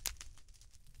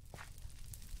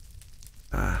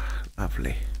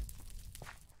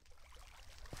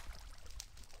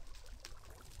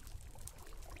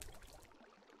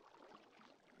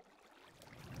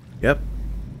 Yep.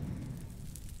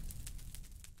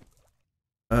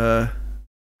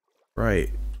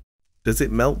 Right. Does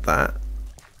it melt that?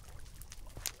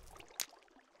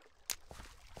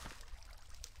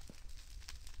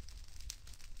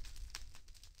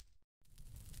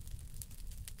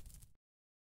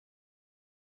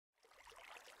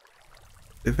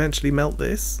 Eventually melt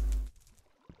this?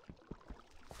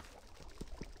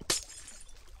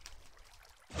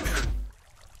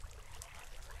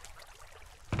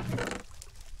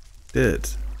 Did.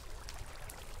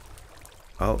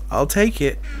 I'll take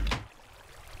it.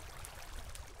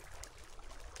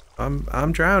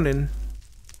 I'm drowning.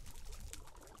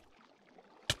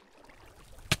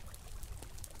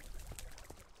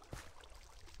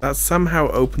 That somehow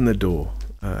opened the door,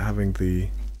 having the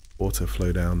water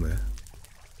flow down there.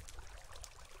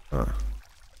 Huh.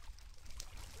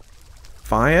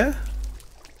 Fire?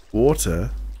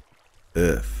 Water?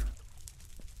 Earth.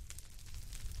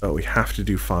 Oh, we have to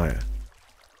do fire.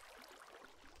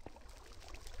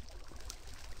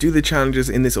 Do the challenges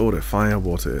in this order. Fire,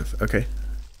 water, earth. Okay.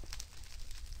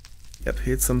 Yep,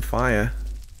 here's some fire.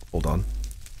 Hold on.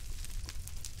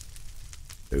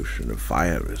 Ocean of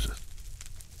fire is it?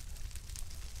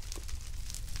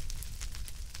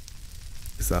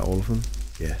 Is that all of them?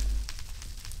 Yeah.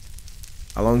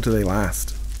 How long do they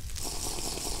last?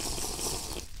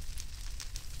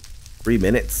 3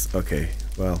 minutes? Okay,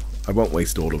 well, I won't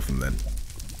waste all of them then.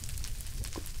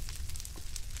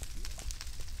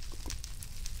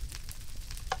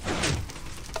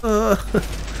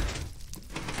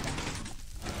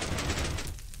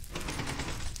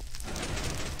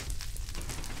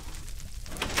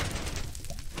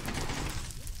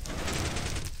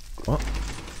 What?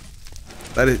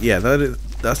 That is, yeah,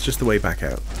 that's just the way back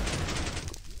out.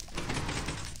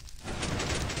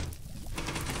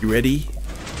 You ready?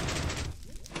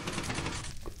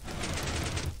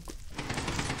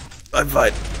 I'm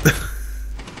fine.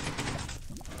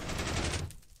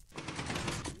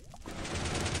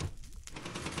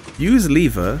 Use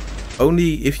lever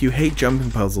only if you hate jumping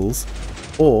puzzles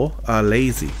or are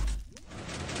lazy.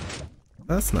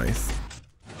 That's nice.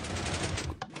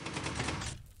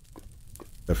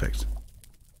 Perfect.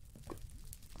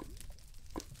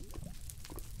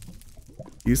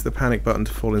 Use the panic button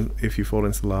to fall in if you fall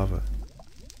into lava.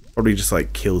 Probably just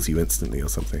like kills you instantly or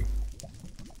something.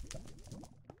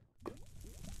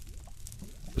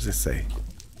 What does this say?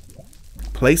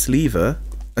 Place lever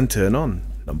and turn on.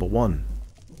 Number 1.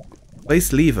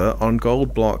 Place lever on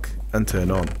gold block and turn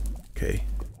on. Okay.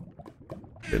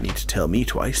 Don't need to tell me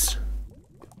twice.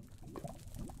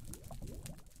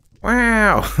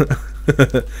 Wow!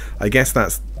 I guess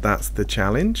that's the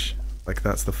challenge. Like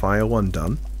that's the fire one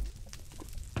done.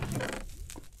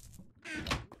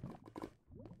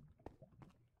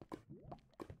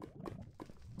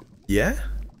 Yeah?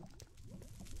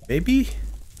 Maybe?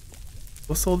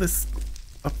 What's all this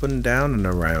up and down and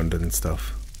around and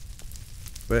stuff?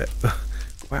 But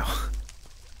wow.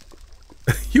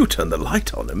 You turned the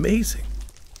light on, amazing.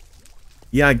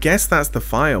 Yeah, I guess that's the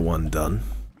fire one done.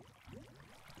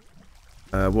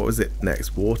 What was it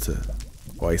next? Water.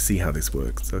 Oh, I see how this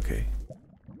works. Okay.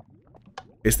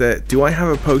 Is there... Do I have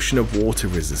a potion of water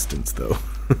resistance, though?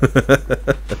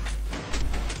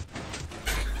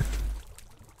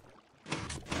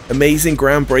 Amazing,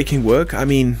 groundbreaking work. I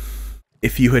mean,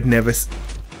 if you had never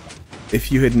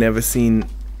seen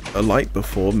a light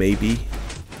before, maybe...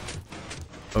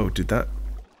 Oh, did that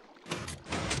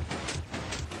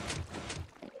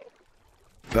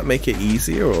make it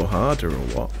easier or harder or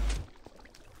what?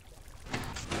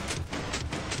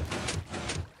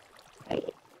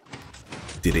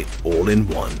 Did it all in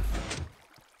one.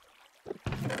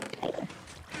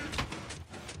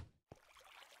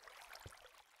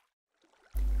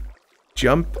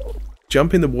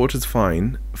 Jump in the water's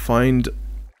fine. Find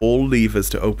all levers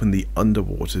to open the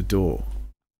underwater door.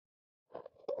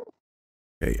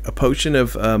 Okay, a potion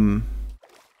of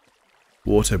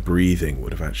water breathing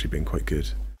would have actually been quite good.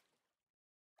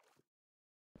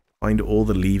 Find all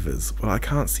the levers. Well, I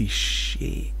can't see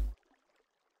shit.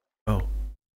 Oh.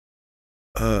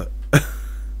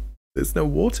 There's no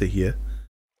water here.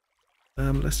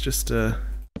 Let's just light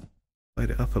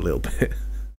it up a little bit.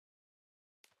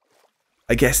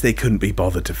 I guess they couldn't be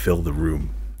bothered to fill the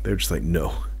room. They were just like,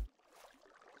 no.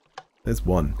 There's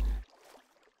one.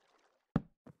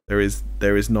 There is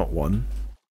not one.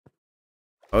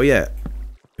 Oh yeah.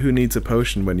 Who needs a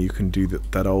potion when you can do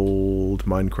that old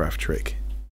Minecraft trick?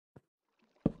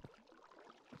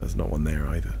 There's not one there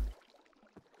either.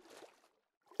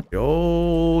 The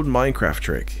old Minecraft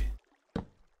trick.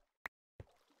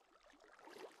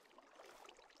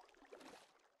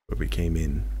 Where we came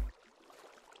in.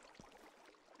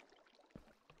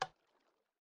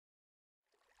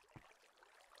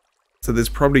 So there's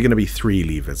probably going to be 3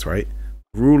 levers, right?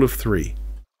 Rule of 3.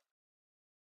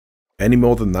 Any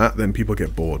more than that, then people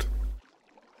get bored.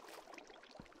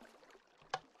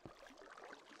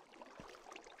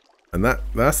 And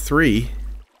that's 3.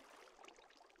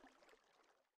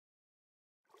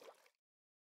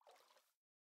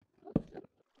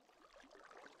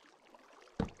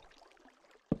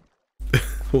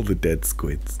 All the dead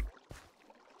squids.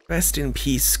 Rest in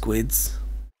peace, squids.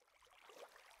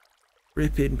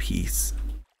 Rip in peace.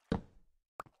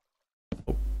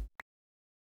 Oh.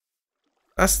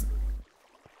 That's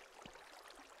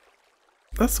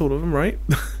all of them, right?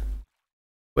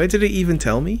 Where did it even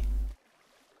tell me?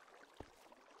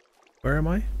 Where am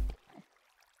I?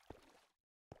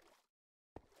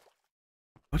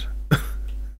 What?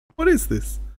 What is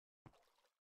this?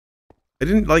 I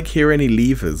didn't like hear any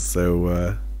levers, so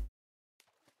I'm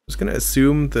just gonna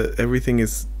assume that everything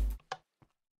is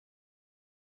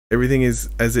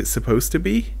as it's supposed to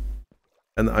be,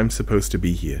 and that I'm supposed to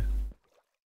be here.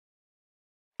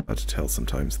 Hard to tell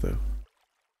sometimes, though.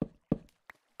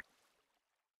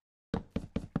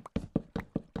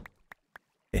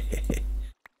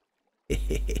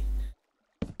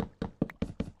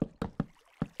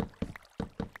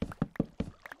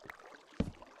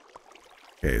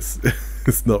 Okay,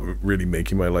 it's not really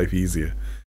making my life easier.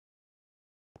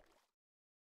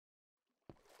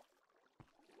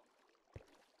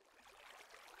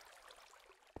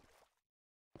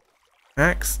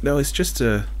 Axe? No, it's just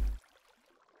a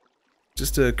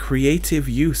creative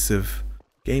use of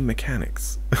game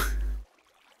mechanics.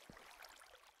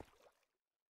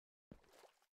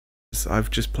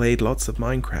 I've just played lots of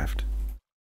Minecraft.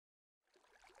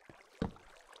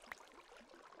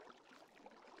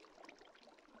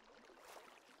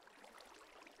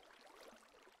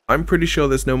 I'm pretty sure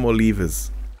there's no more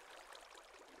levers.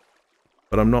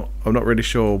 But I'm not really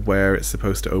sure where it's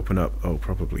supposed to open up. Oh,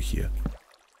 probably here.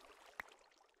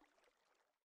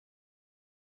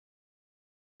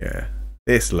 Yeah,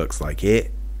 this looks like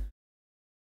it.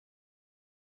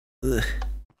 Ugh.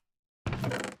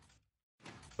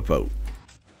 A boat.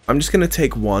 I'm just gonna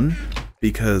take one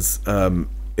because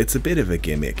it's a bit of a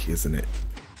gimmick, isn't it?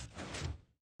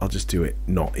 I'll just do it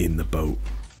not in the boat,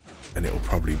 and it'll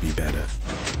probably be better.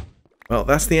 Well,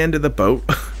 that's the end of the boat.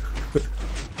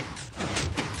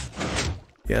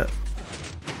 Yeah.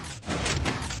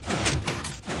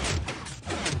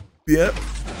 Yep.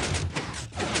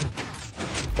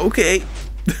 Okay.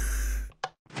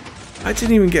 I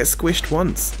didn't even get squished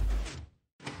once.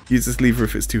 Use this lever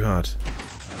if it's too hard.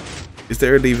 Is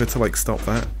there a lever to like stop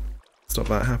that? Stop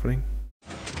that happening?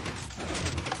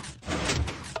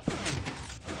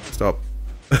 Stop.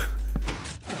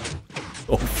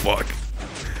 Oh fuck.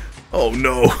 Oh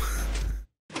no.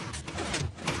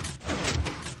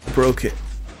 I broke it.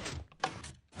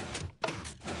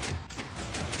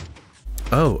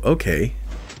 Oh, okay.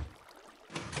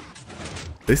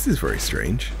 This is very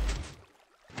strange.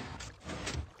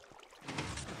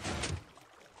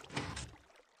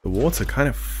 The water kind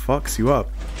of fucks you up.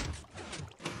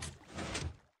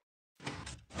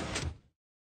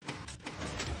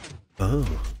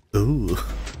 Oh. Ooh.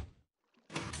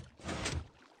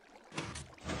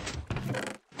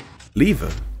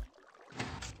 Lever.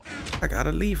 I got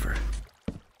a lever.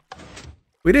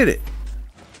 We did it.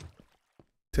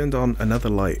 Turned on another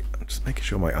light. I'm just making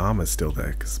sure my arm is still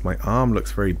there because my arm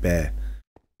looks very bare.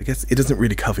 I guess it doesn't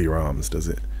really cover your arms, does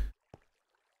it?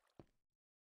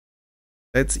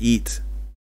 Let's eat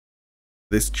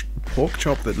this pork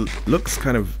chop that looks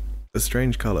kind of a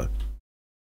strange color.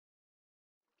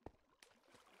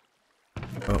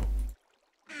 Oh.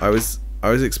 I was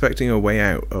expecting a way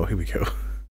out. Oh, here we go.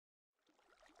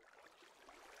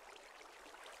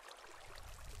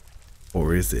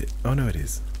 Or is it? Oh no, it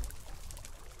is.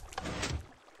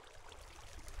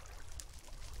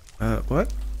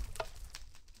 What?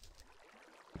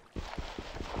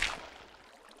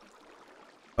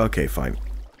 Okay, fine.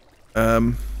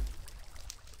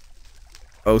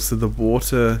 Oh, so the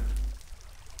water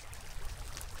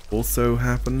also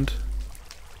happened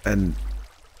and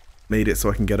made it so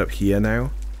I can get up here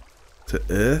now to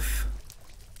Earth.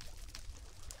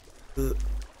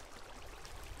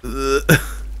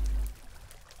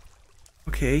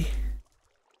 Okay.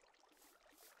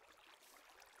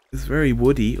 It's very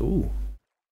woody. Ooh.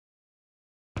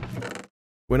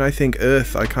 When I think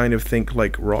Earth, I kind of think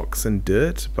like rocks and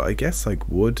dirt, but I guess like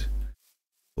wood.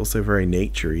 Also very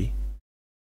naturey.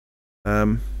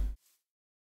 Thought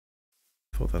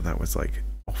that was like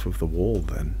off of the wall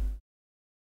then.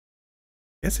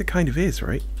 Guess it kind of is,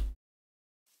 right?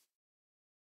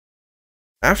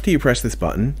 After you press this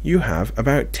button, you have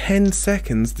about 10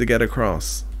 seconds to get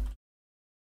across.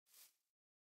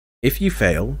 If you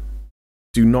fail,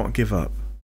 do not give up.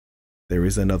 There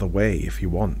is another way if you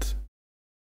want.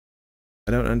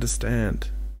 I don't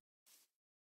understand.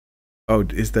 Oh,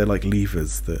 is there like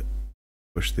levers that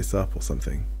push this up or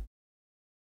something?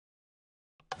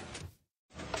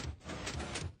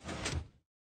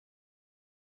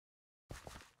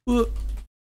 Oh,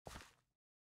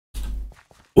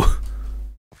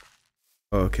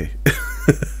 okay.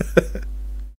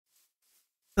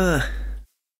 I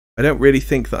don't really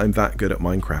think that I'm that good at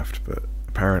Minecraft, but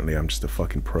apparently I'm just a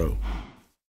fucking pro.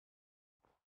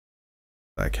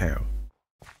 That cow.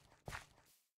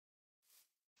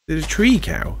 Is it a tree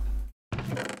cow?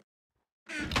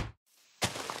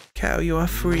 Cow, you are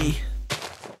free.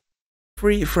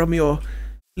 Free from your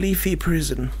leafy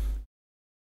prison.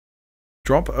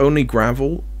 Drop only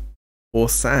gravel or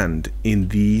sand in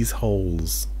these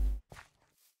holes.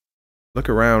 Look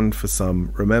around for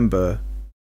some. Remember,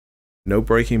 no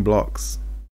breaking blocks.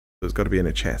 So it's got to be in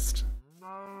a chest.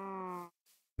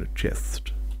 In a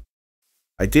chest.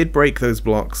 I did break those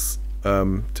blocks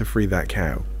to free that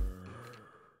cow.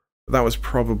 But that was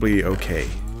probably okay.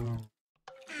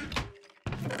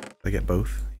 I get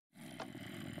both.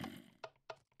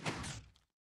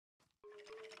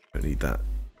 Don't need that.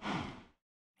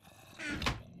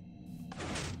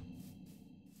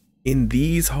 In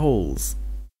these holes.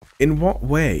 In what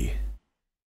way?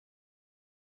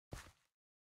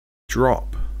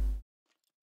 Drop.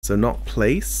 So not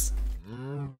place?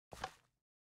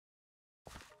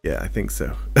 Yeah, I think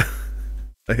so.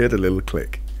 I heard a little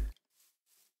click.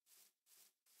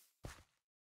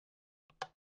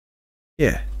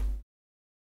 Yeah.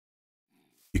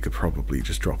 You could probably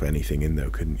just drop anything in though,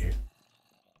 couldn't you?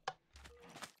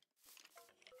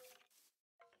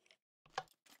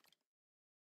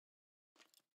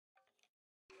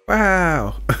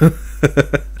 Wow!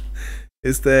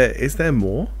 Is there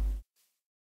more?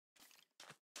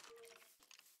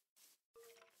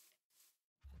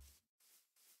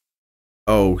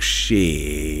 Oh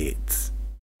shit.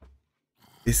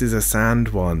 This is a sand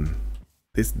one.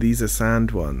 These are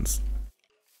sand ones.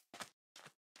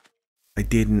 I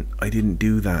didn't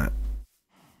do that.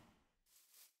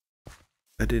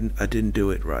 I didn't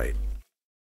do it right.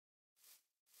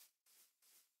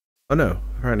 Oh no,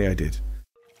 apparently I did.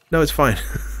 No, it's fine.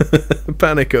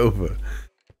 Panic over.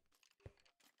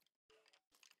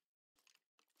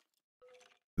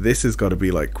 This has got to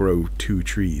be like grow 2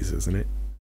 trees, isn't it?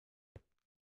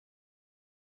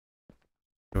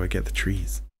 How do I get the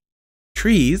trees?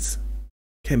 Trees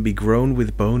can be grown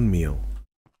with bone meal.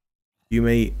 You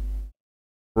may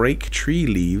break tree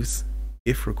leaves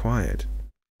if required.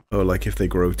 Oh, like if they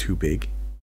grow too big.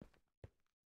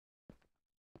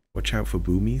 Watch out for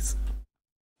boomies.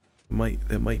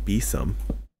 There might be some.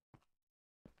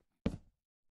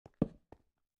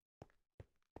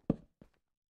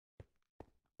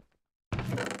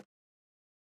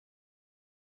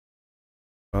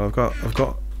 Well, I've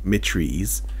got my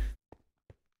trees.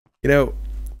 You know,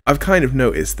 I've kind of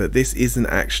noticed that this isn't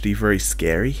actually very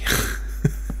scary.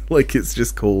 Like it's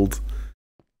just called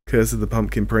Curse of the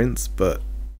Pumpkin Prince, but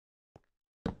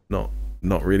not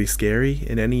really scary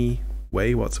in any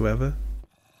way whatsoever.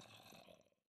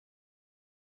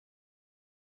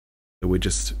 So we're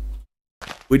just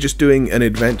doing an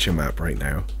adventure map right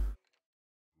now.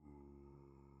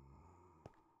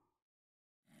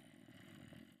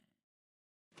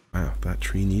 Wow, that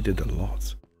tree needed a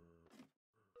lot.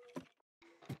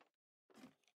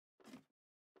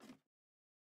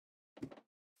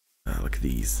 Ah, look at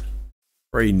these.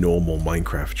 Very normal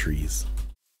Minecraft trees.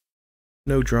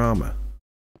 No drama.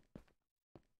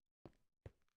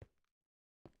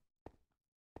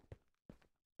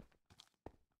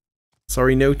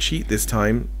 Sorry, no cheat this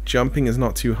time. Jumping is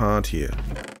not too hard here.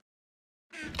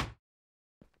 I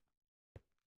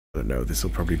don't know, this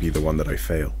will probably be the one that I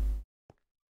fail.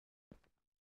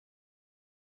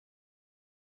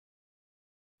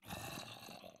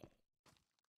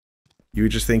 You were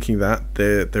just thinking that?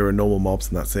 There are normal mobs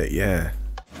and that's it, yeah.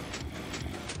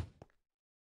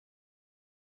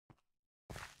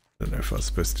 I don't know if I was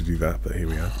supposed to do that, but here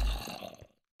we are.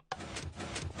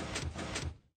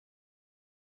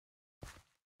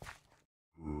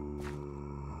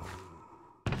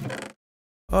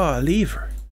 Oh, a lever.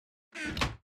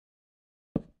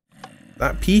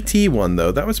 That PT one,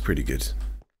 though, that was pretty good.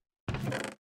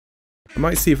 I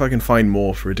might see if I can find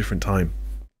more for a different time.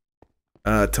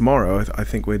 Tomorrow, I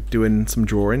think we're doing some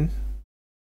drawing.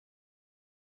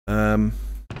 Oh.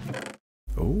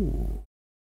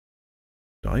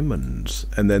 Diamonds.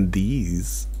 And then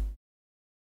these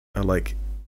are like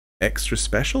extra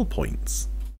special points.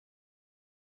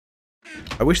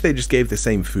 I wish they just gave the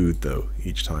same food, though,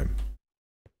 each time.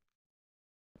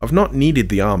 I've not needed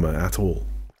the armor at all.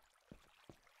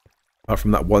 Apart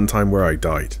from that one time where I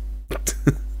died.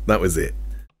 That was it.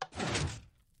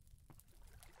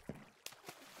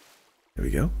 There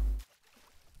we go.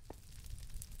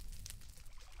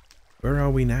 Where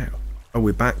are we now? Oh,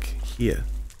 we're back here.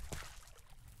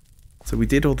 So we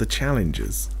did all the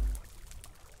challenges.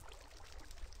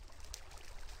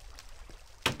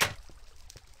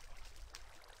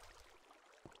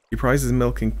 He prizes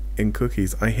milk in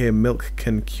cookies. I hear milk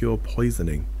can cure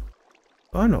poisoning.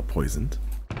 Oh, I'm not poisoned.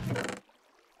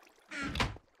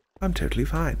 I'm totally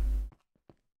fine.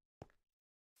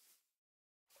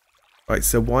 Right,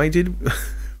 so why did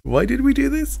we do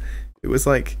this? It was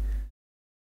like,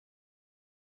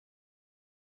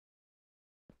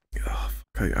 oh,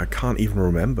 fuck, I can't even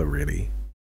remember really.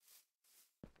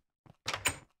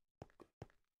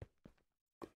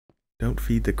 Don't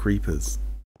feed the creepers.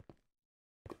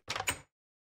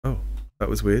 Oh, that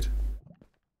was weird.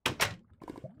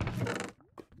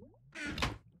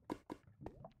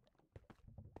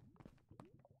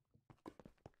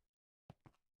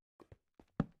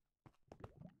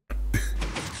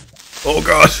 Oh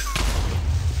god!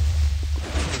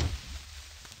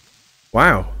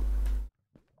 Wow.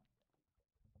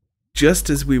 Just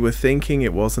as we were thinking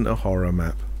it wasn't a horror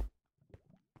map.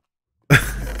 A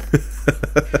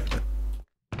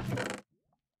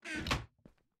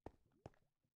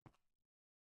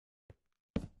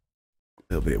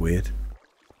little bit weird.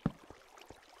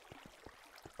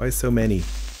 Why so many?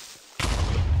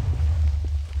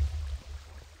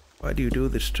 Why do you do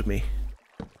this to me?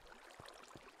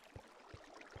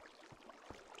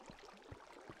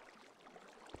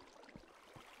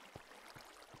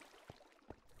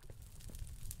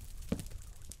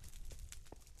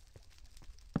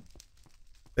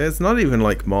 There's not even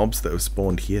like mobs that have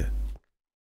spawned here.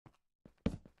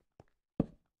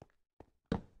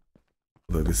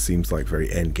 Although this seems like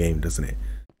very end game, doesn't it?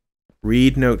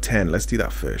 Read note 10. Let's do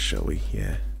that first, shall we?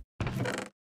 Yeah.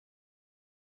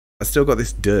 I still got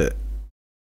this dirt.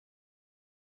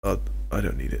 Oh, I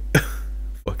don't need it.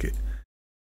 Fuck it.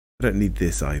 I don't need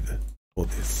this either. Or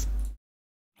this.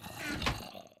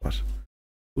 What?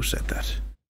 Who said that?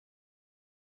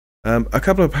 A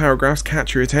couple of paragraphs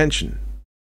catch your attention.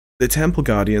 The Temple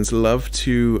Guardians love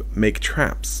to make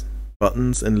traps.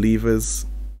 Buttons and levers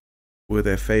were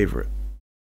their favorite.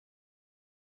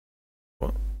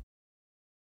 What?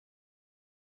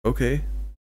 Okay.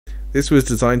 This was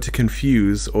designed to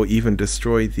confuse or even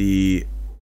destroy the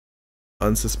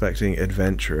unsuspecting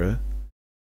adventurer.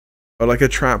 Or like a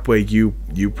trap where you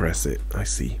press it. I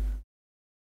see.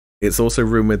 It's also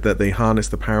rumored that they harness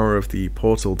the power of the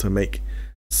portal to make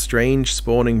strange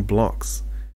spawning blocks.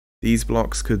 These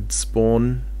blocks could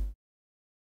spawn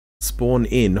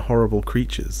in horrible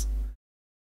creatures.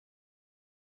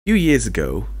 A few years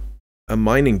ago, a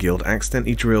mining guild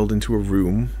accidentally drilled into a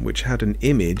room which had an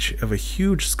image of a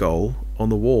huge skull on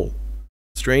the wall.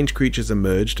 Strange creatures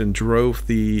emerged and drove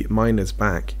the miners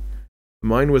back. The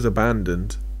mine was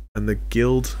abandoned, and the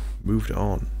guild moved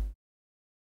on.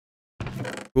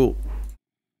 Cool.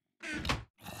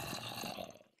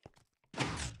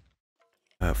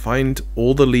 Find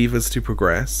all the levers to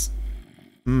progress.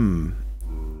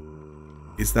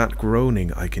 Is that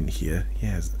groaning I can hear?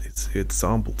 Yes, it's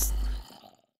samples.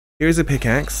 Here's a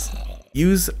pickaxe.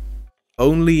 Use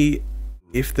only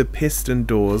if the piston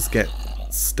doors get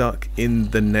stuck in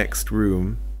the next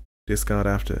room. Discard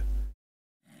after.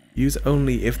 Use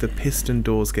only if the piston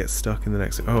doors get stuck in the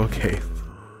next... Oh, okay.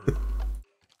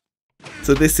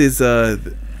 So this is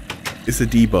it's a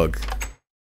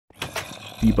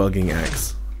debugging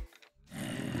axe.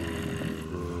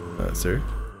 Sir?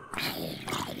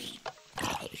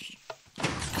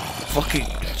 Fucking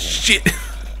shit!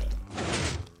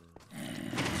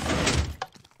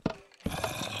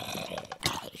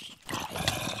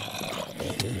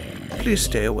 Please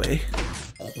stay away.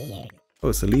 Oh,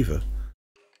 it's a lever.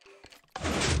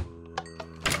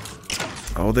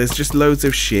 Oh, there's just loads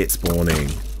of shit spawning.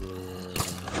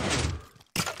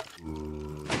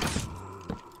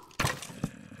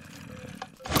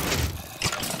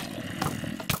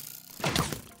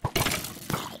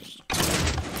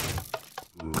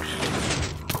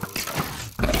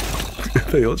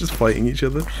 Are they all just fighting each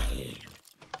other?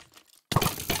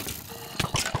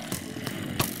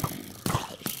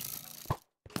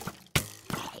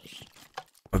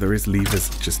 Oh, there is levers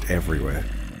just everywhere.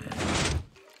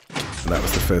 And that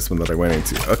was the first one that I went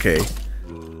into. Okay.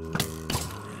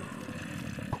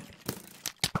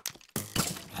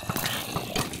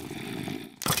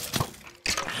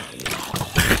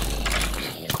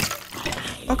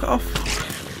 Fuck off.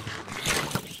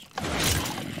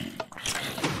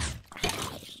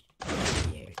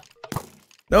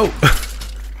 No.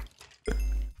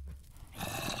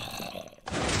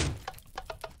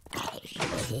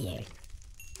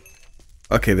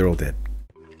 Okay, they're all dead.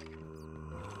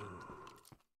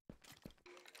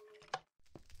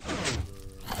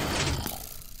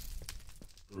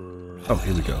 Oh,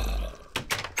 here we go.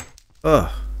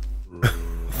 Ugh.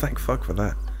 Thank fuck for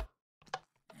that.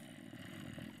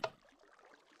 I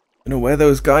don't know where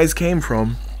those guys came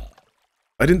from.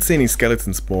 I didn't see any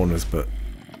skeleton spawners, but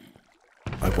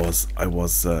I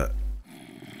was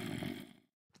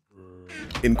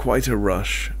in quite a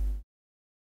rush.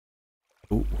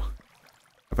 Ooh.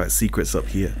 How about secrets up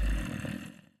here?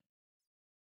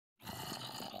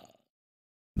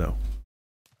 No.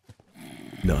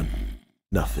 None.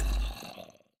 Nothing.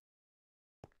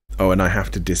 Oh, and I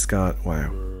have to discard...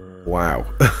 Wow. Wow.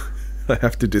 I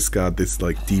have to discard this,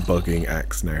 like, debugging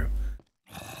axe now.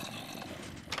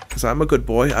 Because I'm a good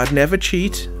boy. I'd never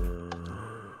cheat.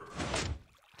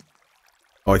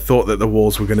 Oh, I thought that the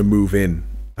walls were going to move in.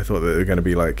 I thought that they were going to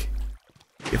be like...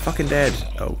 You're fucking dead.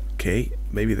 Okay.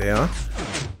 Maybe they are.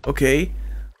 Okay.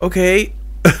 Okay.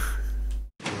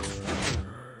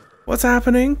 What's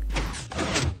happening?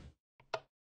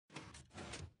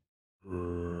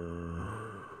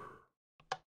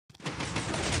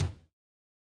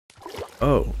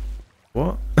 Oh.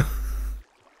 What?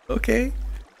 Okay.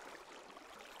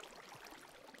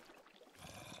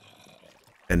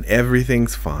 And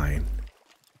everything's fine.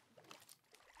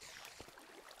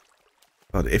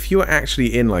 But if you were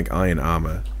actually in, like, iron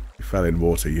armor, you fell in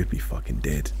water, you'd be fucking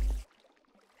dead.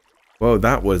 Whoa,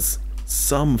 that was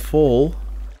some fall.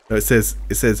 No, it says,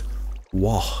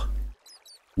 wah.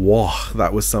 Wah,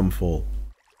 that was some fall.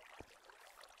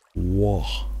 Wah.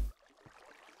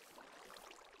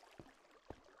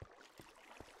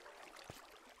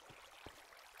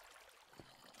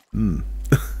 Hmm.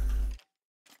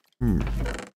 Hmm.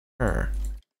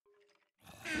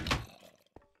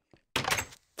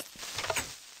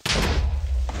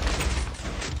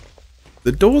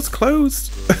 The door's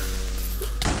closed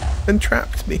and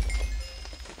trapped me.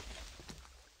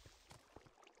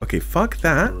 Okay, fuck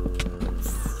that.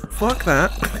 Fuck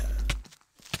that.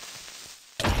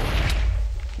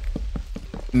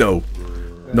 No.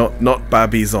 Not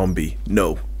Babby Zombie.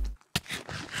 No.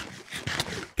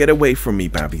 Get away from me,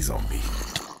 Babby Zombie.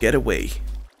 Get away.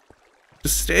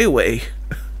 Just stay away.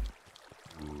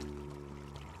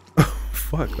 Oh,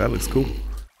 fuck, that looks cool.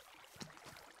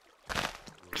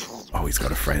 Oh, he's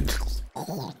got a friend.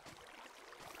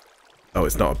 Oh,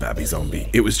 it's not a Babby Zombie.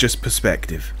 It was just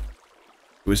perspective.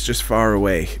 It was just far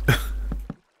away.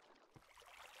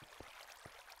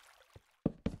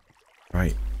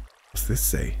 Right. What's this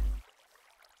say?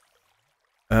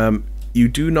 You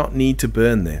do not need to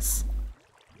burn this.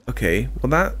 Okay,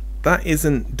 well that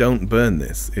isn't don't burn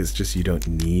this. It's just you don't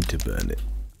need to burn it.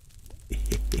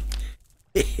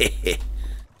 That's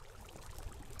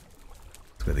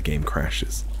where the game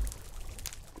crashes.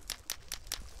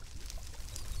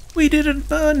 We didn't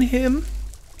burn him.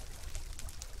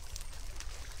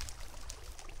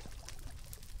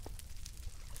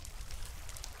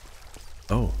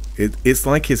 Oh, it's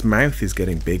like his mouth is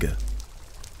getting bigger.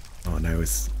 Oh, now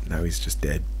he's just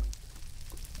dead.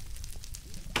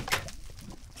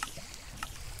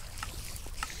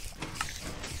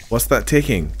 What's that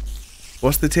ticking?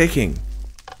 What's the ticking?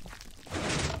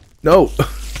 No.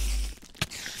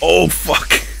 Oh, fuck.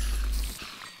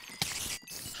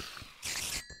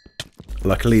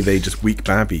 Luckily, they just weak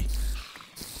Babby.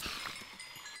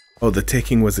 Oh, the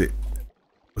ticking was it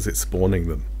spawning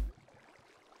them?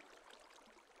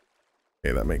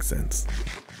 Okay, that makes sense.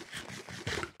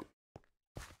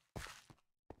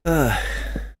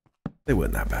 They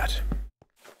weren't that bad.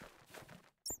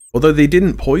 Although they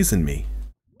didn't poison me.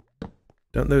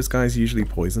 Don't those guys usually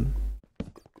poison?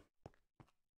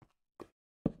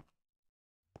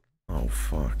 Oh,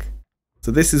 fuck.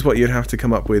 So this is what you'd have to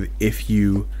come up with if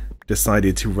you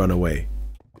decided to run away.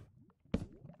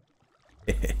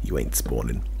 You ain't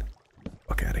spawning.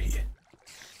 Fuck out of here.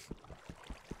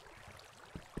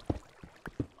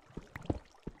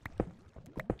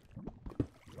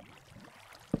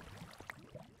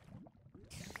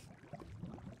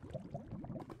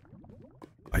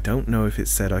 I don't know if it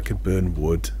said I could burn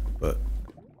wood, but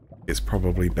it's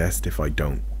probably best if I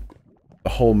don't. The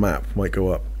whole map might go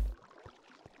up.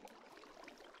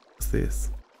 What's this?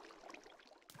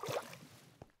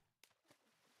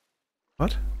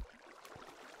 What?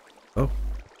 Oh.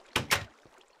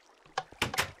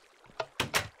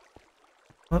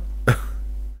 What?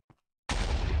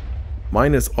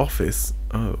 Miner's office?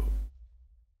 Oh.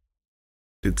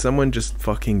 Did someone just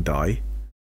fucking die?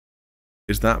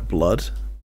 Is that blood?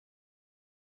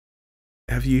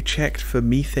 Have you checked for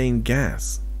methane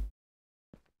gas?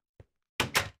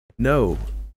 No,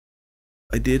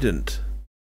 I didn't.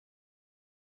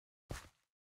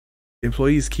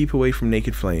 Employees keep away from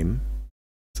Naked Flame.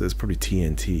 So it's probably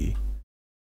TNT.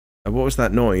 And what was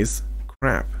that noise?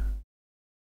 Crap.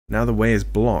 Now the way is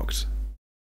blocked.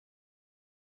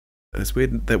 It's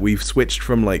weird that we've switched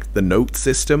from like the note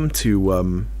system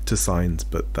to signs,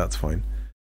 but that's fine.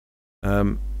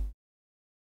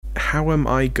 How am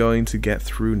I going to get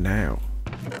through now?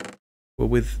 Well,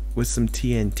 with some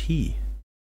TNT.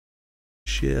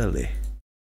 Surely.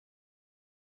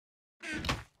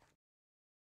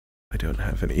 I don't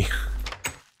have any.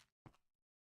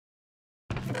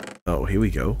 Oh, here we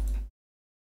go.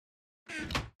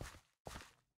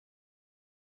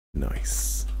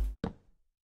 Nice.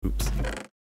 Oops.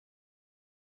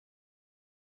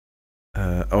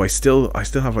 Oh, I still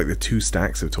have like the 2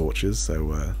 stacks of torches,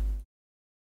 so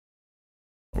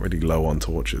not really low on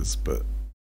torches, but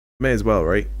may as well,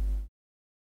 right?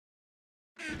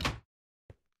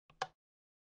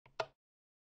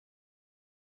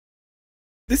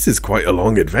 This is quite a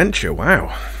long adventure,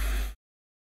 wow.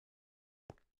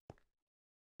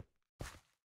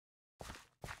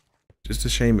 Just a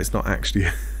shame it's not actually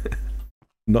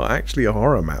not actually a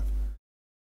horror map.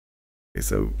 Okay,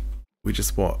 so we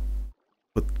just what?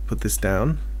 Put this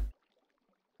down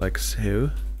like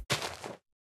so.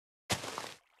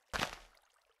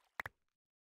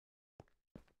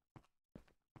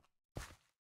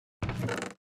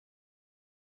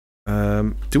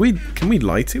 Can we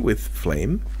light it with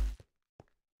flame?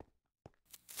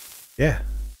 Yeah.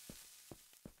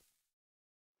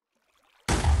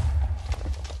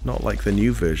 Not like the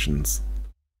new versions.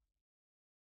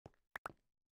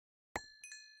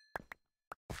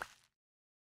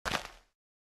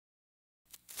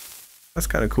 That's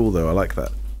kind of cool though, I like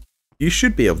that. You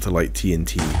should be able to light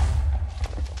TNT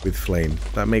with flame.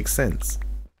 That makes sense.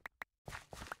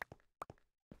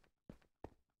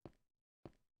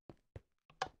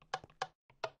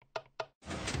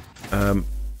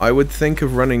 I would think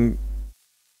of running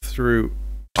through...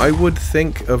 I would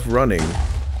think of running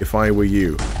if I were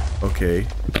you. Okay.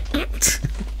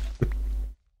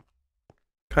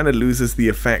 Kind of loses the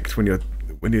effect when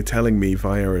you're telling me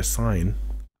via a sign.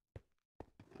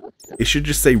 It should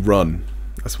just say run.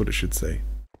 That's what it should say.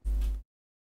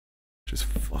 Just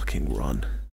fucking run.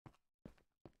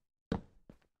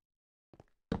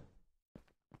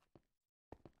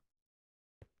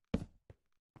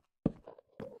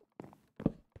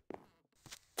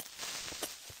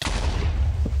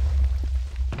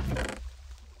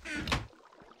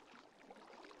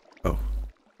 Oh.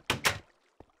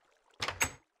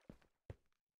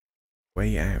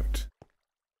 Way out.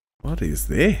 What is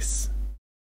this?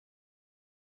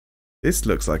 This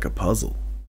looks like a puzzle.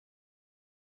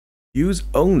 Use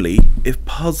only if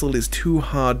puzzle is too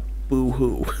hard.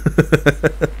 Boo-hoo.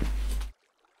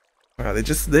 Wow, they're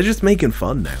just making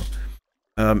fun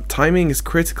now. Timing is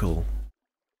critical.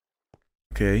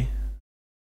 Okay.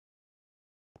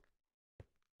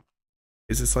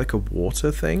 Is this like a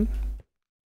water thing?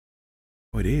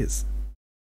 Oh, it is.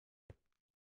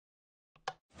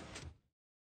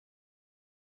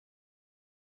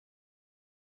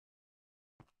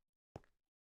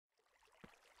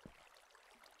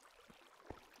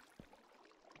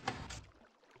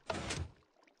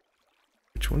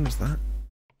 Which one was that?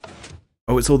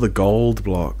 Oh, it's all the gold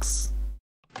blocks.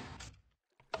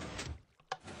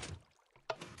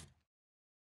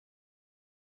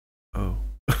 Oh.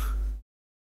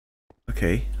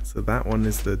 Okay, so that one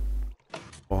is the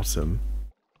bottom.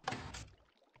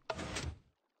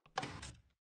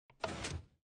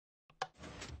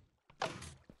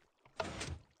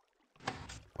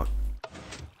 What?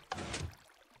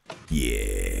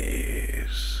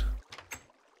 Yes.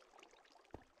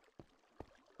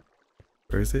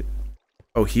 Where is it?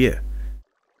 Oh, here.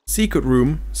 Secret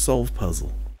room, solve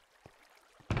puzzle.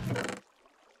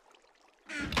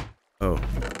 Oh,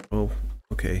 well,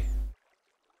 okay.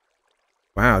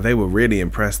 Wow, they were really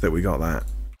impressed that we got that.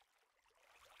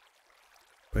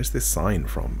 Where's this sign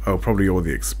from? Oh, probably all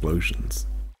the explosions.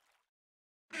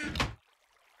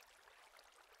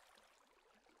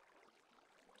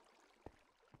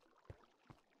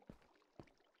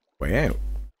 Way out.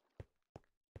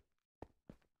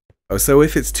 Oh, so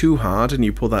if it's too hard and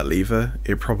you pull that lever,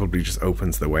 it probably just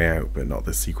opens the way out, but not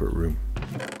the secret room.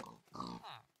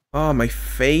 Oh, my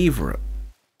favorite.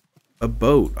 A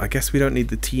boat. I guess we don't need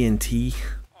the TNT.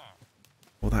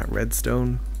 Or that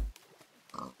redstone.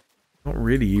 Not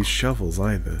really use shovels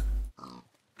either.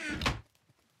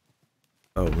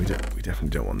 Oh, we definitely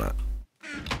don't want that.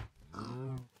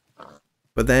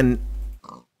 But then,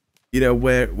 you know,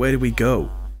 where do we go?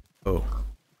 Oh.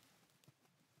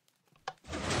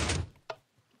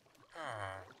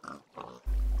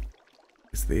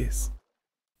 What's this?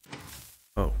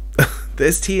 Oh.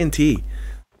 There's TNT.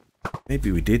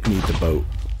 Maybe we did need the boat.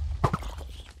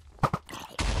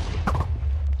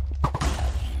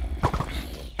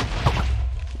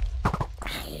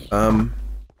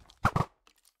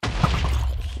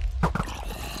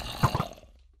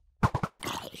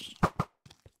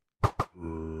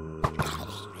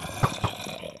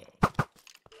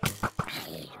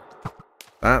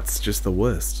 That's just the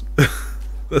worst.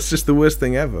 That's just the worst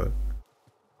thing ever.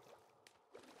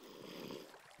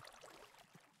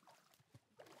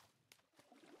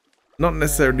 Not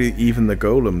necessarily even the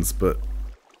golems, but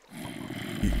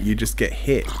you just get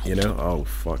hit, you know? Oh,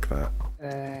 fuck that.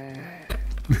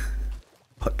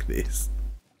 Fuck this.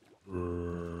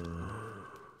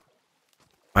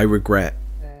 I regret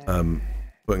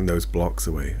putting those blocks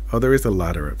away. Oh, there is a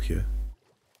ladder up here.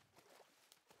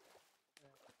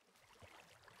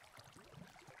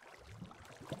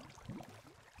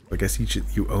 I guess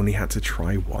you only had to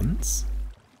try once?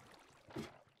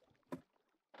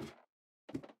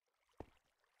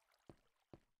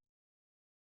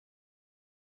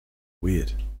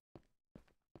 Weird.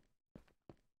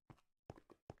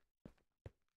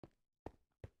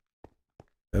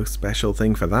 No special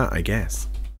thing for that, I guess.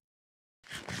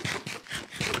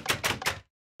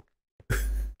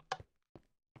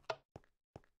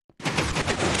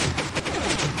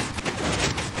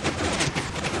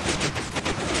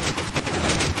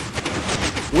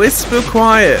 Whisper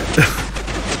quiet!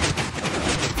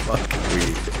 Fuck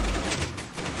me.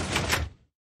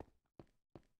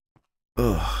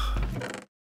 Ugh.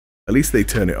 At least they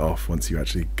turn it off once you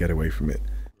actually get away from it.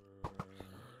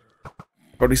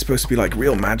 Probably supposed to be like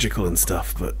real magical and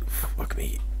stuff, but fuck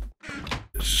me.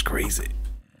 It's just crazy.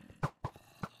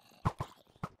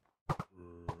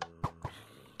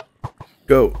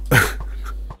 Go.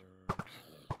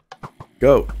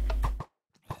 Go.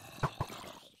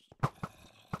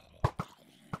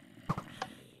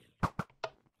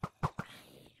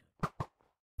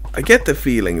 I get the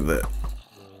feeling that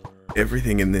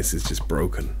everything in this is just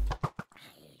broken.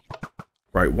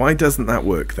 Right, why doesn't that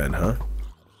work then, huh?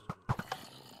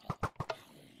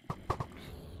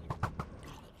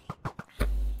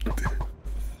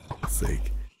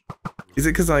 Sake. Is it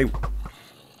because I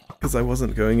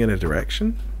wasn't going in a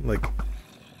direction? Like,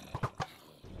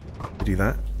 do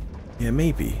that? Yeah,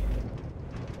 maybe.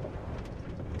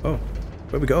 Oh,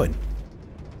 where are we going?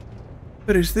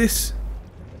 What is this?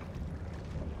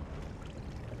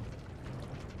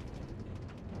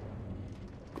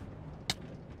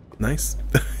 Nice.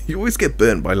 You always get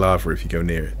burnt by lava if you go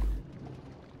near it.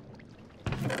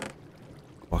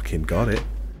 Fucking got it.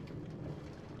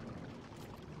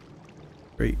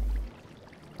 Great.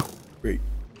 Great.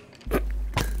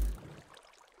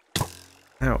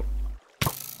 Ow.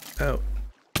 Ow.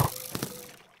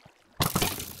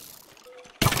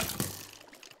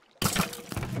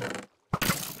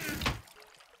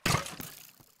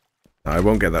 I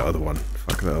won't get that other one.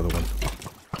 Fuck that other one.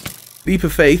 Leap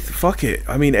of faith, fuck it.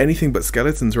 I mean, anything but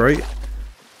skeletons, right?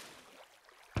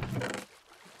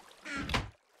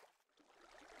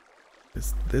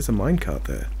 There's a minecart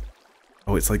there.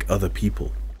 Oh, it's like other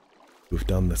people who've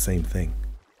done the same thing.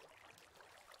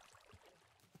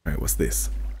 Alright, what's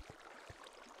this?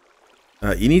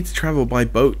 You need to travel by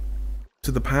boat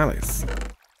to the palace.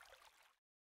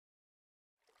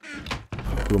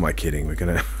 Oh, who am I kidding? We're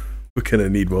gonna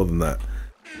need more than that.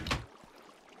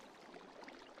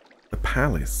 The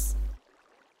palace.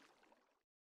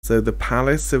 So the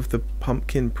palace of the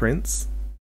Pumpkin Prince.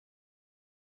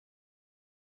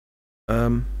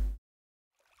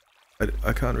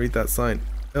 I can't read that sign.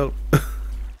 Help.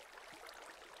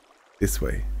 This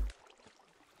way.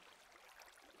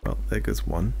 Well, there goes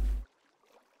one.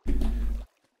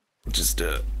 Just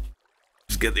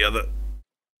get the other.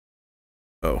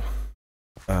 Oh.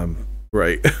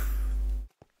 Right.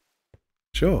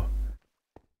 Sure.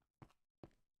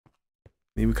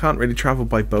 I mean, we can't really travel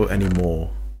by boat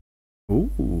anymore.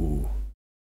 Ooh.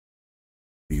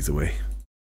 These away.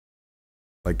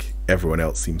 Like, everyone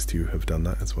else seems to have done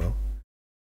that as well.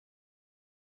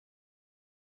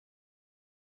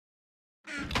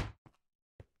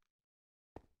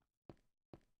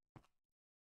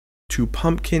 To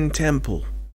Pumpkin Temple.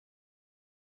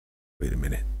 Wait a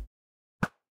minute.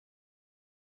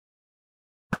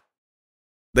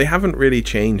 They haven't really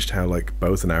changed how, like,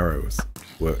 bows and arrows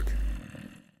work.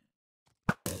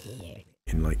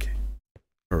 In, like,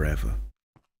 forever.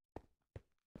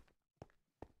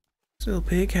 Little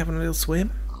pig having a little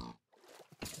swim.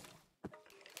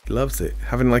 He loves it.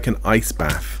 Having like an ice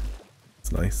bath.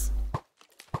 It's nice.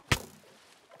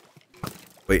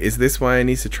 Wait, is this why I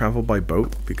need to travel by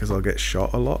boat? Because I'll get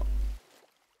shot a lot?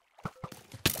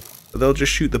 But they'll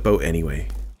just shoot the boat anyway.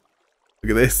 Look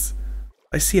at this.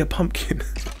 I see a pumpkin.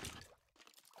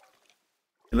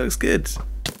 It looks good.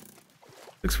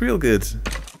 Looks real good.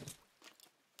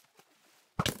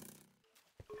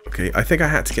 Okay, I think I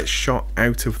had to get shot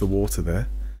out of the water there.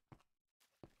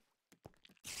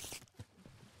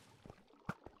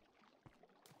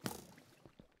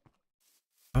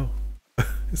 Oh,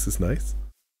 this is nice.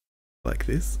 Like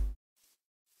this.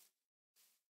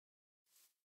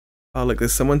 Oh, look,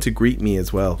 there's someone to greet me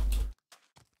as well.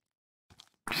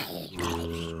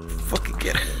 Fucking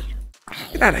get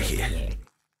out of here.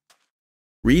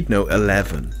 Read note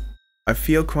 11. I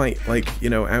feel quite like, you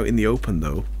know, out in the open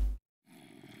though.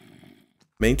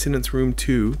 Maintenance room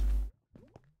 2.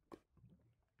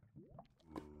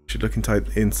 Should look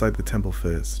inside the temple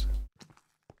first.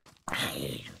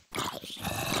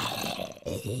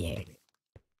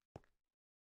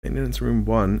 Maintenance room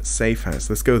 1, safe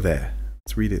house. Let's go there.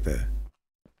 Let's read it there.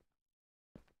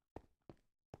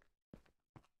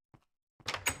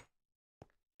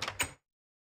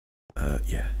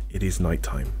 Yeah, it is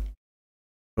nighttime.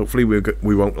 Hopefully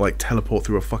we won't like teleport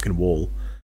through a fucking wall.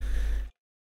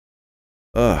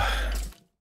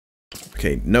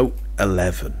 Okay, note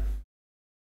 11.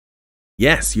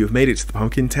 Yes, you have made it to the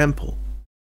Pumpkin Temple.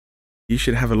 You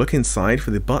should have a look inside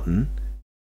for the button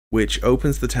which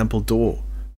opens the temple door.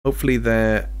 Hopefully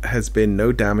there has been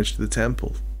no damage to the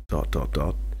temple. ...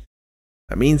 That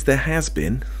means there has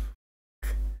been.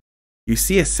 You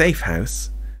see a safe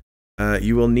house.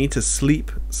 You will need to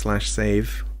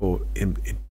sleep/save, or in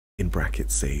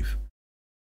brackets save,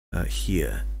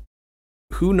 here.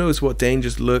 Who knows what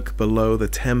dangers lurk below the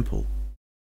temple?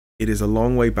 It is a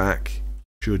long way back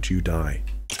should you die.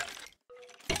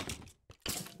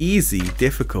 Easy,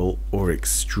 difficult, or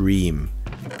extreme?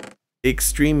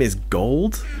 Extreme is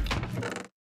gold?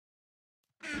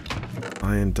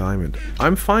 Iron diamond.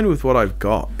 I'm fine with what I've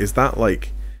got. Is that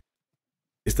like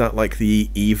the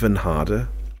even harder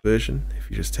version if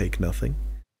you just take nothing?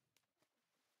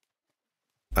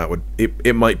 That would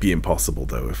it might be impossible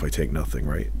though if I take nothing,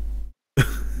 right?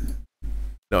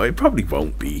 No, it probably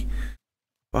won't be.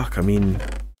 Fuck, I mean,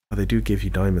 they do give you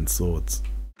diamond swords.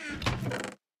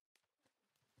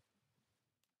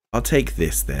 I'll take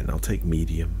this then. I'll take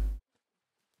medium.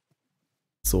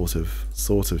 Sort of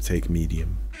take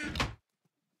medium.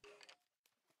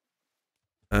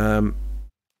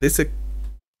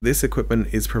 This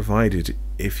equipment is provided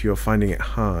if you're finding it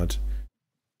hard.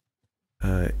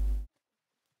 You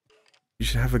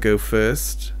should have a go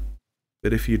first,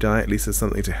 but if you die, at least there's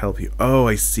something to help you. Oh,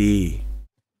 I see.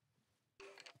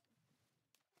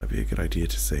 That'd be a good idea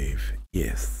to save.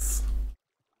 Yes.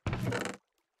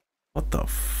 What the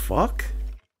fuck?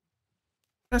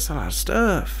 That's a lot of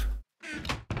stuff.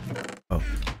 Oh.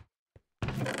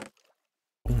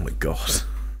 Oh my god.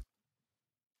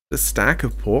 The stack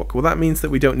of pork? Well, that means that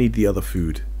we don't need the other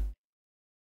food.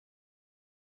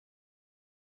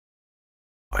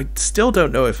 I still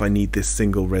don't know if I need this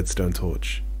single redstone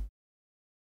torch.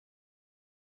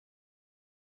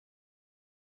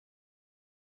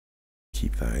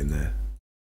 Keep that in there.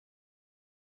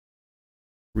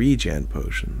 Regen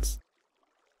potions.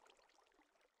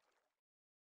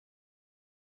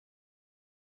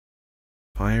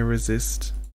 Fire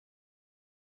resist.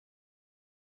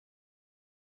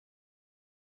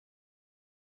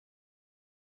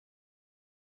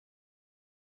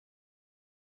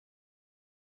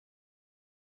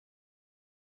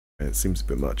 It seems a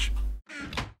bit much.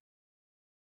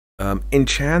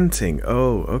 Enchanting.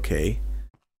 Oh, okay.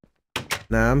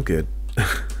 Nah, I'm good.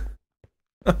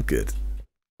 I'm good.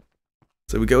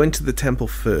 So we go into the temple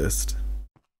first.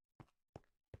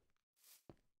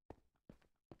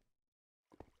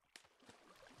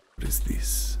 What is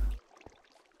this?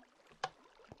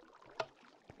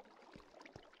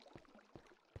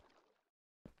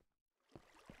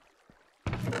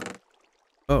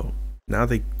 Oh, now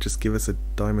they just give us a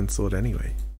diamond sword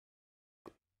anyway.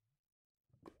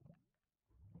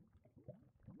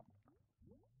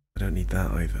 I don't need that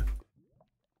either.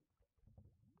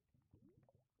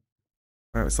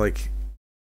 Wow, it's like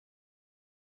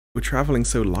we're traveling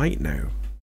so light now.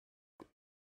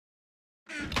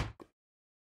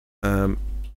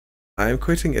 I am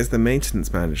quitting as the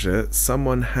maintenance manager.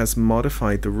 Someone has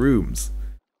modified the rooms.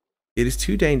 It is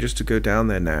too dangerous to go down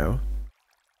there now.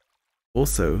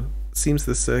 Also, seems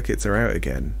the circuits are out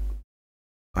again.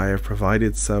 I have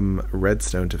provided some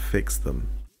redstone to fix them.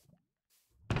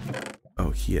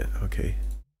 Oh, here. Okay.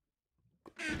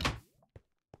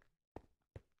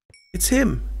 It's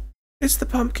him! It's the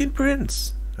Pumpkin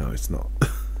Prince! No, it's not.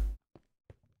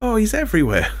 Oh, he's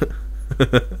everywhere!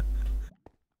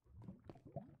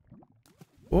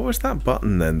 What was that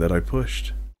button then that I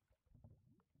pushed?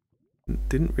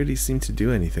 Didn't really seem to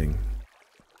do anything.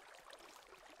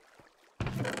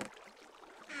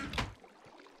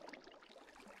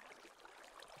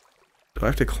 Do I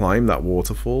have to climb that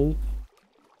waterfall?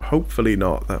 Hopefully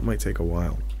not. That might take a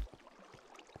while.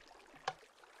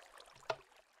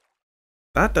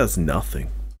 That does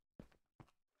nothing.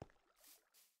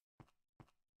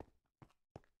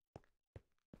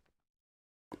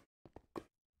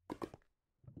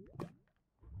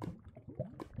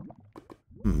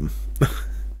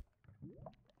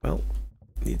 Well,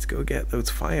 need to go get those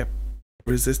fire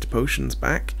resist potions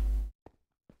back.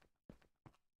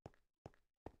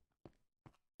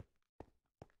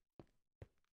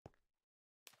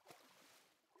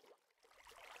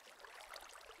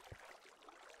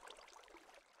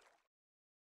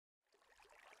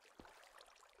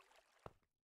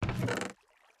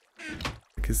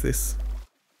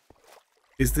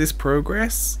 Is this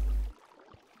progress?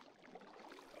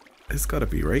 It's gotta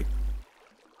be, right?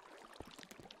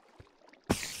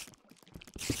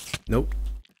 Nope.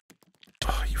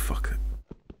 Oh, you fucker.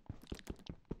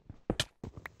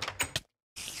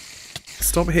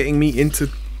 Stop hitting me into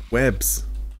webs.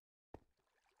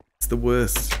 It's the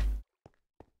worst.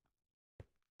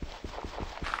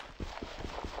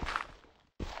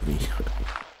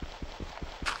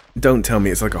 Don't tell me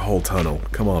it's like a whole tunnel.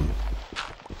 Come on.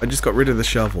 I just got rid of the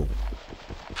shovel.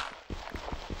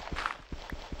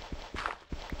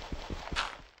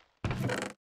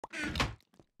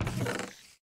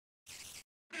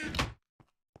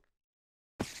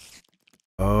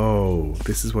 Oh,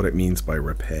 this is what it means by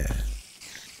repair.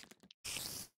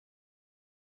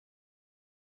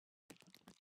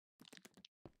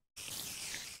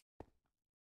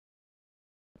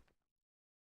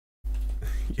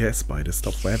 Yeah, spider,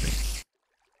 stop webbing.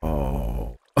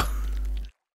 Oh.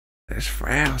 There's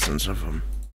thousands of them.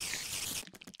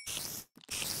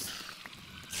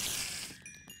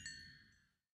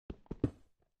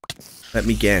 Let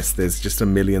me guess, there's just a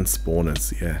million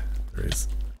spawners. Yeah, there is.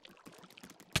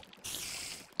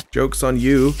 Joke's on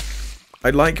you.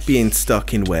 I like being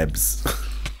stuck in webs.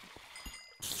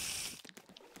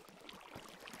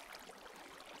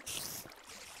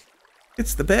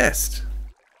 It's the best.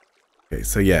 Okay,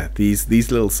 so yeah,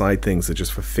 these little side things are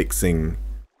just for fixing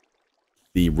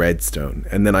the redstone,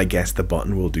 and then I guess the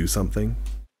button will do something.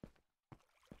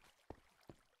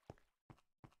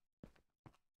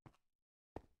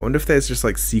 I wonder if there's just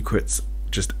like secrets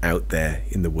just out there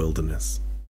in the wilderness.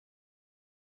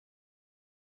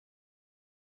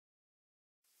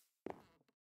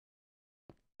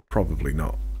 Probably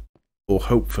not. Or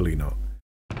hopefully not.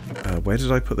 Where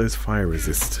did I put those fire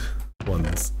resist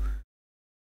ones?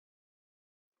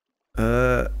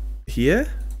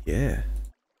 Here? Yeah.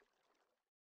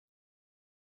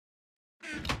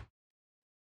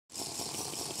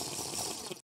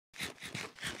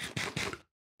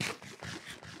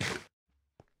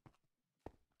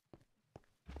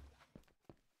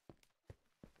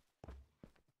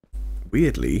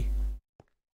 Weirdly,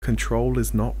 control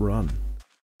is not run.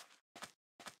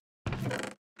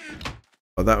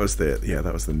 Oh, that was the, yeah,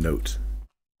 that was the note.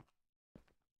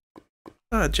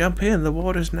 Oh, jump in, the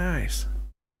water's nice.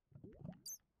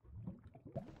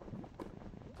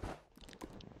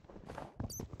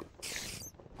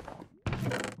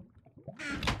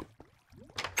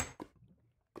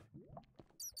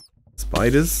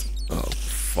 Spiders? Oh,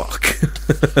 fuck.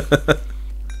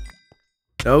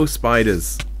 No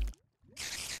spiders.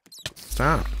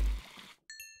 Stop.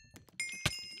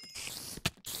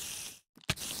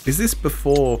 Is this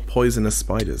before poisonous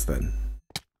spiders then?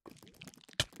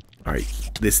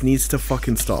 Alright, this needs to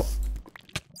fucking stop.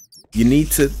 You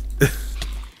need to...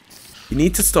 you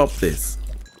need to stop this.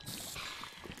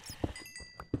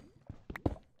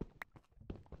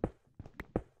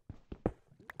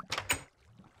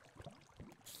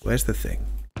 Where's the thing?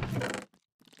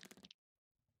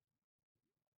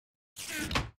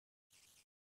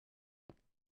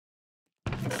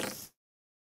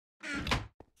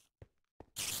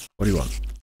 What do you want?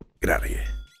 Get out of here.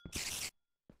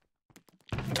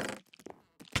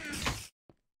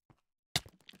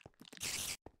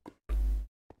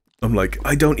 I'm like,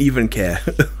 I don't even care.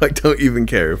 I don't even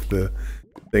care if the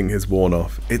thing has worn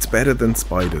off. It's better than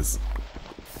spiders.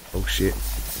 Oh shit.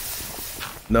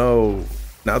 No.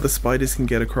 Now the spiders can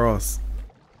get across.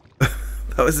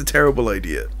 That was a terrible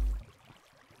idea.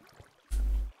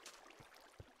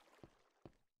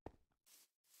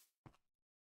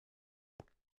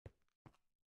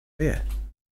 Oh, yeah.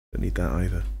 Don't need that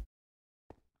either.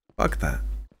 Fuck that.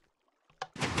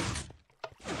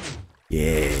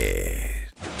 Yeah.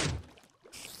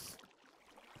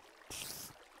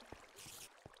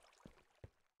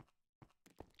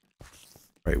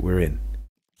 Right, we're in.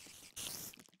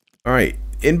 Alright,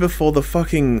 in before the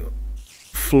fucking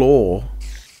floor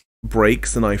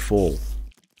breaks and I fall.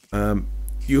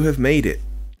 You have made it.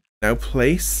 Now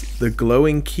place the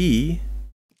glowing key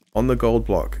on the gold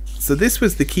block. So this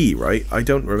was the key, right? I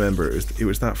don't remember. It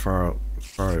was that far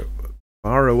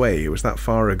away. It was that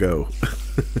far ago.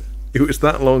 It was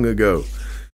that long ago.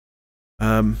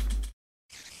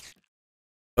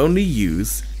 Only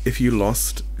use if you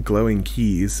lost glowing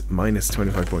keys minus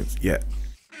 25 points. Yeah,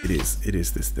 it is. It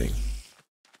is this thing.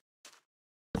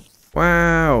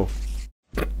 Wow.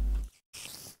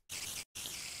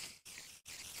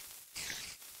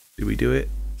 Did we do it?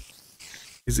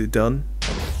 Is it done?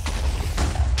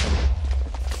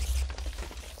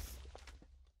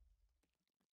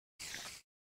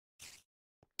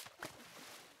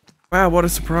 Wow, what a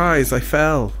surprise! I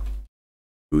fell.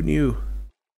 Who knew?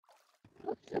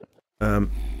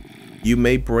 You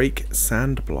may break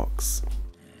sand blocks.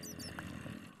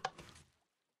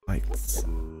 Lights.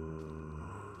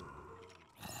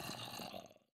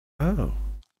 Oh.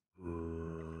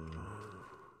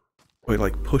 Oh, it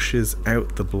like pushes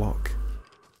out the block.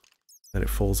 Then it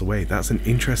falls away. That's an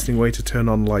interesting way to turn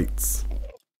on lights.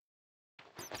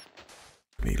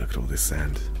 Me, look at all this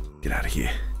sand. Get out of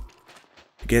here.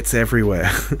 It gets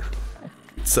everywhere.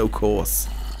 It's so coarse.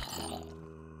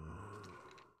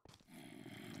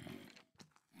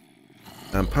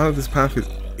 Part of this path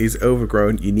is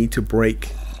overgrown. You need to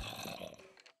break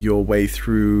your way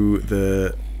through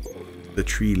the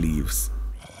tree leaves.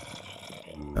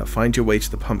 Find your way to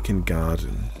the pumpkin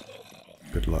garden.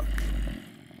 Good luck.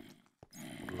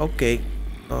 Okay.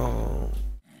 Oh.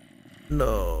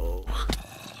 No.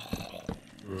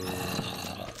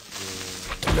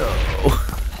 No.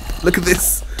 Look at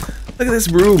this. Look at this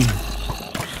room.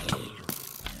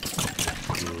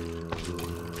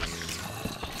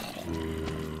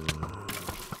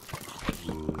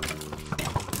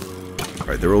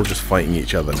 Right, they're all just fighting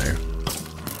each other now.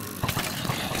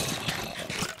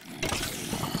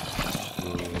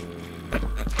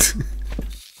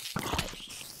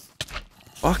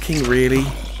 Fucking really?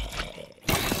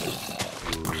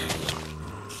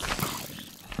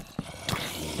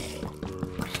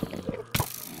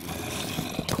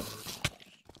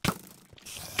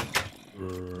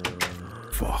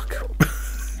 Fuck.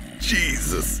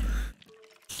 Jesus.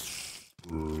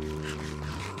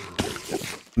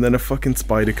 And then a fucking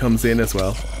spider comes in as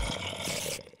well.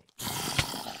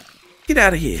 Get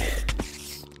out of here.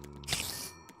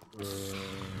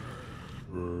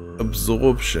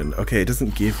 Absorption. Okay, it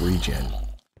doesn't give regen.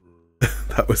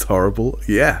 That was horrible.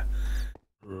 Yeah.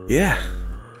 Yeah.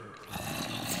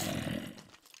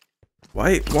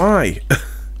 Why? Why?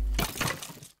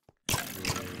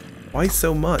 Why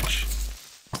so much?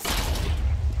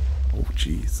 Oh,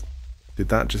 jeez. Did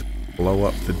that just blow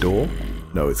up the door?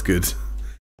 No, it's good.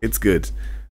 It's good.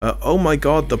 Oh my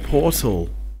god, the portal.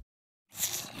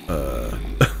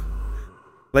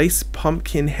 Place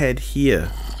pumpkin head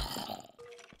here.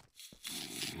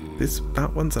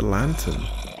 That one's a lantern.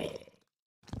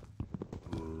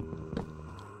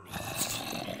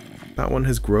 That one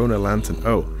has grown a lantern.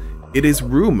 Oh, it is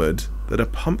rumored that a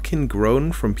pumpkin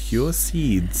grown from pure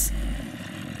seeds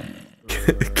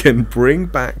can bring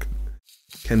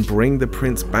the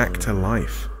prince back to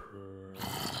life.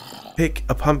 Pick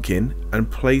a pumpkin and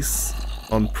place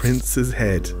on Prince's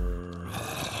head.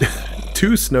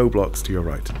 2 snow blocks to your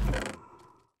right.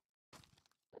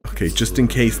 Okay, just in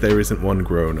case there isn't one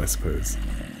grown, I suppose.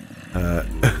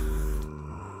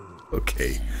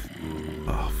 Okay.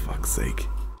 Oh, fuck's sake.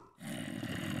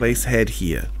 Place head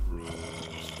here.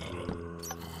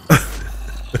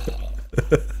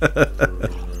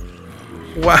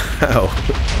 Wow.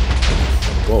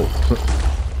 Whoa.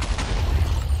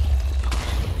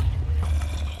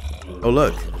 Oh,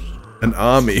 look. An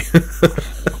army.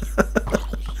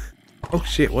 Oh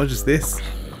shit, what is this?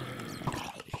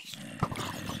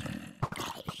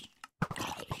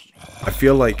 I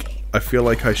feel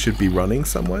like I should be running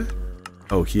somewhere.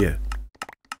 Oh, here.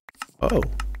 Oh.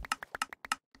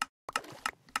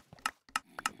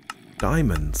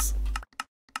 Diamonds.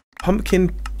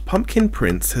 Pumpkin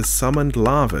Prince has summoned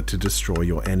lava to destroy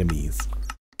your enemies.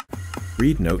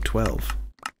 Read note 12.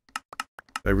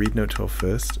 Did I read note 12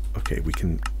 first? Okay, we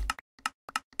can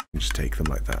just take them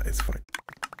like that, it's fine.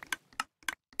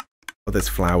 Oh, there's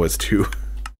flowers too.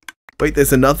 Wait,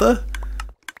 there's another?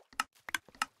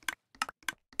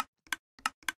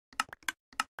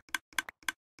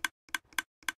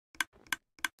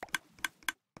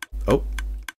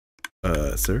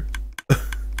 Sir?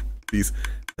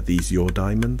 Are these your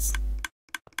diamonds?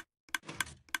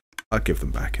 I'll give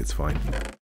them back, it's fine.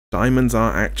 Diamonds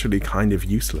are actually kind of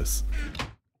useless.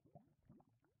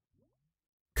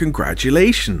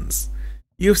 Congratulations!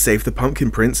 You have saved the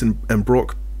Pumpkin Prince and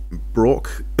brought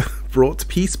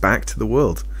peace back to the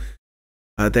world.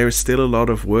 There is still a lot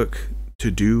of work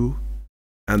to do,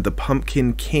 and the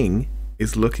Pumpkin King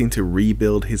is looking to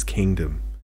rebuild his kingdom.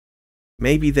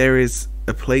 Maybe there is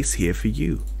a place here for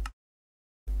you.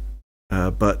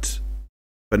 But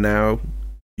for now,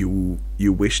 you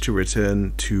wish to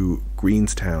return to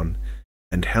Greenstown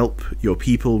and help your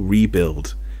people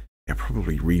rebuild. Yeah,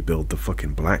 probably rebuild the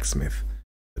fucking blacksmith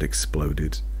that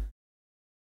exploded.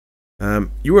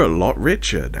 You are a lot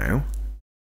richer now,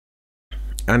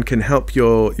 and can help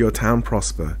your town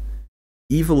prosper.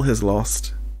 Evil has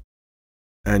lost,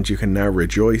 and you can now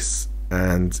rejoice,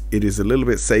 and it is a little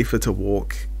bit safer to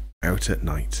walk out at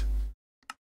night.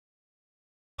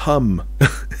 Hum.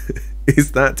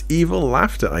 Is that evil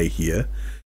laughter I hear?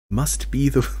 Must be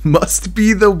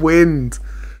the wind.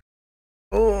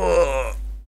 Oh.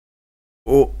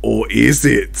 Or is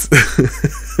it?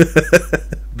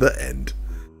 The end.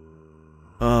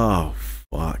 Oh,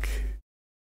 fuck.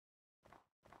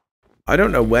 I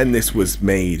don't know when this was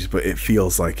made, but it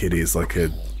feels like it is like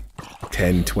a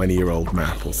 10, 20-year-old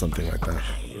map or something like that.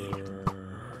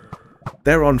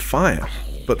 They're on fire,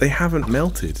 but they haven't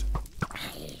melted.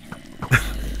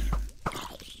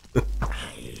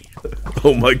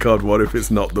 Oh my god, what if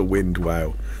it's not the wind?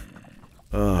 Wow.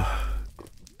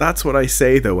 That's what I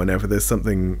say though whenever there's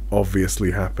something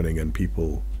obviously happening and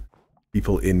people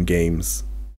in games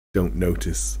don't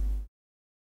notice.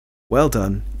 Well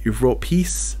done. You've brought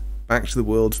peace back to the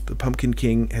world. The Pumpkin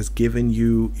King has given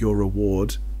you your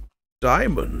reward.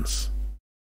 Diamonds.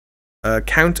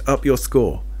 Count up your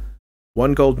score.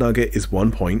 1 gold nugget is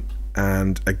 1 point,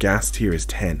 and a gas tier is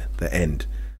 10. The end.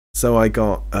 So I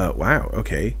got, wow,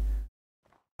 okay.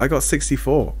 I got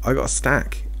 64. I got a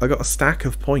stack. I got a stack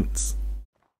of points.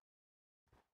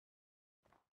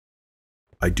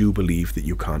 I do believe that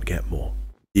you can't get more,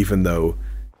 even though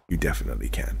you definitely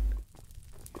can.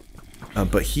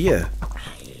 But here,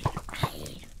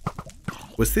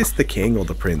 was this the king or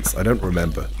the prince? I don't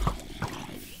remember.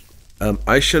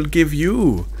 I shall give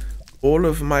you all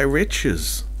of my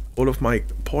riches, all of my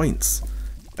points,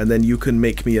 and then you can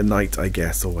make me a knight, I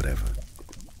guess, or whatever.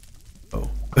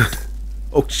 Oh.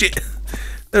 Oh shit!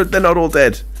 They're not all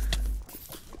dead.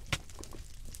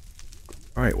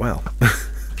 Alright, well.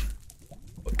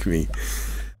 Fuck me.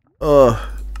 Oh,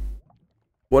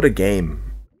 what a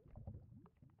game.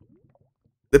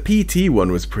 The PT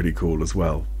one was pretty cool as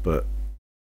well, but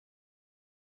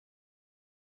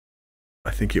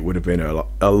I think it would have been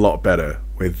a lot better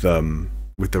with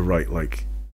the right like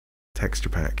texture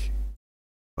pack.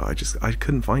 But I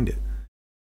couldn't find it.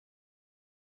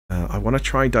 I want to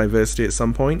try diversity at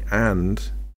some point, and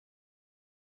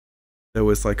there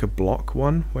was like a block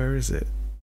one. Where is it?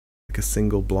 Like a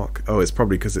single block. Oh, it's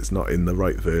probably because it's not in the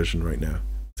right version right now.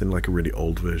 It's in like a really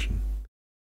old version.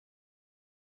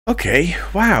 Okay,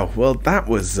 wow. Well, that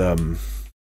was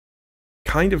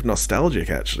kind of nostalgic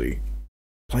actually.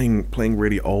 Playing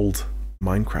really old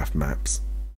Minecraft maps,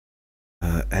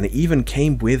 and it even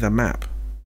came with a map.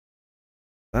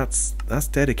 That's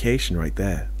dedication right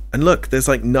there. And look, there's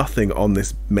like nothing on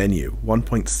this menu.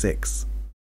 1.6.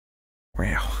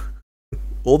 Wow.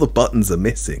 All the buttons are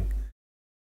missing.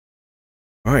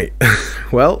 Alright,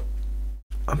 well,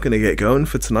 I'm going to get going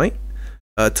for tonight.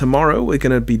 Tomorrow we're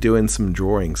going to be doing some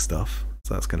drawing stuff,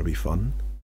 so that's going to be fun.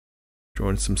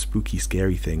 Drawing some spooky,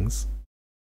 scary things.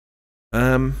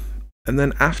 And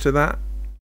then after that,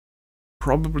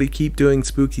 probably keep doing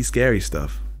spooky, scary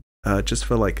stuff. Just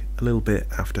for like a little bit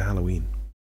after Halloween.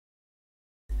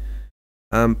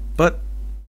 But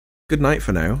good night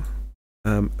for now.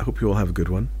 I hope you all have a good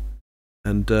one.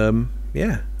 And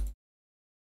yeah.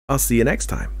 I'll see you next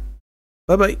time.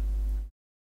 Bye bye.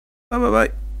 Bye bye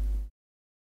bye.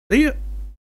 See ya.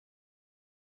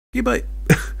 Goodbye.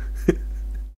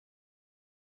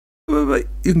 Bye bye.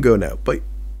 You can go now. Bye.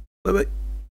 Bye bye.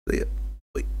 See ya.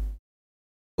 Bye.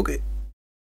 Okay.